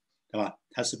钱，对吧？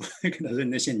他是不会跟他说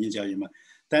那现金交易嘛。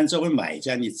但作为买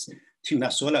家，你听他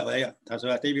说了，哎呀，他说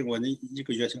David 我那一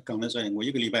个月刚才说我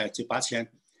一个礼拜就8000，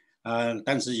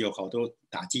但是有好多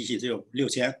打机器只有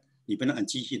6000，你不能按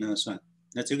机器那样算。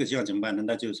那这个情况怎么办呢？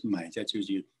那就是买家就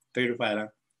去 verify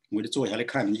了，我就坐下来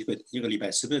看一个礼拜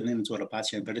是不是能做到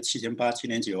8000，或者7800、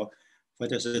7.9，或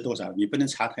者是多少？你不能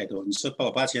差太多。你说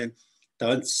报8000，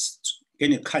等给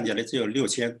你看起来只有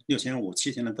6000、6500、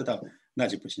7000不到，那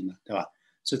就不行了，对吧？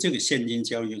所以这个现金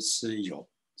交易是有，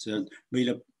是为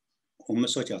了我们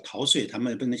说叫逃税，他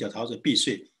们不能叫逃税，避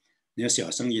税。你要小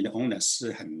生意的 owner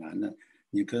是很难的，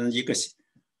你可能一个。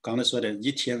刚才说的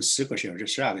一天10个小时、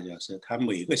12个小时，他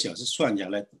每个小时算下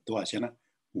来多少钱呢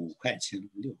？5块钱、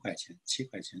6块钱、7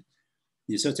块钱。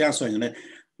你说这样算下来，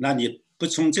那你不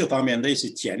从这方面类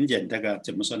似减这个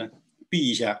怎么说呢？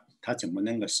避一下，他怎么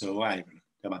能够 survive 了，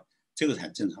对吧？这个是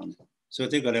很正常的。所以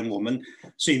这个呢，我们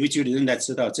税务局的人才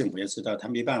知道，政府也知道，他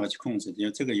没办法去控制。因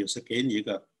为这个有时给你一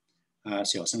个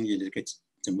小生意的这个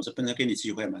怎么说，不能给你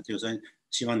机会嘛？就是说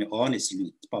希望你 honest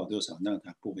你报多少，那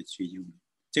他不会去用。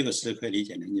这个是可以理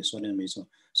解的，你说的没错。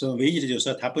所以唯一的就是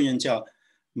说，他不愿叫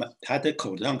他的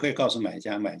口头上可以告诉买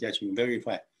家去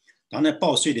verify。当然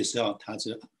报税的时候，他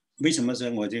是为什么是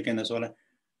我就跟他说了，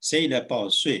谁来报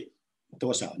税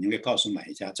多少，你可以告诉买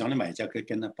家，这样的买家可以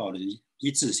跟他报的一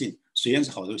致性。虽然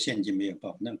是好多现金没有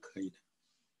报，那可以的，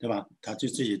对吧？他就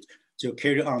自己就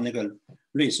carry on 那个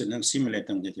类似那个 similar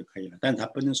东西就可以了。但他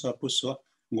不能说不说，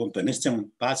我本来是挣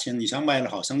8000，你想卖了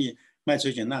好生意卖出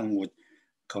去，那我。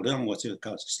口头上我就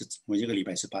告诉我一个礼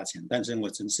拜是8000，但是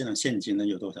我身上现金呢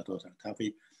有多少，他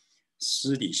会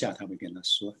私底下他会跟他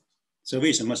说。所以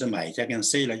为什么是买家跟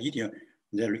seller 一定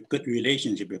你的 good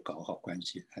relationship 搞好关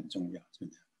系很重要，真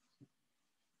的。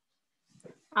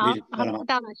好，知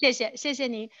道了，谢谢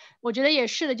您。我觉得也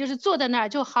是的，就是坐在那儿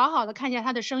就好好的看一下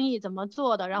他的生意怎么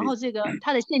做的，然后这个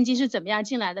他的现金是怎么样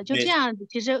进来的，就这样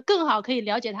其实更好可以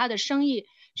了解他的生意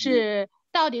是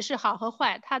到底是好和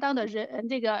坏，他当的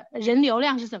这个人流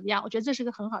量是怎么样。我觉得这是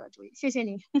个很好的主意，谢谢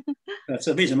您。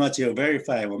这为什么只有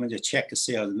verify 我们就 check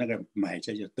sales 那个买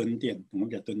家就蹲店，我们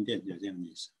叫蹲店就这样的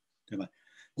意思，对吧？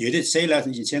有的 seller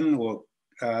以前我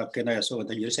跟大家说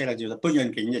过，有的 seller 就是不愿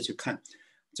意给人家去看。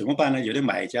怎么办呢？有的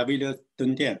买家为了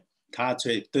蹲店，他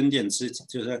在蹲店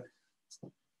就是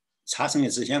查生意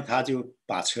之前，他就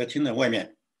把车停在外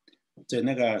面，在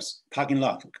那个 parking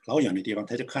lot 老远的地方，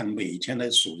他就看每天的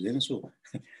数人数，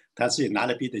他自己拿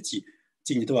了笔的记，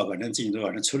进去多少个人，进去多少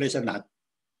人，出来是拿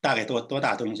大概多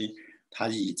大东西，他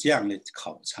以这样的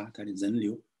考察他的人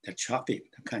流的 traffic，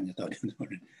 他看见到底多少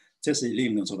人，这是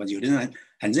另一种做法。有的人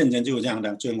很认真，就是这样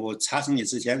的，所以我查生意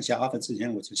之前，下 offer 之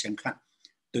前，我就先看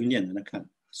蹲店在那看。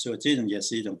所以这种也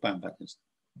是一种办法，就是。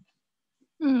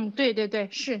对对对，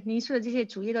是您说的这些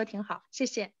主意都挺好，谢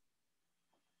谢。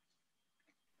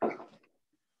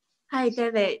Hi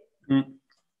David。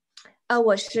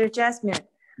我是 Jasmine。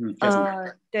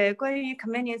对，关于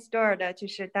convenience store 的，就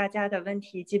是大家的问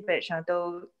题基本上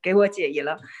都给我解疑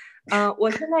了。我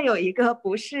现在有一个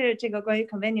不是这个关于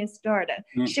convenience store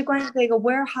的，是关于这个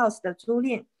warehouse 的租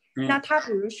赁。那他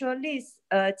比如说 lease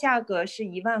价格是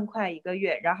1万块1个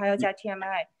月，然后还要加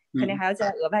TMI， 肯定还要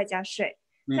再额外加税。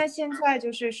那现在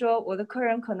就是说我的客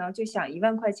人可能就想1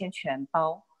万块钱全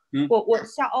包。我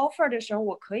下 offer 的时候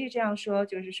我可以这样说，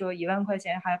就是说1万块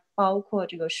钱还包括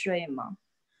这个税吗？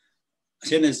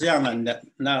现在是这样的，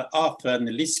那 offer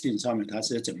的 listing 上面它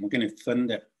是怎么给你分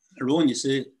的？如果你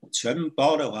是全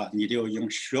包的话，你就用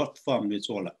short form 就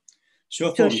做了。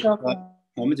short form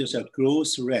我们就是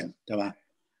gross rent， 对吧？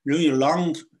如果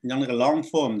用那个 long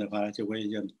form 的话，就会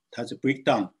用它是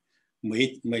breakdown，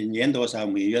 每年多少，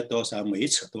每月多少，每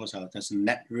尺多少，它是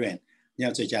net rent， 你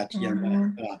要再加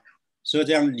TMI， 对吧？所以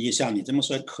这样你像你这么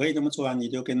说可以这么做啊，你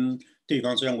就跟对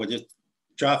方说，我就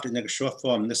draft 那个 short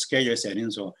form 的 schedule 写清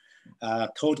楚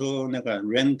，total 那个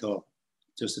rental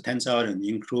就是 10,000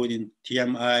 including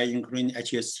TMI including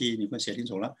HST， 你会写清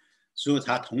楚了，如果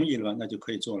他同意了，那就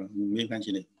可以做了，没关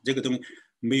系的，这个东西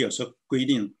没有说规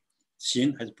定。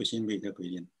行还是不行，没有规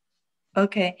定。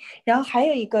OK， 然后还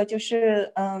有一个就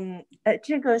是，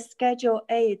这个 Schedule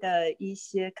A 的一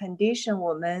些 condition，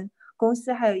 我们公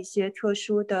司还有一些特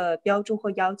殊的标注或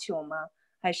要求吗？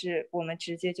还是我们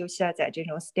直接就下载这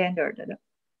种 standard 的？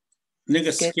那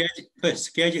个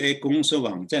Schedule A 公司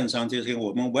网站上就是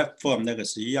我们 web form 那个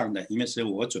是一样的，因为是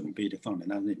我准备的放在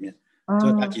那里面。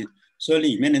所以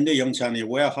里面的内容像你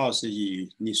warehouse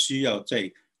你需要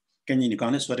再根据你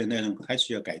刚才说的内容还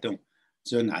需要改动。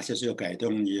只有哪些需要改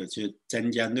动，你有去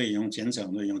增加内容、减少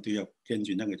内容，都要根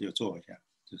据那个就做一下，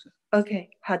就是。OK，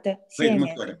 好的，可以这么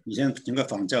做的。你先整个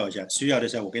仿照一下，需要的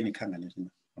时候我给你看看就行了，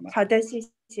好吗？好的，谢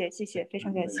谢，非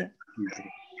常感谢。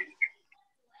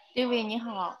David 你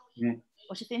好，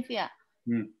我是 Cynthia。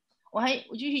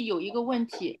我就是有一个问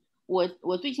题，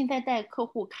我最近在带客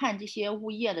户看这些物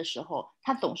业的时候，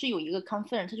他总是有一个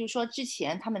concern， 他就说之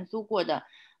前他们租过的，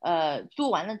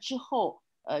租完了之后。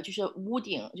就是屋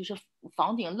顶，就是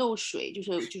房顶漏水，就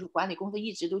是管理公司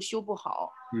一直都修不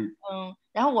好。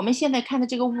然后我们现在看的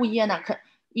这个物业呢，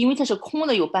因为它是空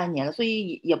了有半年了，所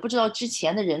以也不知道之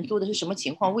前的人租的是什么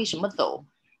情况，为什么走。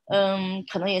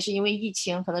可能也是因为疫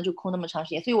情，可能就空那么长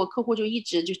时间，所以我客户就一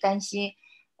直就担心，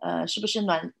是不是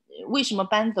为什么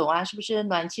搬走啊？是不是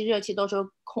暖气、热气到时候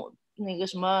那个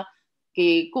什么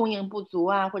给供应不足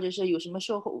啊，或者是有什么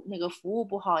售后那个服务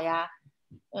不好呀？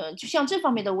就像这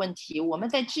方面的问题，我们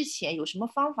在之前有什么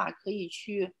方法可以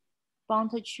去帮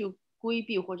他去规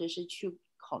避或者是去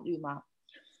考虑吗？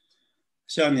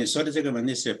像你说的这个问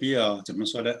题是比较怎么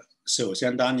说呢？首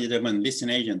先，当你的问 listing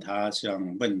agent， 他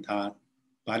想问他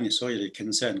把你所有的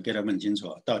concern 给他问清楚，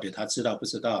到底他知道不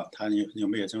知道，他有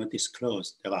没有这个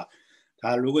disclose， 对吧？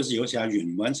他如果是有些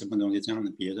隐瞒什么东西这样的，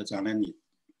比如说将来你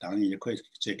当然也可以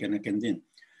去跟他跟进，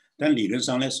但理论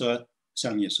上来说，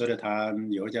像你说的，他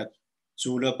有一家。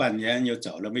租了半年又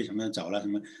走了，为什么走了？什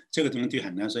么这个东西就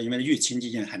很难说，因为疫情期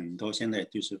间很多现在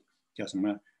就是叫什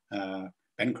么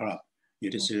bankrupt， 有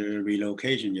的是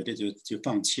relocation， 有的就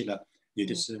放弃了，有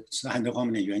的是很多方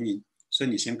面的原因，所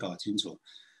以你先搞清楚。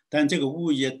但这个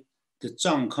物业的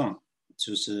状况，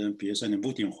就是比如说你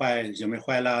屋顶有没有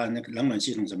坏了，那个冷暖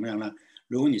系统怎么样了？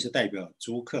如果你是代表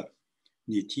租客，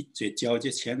你在交接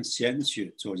前先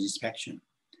去做 inspection，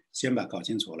 先把搞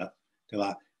清楚了，对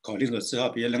吧？搞清楚之后，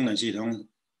比如冷暖系统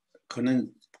可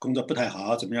能工作不太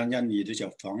好，怎么样？让你的叫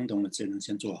房东的责任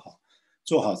先做好。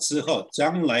做好之后，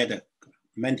将来的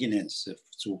maintenance 是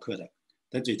租客的。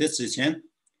在这之前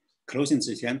 ，closing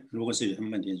之前，如果是有什么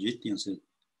问题，一定是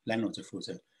landlord 负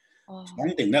责。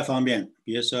房顶那方面，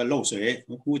比如说漏水、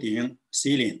屋顶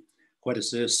ceiling 或者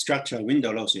是 structure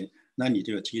window 漏水，那你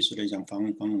就有提出的向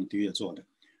房东都要做的。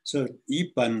所以一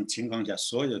般情况下，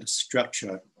所有的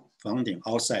structure 房顶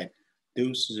outside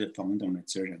都是房东的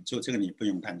责任，就这个你不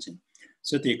用担心。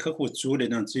所以对客户租的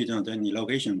那最重要的，你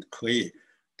location 可以，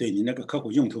对你那个客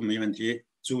户用途没问题，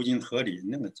租金合理，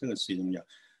那个这个最重要。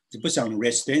就不像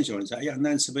residential 说，哎呀，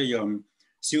那是不是有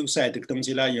修缮的东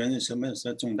西啦？有人什么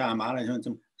种大麻了？像这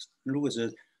么，如果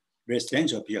是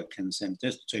residential 比较 concern， 这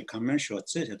最 commercial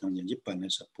这些东西一般的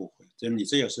是不会。就是你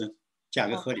只要是价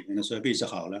格合理的时候，位置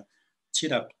好了，其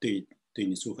他对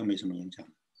你租客没什么影响。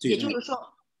也就是说，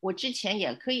我之前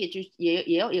也可以就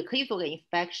也可以做个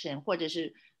inspection， 或者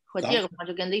是和第二个方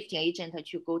就跟 listing agent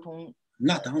去沟通。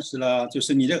那当时了，就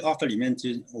是你这个 offer 里面，就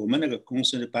我们那个公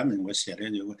司的版本我写的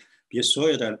有，比如所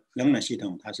有的冷暖系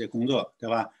统它是工作，对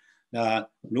吧？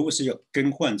如果是有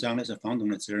更换，这样的是房东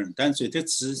的责任。但是这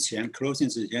之前 closing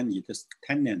之前，你的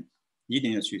tenant 一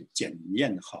定要去检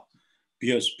验好。比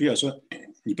如说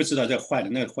你不知道这坏的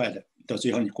那个坏的，到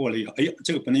最后你过了以后，哎呀，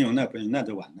这个不能用，那不能，那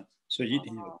就完了。所以一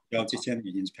定要之前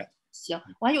已经去看。行，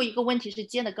我还有一个问题是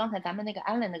接的刚才咱们那个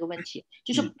Alan 那个问题，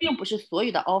就是并不是所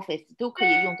有的 office 都可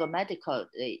以用作 medical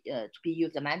to be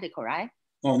used medical right？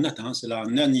 哦，那当时了，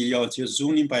那你要就是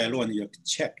zoning bylaw 你要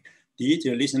check。第一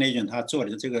就是 listing agent 他做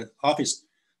的这个 office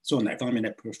做哪方面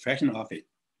的 professional office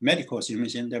medical 行不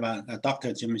行，对吧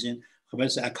？doctor 行不行？或者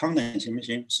是 accountant 行不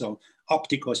行 ？so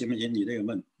optical 行不行？你都要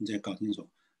问，你得搞清楚。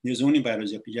你 zoning bylaw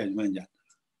就比较问一下。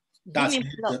大体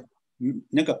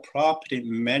那个 property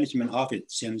management office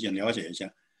先了解一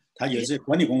下，他有些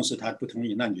管理公司他不同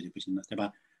意，那你就不行了，对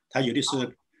吧？他有的是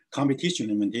competition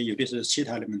的问题，有的是其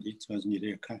他的问题，所以你都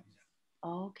要看一下。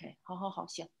OK， 好，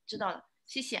行，知道了，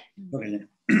谢谢。OK。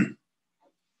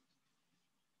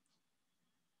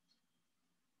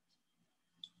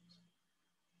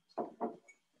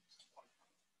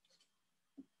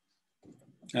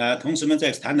同事们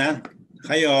再谈谈，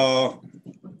还有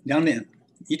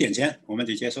1点前我们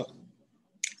就结束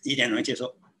，1点钟结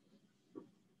束。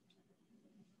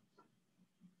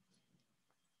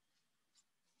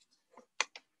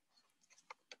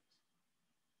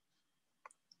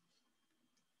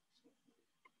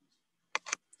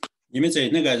你们在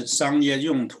那个商业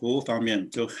用途方面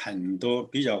就很多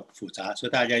比较复杂，所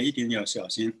以大家一定要小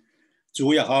心，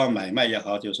租也好，买卖也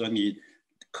好，就是说你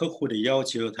客户的要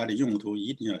求，它的用途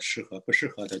一定要适合，不适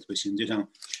合的不行。就像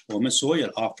我们所有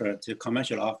的 offer， 就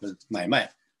commercial offer 买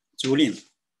卖、租赁，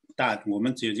我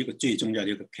们只有一个最重要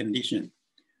的一个 condition，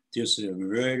 就是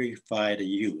verified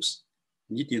use。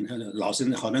一定老是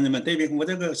好多人问 David， 我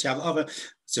这个下个 offer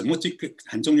怎么这个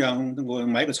很重要？我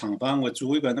买个厂房，我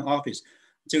租一个那 office，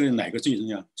 这个哪个最重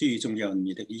要？最重要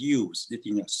你的 use 一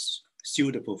定要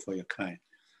suitable for your client。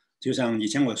就像以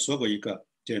前我说过一个，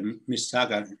就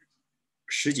Mississauga。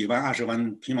10几万、20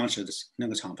万平方尺的那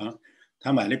个厂房，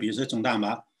他买的比如说种大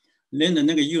麻，那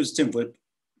个 use 政府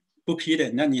不批的，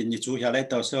那你租下来，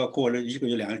到时候过了1个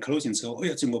月、2个月 closing 之后，哎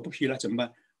呀，政府不批了怎么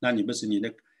办？那你不是你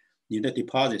的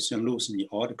deposit 是 lose 你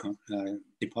all the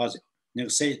deposit，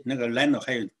 那个 landlord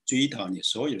还有追讨你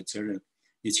所有的责任。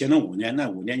你签了5年，那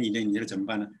5年你怎么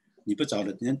办呢？你不找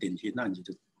人顶替，那你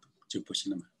就不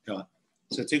行了嘛，对吧？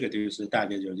所以这个就是大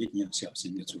家就一定要小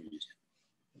心的注意一下。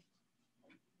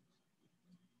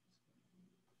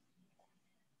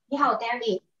你好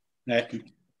 ，David。哎。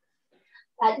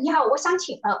你好，我想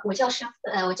请我叫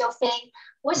飞，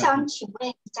我想请问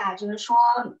一下，就是说，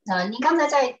您刚才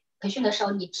在培训的时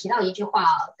候，你提到一句话，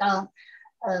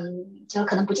就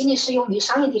可能不仅仅适用于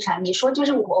商业地产，你说就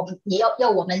是你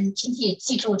要我们经济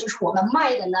记住，就是我们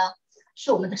卖的呢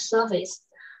是我们的 service，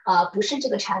 不是这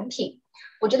个产品。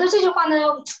我觉得这句话呢，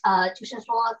就是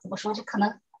说怎么说，就可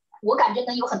能。我感觉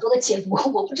能有很多的解读，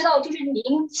我不知道，就是您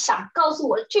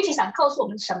具体想告诉我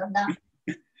们什么呢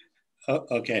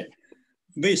 ？OK，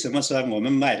 为什么说我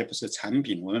们卖的不是产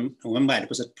品？我们卖的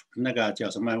不是那个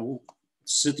叫什么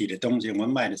实体的东西，我们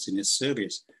卖的是你的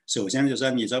service。首先就是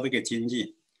说，你作为一个经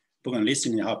济，不管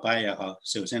listing 也好 buy 也好，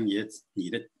首先你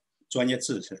的专业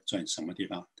知识在什么地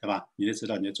方，对吧？你得知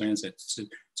道你的专业知识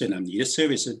在哪，你的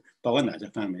service 包括哪些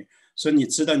范围。所以你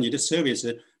知道你的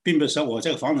service， 并不是说我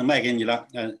这个房子卖给你了，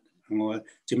我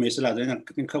就没事了，人家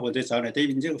跟客户在找你，对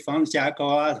你这个房子价高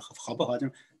啊，好不好？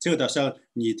这个到时候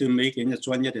你都没给人家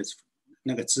专业的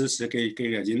那个知识给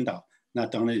引导，那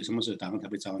当然有什么事，当然他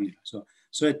会找你了，是吧？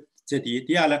所以这第一，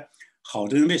第二呢，好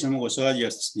的人为什么我说有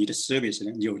你的 service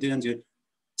呢？有的人就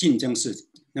竞争是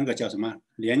那个叫什么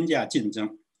廉价竞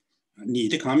争，你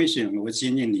的 commission 我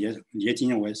经济，你的经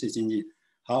济我也是经济。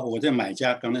好，我这买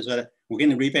家刚才说的，我给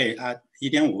你 rebate 啊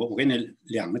1.5，我给你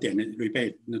2个点的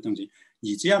rebate 那东西，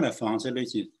以这样的方式来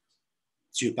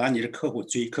去把你的客户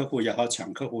追客户也好，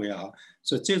抢客户也好，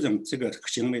所以这个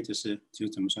行为就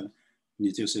怎么说呢？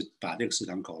你就是把这个市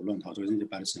场搞乱，好多人就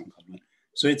把这市场搞乱。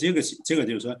所以这个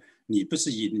就是说，你不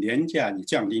是以廉价你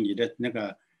降低你的那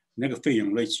个费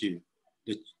用来去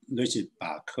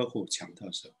把客户抢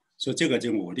到手。所以这个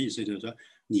就我的意思就是说，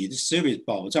你的 service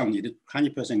保障你的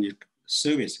 100% 的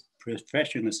service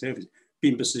professional service，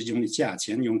 并不是用的价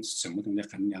钱用什么东西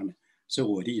衡量的。所以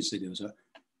我的意思就是说，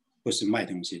不是卖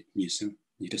东西，你是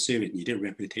你的 service， 你的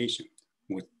reputation，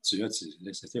 我主要指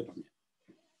的是这方面。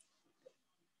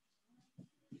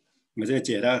我这个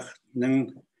解答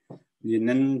你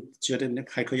能觉得那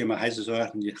还可以吗？还是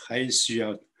说你还需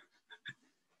要？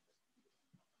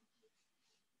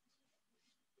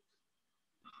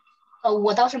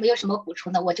我倒是没有什么补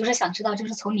充的，我就是想知道，就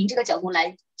是从您这个角度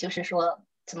来，就是说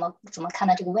怎么看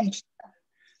待这个问题的。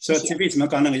所以为什么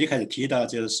刚才我一开始提到，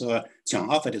就是说抢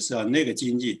offer 的时候，那个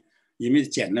经济因为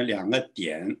减了2个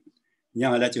点，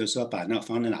然后呢就是说把那个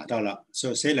房子拿到了，所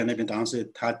以 seller 那边当时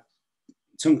他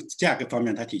从价格方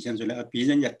面他体现出来，比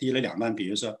人家低了2万，比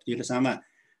如说低了3万，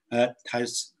他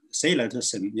seller 就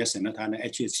也省了他的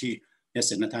HST， 也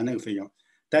省了他那个费用。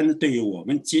但是对于我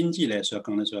们经济来说，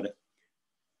刚才说的。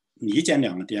你减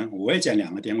2个点，我也减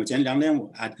2个点，我减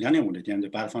2.5的点就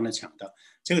把它放在抢到，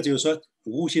这个就是说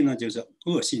无形的就是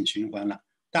恶性循环了，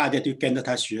大家都跟着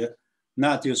他学，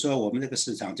那就是说我们这个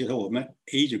市场，就是我们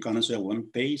A 就刚才说我们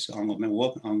based on 我们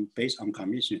work on based on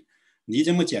commission， 你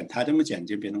怎么减他怎么减，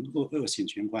就变成恶性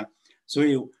循环。所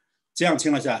以这样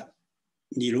情况下，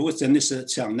你如果真的是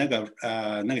像那个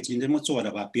经济这么做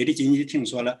的话，别的经济听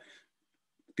说了，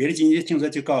别的经济听说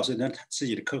就告诉他自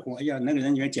己的客户，哎呀那个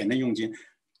人因为减了佣金。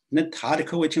那他的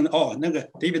客户听到哦，那个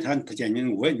David 他减薪，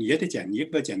你也得减，你也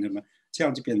不减什么，这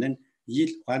样就变成一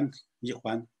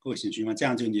环恶性循环，这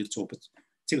样就你做不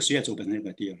这个谁也做不成那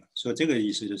个地了。所以这个意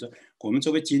思就是说，我们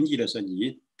作为经济的时候，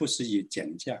你不是以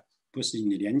减价，不是以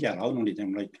你廉价劳动力这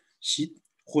样来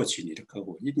获取你的客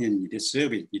户，一定你的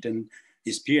service、你的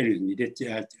experience、你的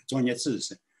专业知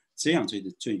识，这样最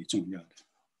重要的。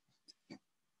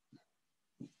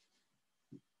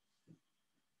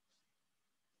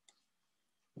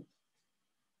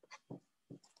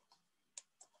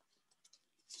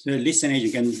所以 listing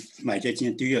agent 跟买家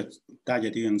经济大家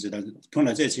都要知道，碰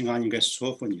到这情况应该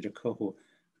说服你的客户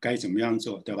该怎么样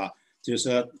做，对吧？就是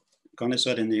说刚才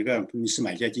说的那个，你是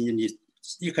买家经济，你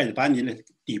一开始把你的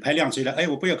底牌亮出来，哎，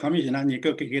我不要 commission 了，你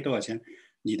给多少钱，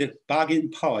你的 bargain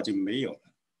power 就没有了，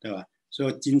对吧？所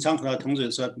以经常碰到同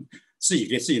事说自己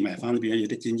给自己买房子，比如有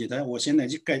的经济，但我现在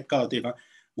就告诉对方，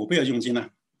我不要佣金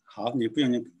了，好，你不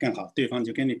用更好，对方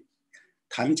就跟你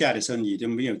谈价的时候，你就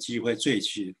没有机会再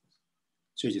去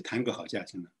谈个好价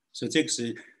钱了。所以这个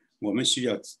是我们需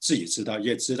要自己知道，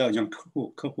也知道让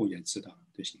客户也知道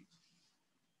就行。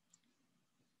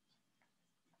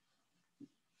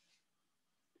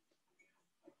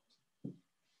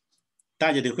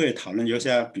大家都会讨论，有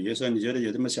些比如说你觉得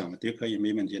有这么想的都可以，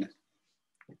没问题的。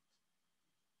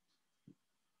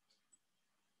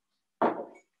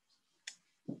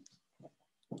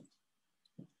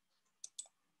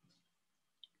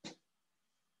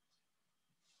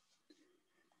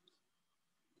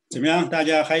怎么样？大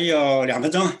家还有2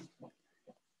分钟。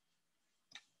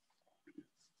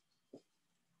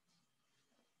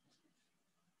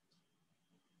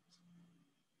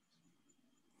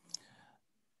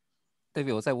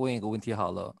David， 我再问一个问题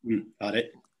好了。好的。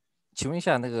请问一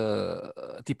下，那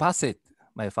个deposit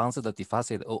买房子的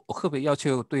deposit， 我可不可以要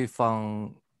求对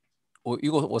方？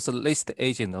如果我是 list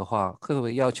agent 的话，可不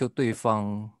可以要求对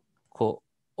方或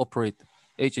operate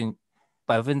agent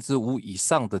 5%以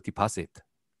上的 deposit？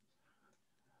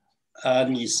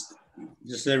你是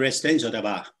residential 的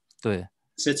吧？对。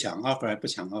是抢 offer 还是不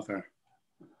抢 offer？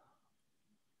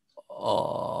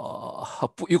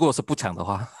 不，如果是不抢的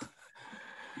话。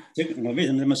这个我为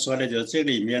什么这么说呢？就是这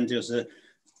里面就是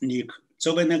你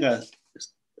作为那个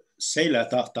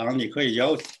seller， 当然你可以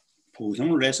要普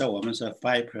通来说，我们是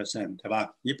 5%， 对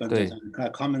吧？一般来讲，看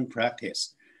common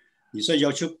practice。你说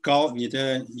要求高，你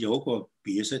的如果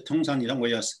比如说通常你认为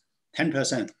要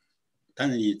 10%，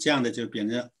 但是你这样的就变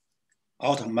成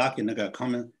out of market 那个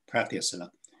common practice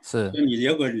了。是。所以你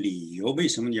有个理由，为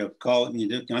什么你要高？你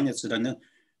的让你知道那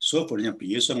说服人家。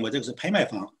比如说我这个是拍卖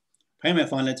房。拍卖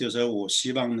方呢，就是我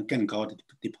希望更高的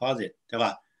deposit， 对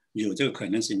吧？有这个可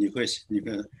能性，你会，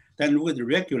但如果是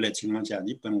regular 情况下，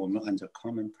一般我们按照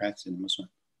common practice 怎么算？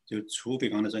就除非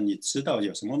刚才说你知道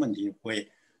有什么问题，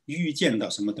会预见到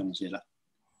什么东西了，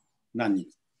那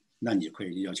你那你可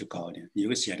以要求高一点，你有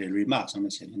个写的 remark 上面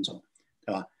写清楚，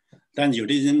对吧？但有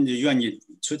的人就愿意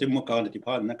出这么高的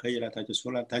deposit， 那可以了，他就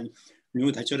说了，如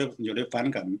果他觉得有的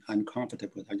反感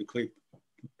uncomfortable， 他就可以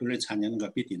不能参加那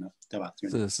个 bidding 了，对吧？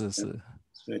是。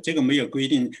所以这个没有规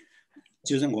定，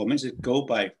就是我们是 go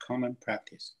by common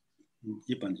practice，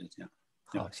 一般是这样。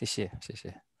好，谢谢。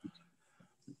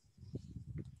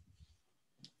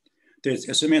对，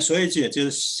顺便说一句，就是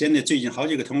现在最近好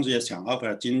几个同事也抢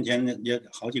offer， 今天也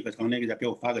好几个同事给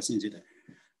我发个信息的，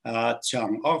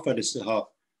抢 offer 的时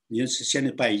候，你是现在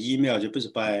by email 就不是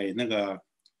by 那个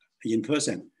in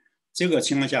person， 这个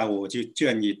情况下我就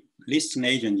建议 listing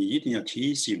agent 你一定要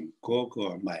提醒各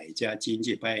个买家经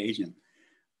纪 buy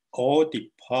agent，all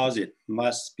deposit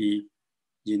must be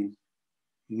in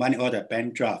money order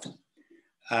bank draft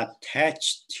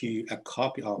attached to a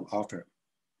copy of offer。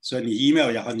所以你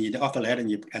email 然后你的 offer letter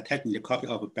你 attach 你的 copy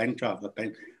of bank draft 和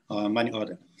money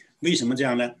order， 为什么这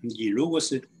样呢？你如果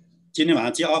是今天晚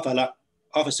上接 offer 了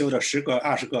 ，offer 收到10个、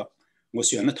20个，我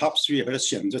选了 top 3或者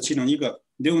选择其中一个，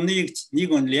如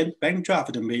果你连 bank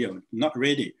draft 都没有 ，not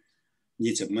ready，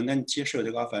 你怎么能接受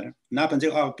这个 offer 呢？哪怕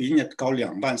这个 offer 比人家高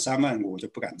2万、3万，我就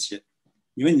不敢接，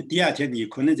因为你第2天你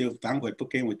可能就反悔不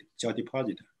给我交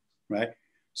deposit， right？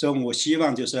 所以我希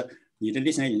望就是你的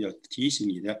listing agent 要提醒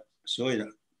你的所有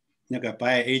的那个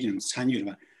buy agent 参与的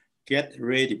嘛 ，get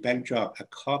ready bank draft a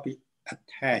copy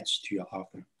attached to your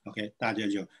offer。OK， 大家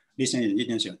就 listing agent 一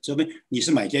定想，这边你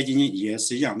是买家经纪也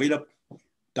是一样，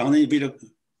当然为了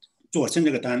做成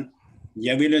这个单，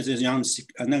也为了就是让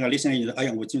那个 listing agent 说，哎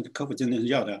呀，我这客户真的是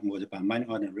要的，我就把 money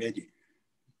order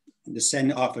ready，the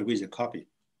send offer with a copy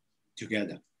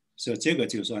together。所以这个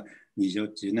就是说，你就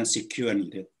只能 secure 你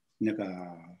的那个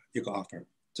一个 offer，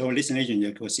 作为 listing agent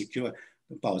也可以 secure。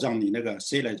保障你那个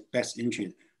seller best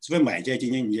interest， 作为买家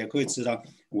经纪你也可以知道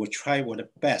我 try 我的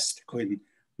best 可以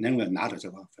能够拿到这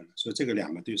个 offer， 所以这个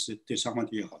2个对双方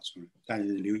都有好处，大家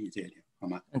留意这一点好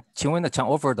吗？请问呢，抢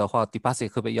offer 的话 deposit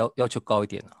可不可以要求高一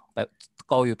点呢？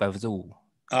高于 5%？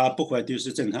 不会，就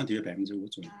是正常都有 5%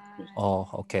 左右。哦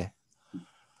 ，OK。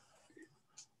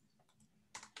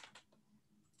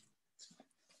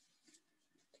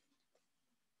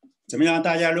怎么样？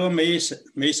大家如果没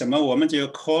什么，我们就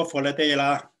call for the day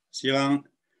啦。希望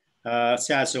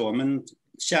下次我们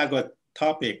下个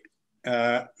topic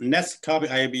next topic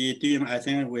I be doing I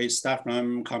think we start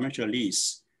from commercial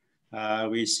lease.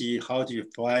 We see how to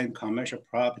find commercial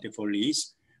property for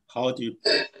lease, how to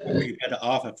prepare the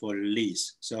offer for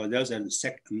lease. So those are the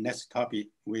next topic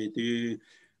we do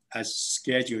as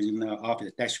scheduled in the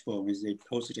office dashboard with the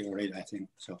posted already I think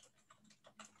so.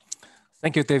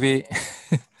 Thank you, David.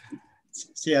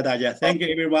 谢谢大家 Thank you,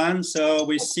 everyone. So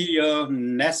we see you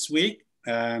next week.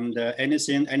 And any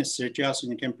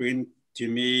suggestion you can bring to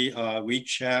me,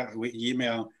 WeChat, we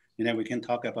email, and then we can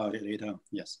talk about it later.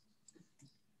 Yes.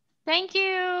 Thank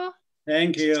you.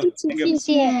 Thank you.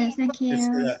 Thank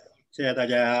you. 谢谢大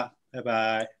家，拜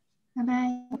拜。拜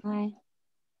拜。拜。